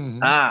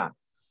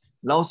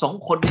เรา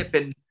2 คนเนี่ยเป็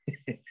น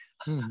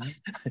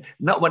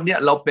ณวันนี้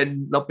เราเ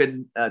ป็น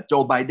โจ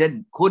ไบเดน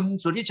คุณ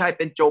สุทธิชัยเ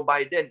ป็นโจไบ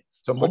เดน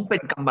ผมเป็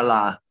นกัมมาล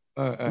า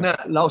เนี่ย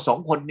เรา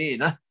2 คนนี่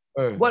นะ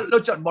ว่าเรา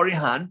จะบริ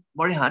หา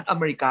รอ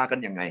เมริกากัน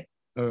ยังไง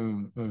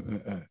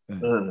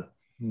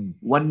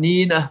วันนี้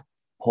นะ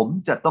ผม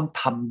จะต้อง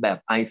ทำแบบ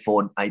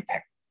iPhone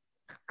iPad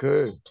คื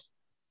อ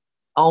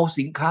เอา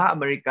สินค้าอ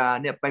เมริกา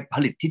เนี่ยไปผ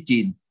ลิตที่จี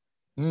น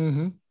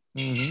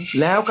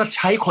แล้วก็ใ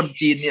ช้คน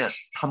จีนเนี่ย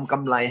ทำก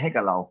ำไรให้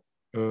กับเรา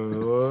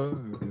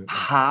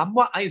ถาม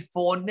ว่า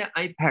iPhone เนี่ย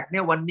iPad เ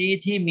นี่ยวันนี้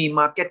ที่มี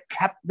Market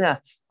Cap เนี่ย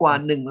กว่า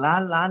1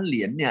 ล้านเห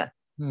รียญเนี่ย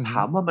ถ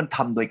ามว่ามันท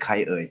ำโดยใคร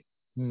เอ่ย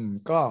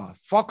ก็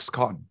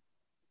Foxconn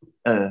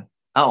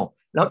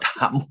แล้วถ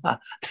าม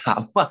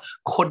ว่า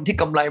คนที่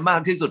กำไรมา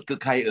กที่สุดคือ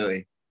ใครเอ่ย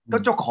ก็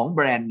เจ้าของแบ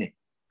รนด์เนี่ย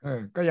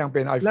ก็ยังเ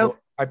ป็น iPhone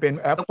เป็น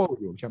Apple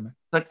อยู่ใช่ไหม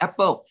เป็น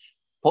Apple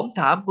ผม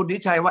ถามคุณนิ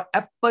ชัยว่า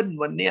Apple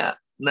วันเนี้ย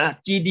นะ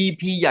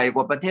GDP ใหญ่ก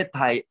ว่าประเทศไ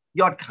ทย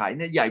ยอดขายเ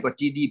นี่ยใหญ่กว่า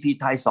GDP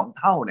ไทย2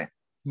 เท่าเนี่ย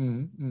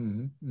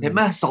เห็นไห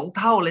ม2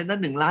 เท่าเลยนะ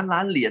1 ล้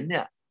านเหรียญเนี่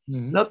ย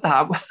แล้วถา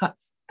มว่า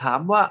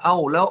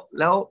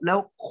แล้ว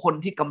คน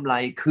ที่กำไร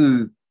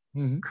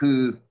คือ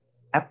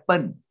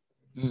Apple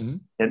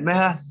เห็นไหม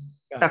ฮะ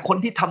แต่คน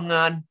ที่ทำง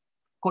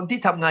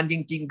านจ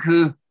ริงๆคื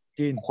อ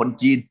คน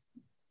จีน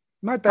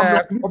ไม่แต่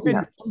ผมเป็น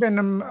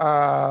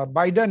ไบ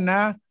เดนน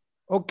ะ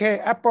โอเค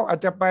Apple อาจ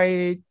จะไป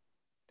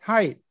ให้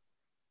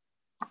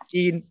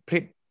จีนผลิ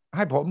ตใ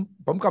ห้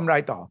ผมกำไร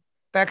ต่อ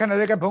แต่ขณะเ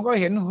ดียวกันผมก็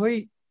เห็นเฮ้ย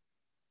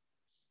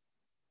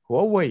หั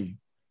วเว่ย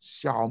เ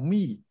สี่ยว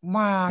มี่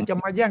จะ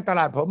มาแย่งตล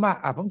าดผม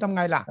ผมทำไ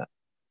งล่ะ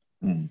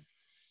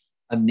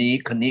อันนี้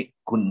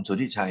คุณสุท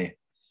ธิชัย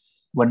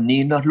วัน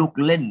นี้เนาะลูก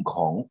เล่นข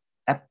อง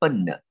Apple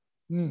เนี่ย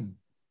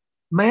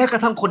แม้กร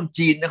ะทั่งคน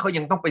จีนนะเขา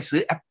ยังต้องไปซื้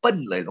อ Apple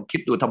เลยลองคิ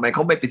ดดูทำไมเข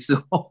าไม่ไปซื้อ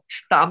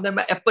ตามได้ไหม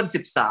Apple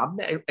 13เ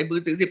นี่ยไอ้มื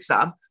อถือ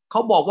13เข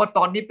าบอกว่าต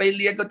อนนี้ไปเ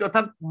รียนกันจน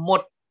ทั้งหม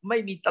ดไม่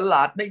มีตล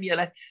าดไม่มีอะไ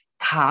ร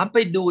ถามไป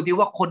ดูที่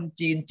ว่าคน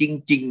จีนจ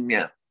ริงๆเนี่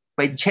ยไป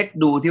เช็ค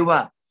ดูที่ว่า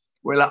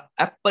เวลา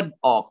Apple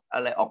ออกอ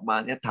ะไรออกมา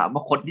เนี่ยถามว่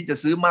าคนที่จะ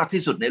ซื้อมาก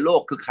ที่สุดในโล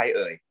กคือใครเ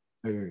อ่ย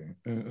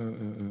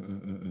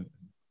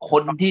ค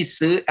นที่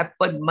ซื้อ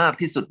Apple มาก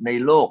ที่สุดใน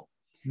โลก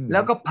แล้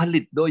วก็ผลิ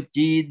ตโดย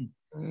จีน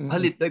ผ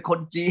ลิตโดยคน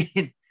จี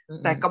น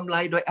แต่กำไร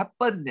โดย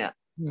Apple เนี่ย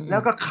แล้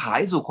วก็ขา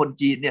ยสู่คน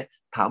จีนเนี่ย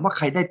ถามว่าใ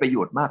ครได้ประโย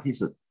ชน์มากที่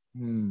สุด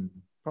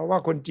เพราะว่า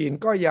คนจีน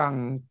ก็ยัง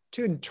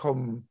ชื่นชม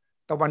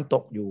ตะวันต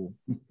กอยู่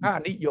ค่า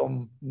นิยม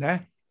นะ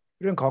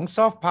เรื่องของซ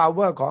อฟต์พาวเว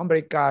อร์ของอเม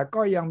ริกา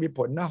ก็ยังมีผ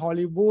ลนะฮอล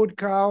ลีวูด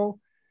เขา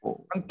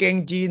กางเกง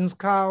จีนส์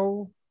เขา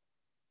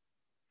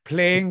เพล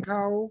งเข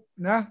า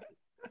นะ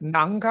ห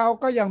นังเขา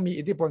ก็ยังมี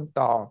อิทธิพล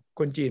ต่อ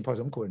คนจีนพอ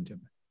สมควรใช่ไ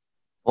หม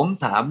ผม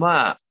ถามว่า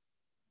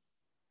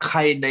ใคร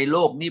ในโล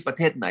กนี้ประเ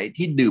ทศไหน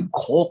ที่ดื่ม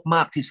โค้กม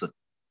ากที่สุด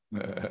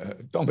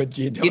ต้องเป็น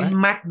จีนใช่ไหมกิน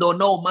แมคโด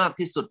นัลล์มาก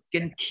ที่สุดกิ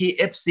น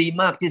KFC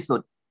มากที่สุ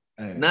ด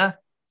นะ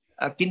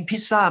กินพิ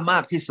ซซ่ามา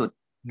กที่สุด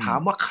ถาม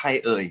ว่าใคร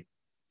เอ่ย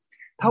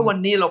ถ้าวัน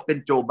นี้เราเป็น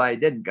โจไบ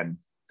เดนกัน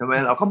ทำไม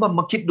เราก็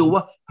มาคิดดูว่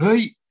าเฮ้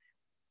ย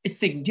ไอ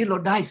สิ่งที่เรา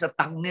ได้ส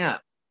ตังค์เนี่ย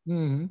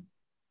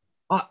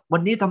วั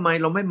นนี้ทำไม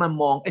เราไม่มา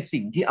มองไอ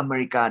สิ่งที่อเม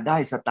ริกาได้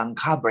สตังค์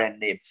ค่าแบรนด์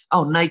เนม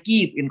ไน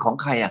กี้เป็นของ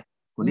ใคร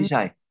คุณนิ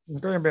ชัย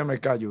ก็ยังเป็นอเม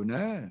ริกาอยู่น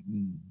ะ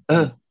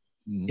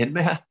เห็นไหม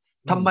ฮะ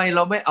ทำไมเร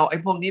าไม่เอาไอ้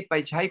พวกนี้ไป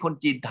ใช้คน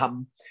จีนท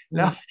ำ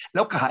แ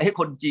ล้วขายให้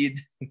คนจีน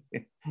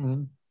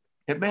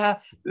เห็นไหมฮะ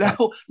แล้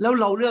ว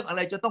เราเรื่องอะไ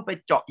รจะต้องไป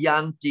เจาะยา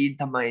งจีน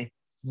ทำไม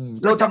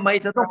เราทำไม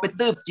จะต้องไป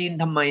ตืบจีน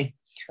ทำไม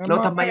เรา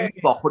ทำไมไม่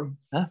บอกคน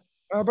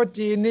เพราะ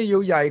จีนนี่อ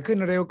ยู่ใหญ่ขึ้น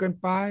เร็วเกิน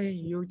ไป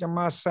อยู่จะม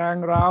าแซง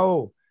เรา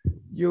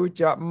อยู่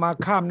จะมา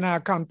ข้ามหน้า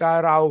ข้ามตา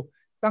เรา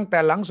ตั้งแต่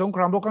หลังสงค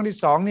รามโลกครั้งที่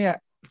2เนี่ย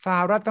สห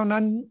รัฐเท่า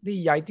นั้นที่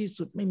ใหญ่ที่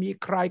สุดไม่มี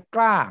ใครก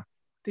ล้า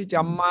ที่จะ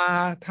มา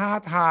ท้า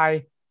ทาย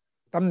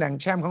ตำแหน่ง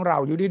แชมป์ของเรา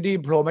อยู่ดี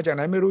ๆโผล่มาจากไห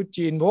นไม่รู้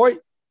จีนโว้ย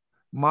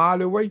มาเ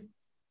ลยเว้ย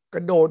กร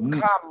ะโดด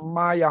ข้ามม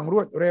าอย่างร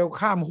วดเร็ว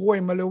ข้ามห้วย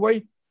มาเลยเว้ย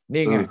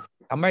นี่ไง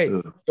ทำให้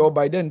โจไบ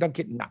เดนต้อง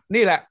คิดหนัก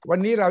นี่แหละวัน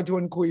นี้เราชว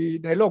นคุย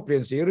ในโลกเปลี่ย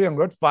นสีเรื่อง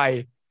รถไฟ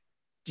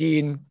จี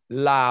น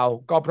ลาว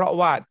ก็เพราะ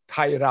ว่าไท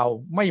ยเรา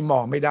ไม่ม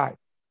องไม่ได้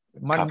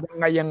มัน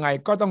ยังไง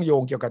ก็ต้องโย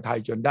งเกี่ยวกับไทย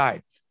จนได้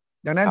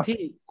ดังนั้นที่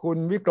คุณ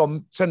วิกรม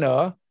เสนอ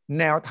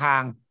แนวทา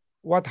ง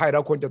ว่าไทยเร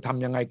าควรจะท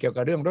ำยังไงเกี่ยว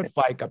กับเรื่องรถไฟ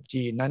กับ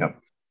จีนนั้น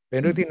เป็น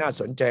เรื่องที่น่า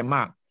สนใจม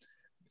าก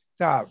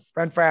ถ้า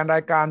แฟนๆรา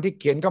ยการที่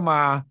เขียนเข้ามา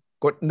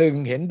กด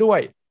1เห็นด้วย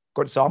ก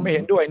ด2ไม่เ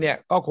ห็นด้วยเนี่ย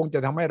ก็คงจะ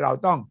ทำให้เรา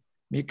ต้อง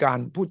มีการ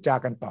พูดจา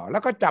กันต่อแล้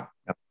วก็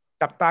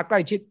จับตาใกล้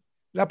ชิด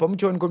แล้วผม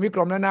ชวนคุณวิก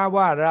รมแล้วนะ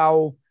ว่าเรา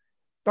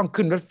ต้อง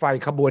ขึ้นรถไฟ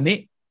ขบวนนี้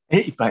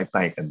ไป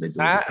กันไปดู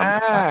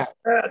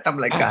ท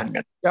ำรายการกั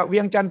นจะเวี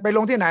ยงจันทร์ไปล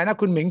งที่ไหนนะ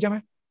คุณหมิงใช่ไหม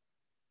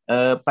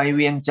ไปเ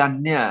วียงจันท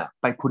ร์เนี่ย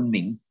ไปคุณห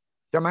มิง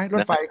ใช่ไหมร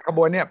ถไฟขบ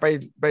วนเนี่ย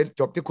ไป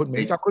จบที่คุณหมิ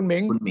งจากคุณหมิ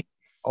ง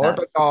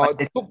ต่อ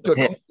ทุกจุด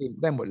ของจีน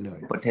ได้หมดเลย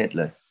ประเทศเ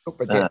ลยทุก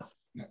ประเทศ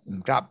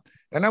ครับ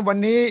ดังนั้นวัน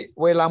นี้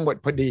เวลาหมด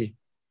พอดี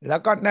แล้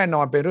วก็แน่น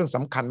อนเป็นเรื่องส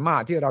ำคัญมา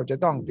กที่เราจะ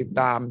ต้องติด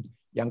ตาม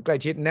อย่างใกล้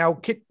ชิดแนว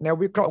คิดแนว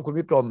วิเคราะห์ของคุณ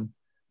วิกรม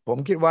ผม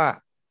คิดว่า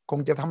คง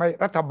จะทำให้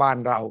รัฐบาล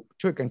เรา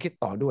ช่วยกันคิด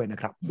ต่อด้วยน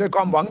ะครับด้วยค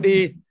วามหวังดี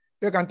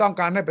ด้วยการต้อง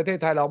การให้ประเทศ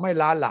ไทยเราไม่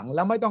ล้าหลังแ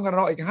ล้วไม่ต้องร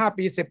ออีก5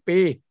 ปี10 ปี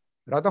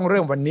เราต้องเ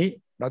ริ่มวันนี้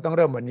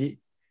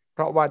เพ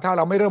ราะว่าถ้าเ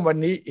ราไม่เริ่มวัน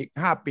นี้อีก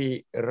5 ปี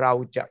เรา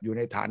จะอยู่ใ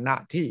นฐานะ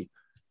ที่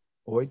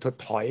ถด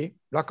ถอย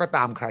แล้วก็ต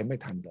ามใครไม่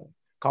ทันเลย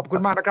ขอบคุ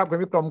ณมากนะครับคุณ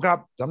วิกรมครับ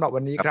สำหรับ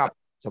วันนี้ครับ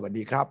สวัส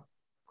ดีครับ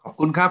ขอบ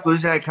คุณครับคุณ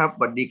ชัยครับส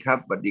วัสดีครับ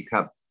สวัสดีครั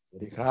บสวั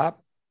สดีครับ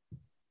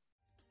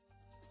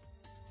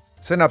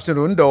สนับส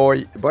นุนโดย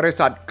บริ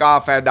ษัทกา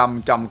แฟด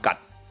ำจำกัด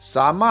ส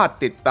ามารถ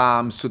ติดตา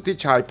มสุทธิ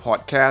ชัยพอด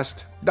แคส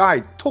ต์ได้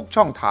ทุก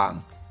ช่องทาง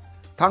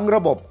ทั้งร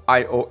ะบบ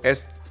iOS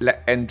และ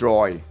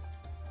Android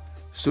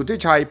สุทธิ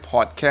ชัย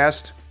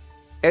Podcast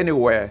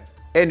Anywhere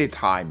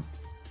Anytime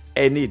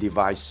Any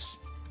Device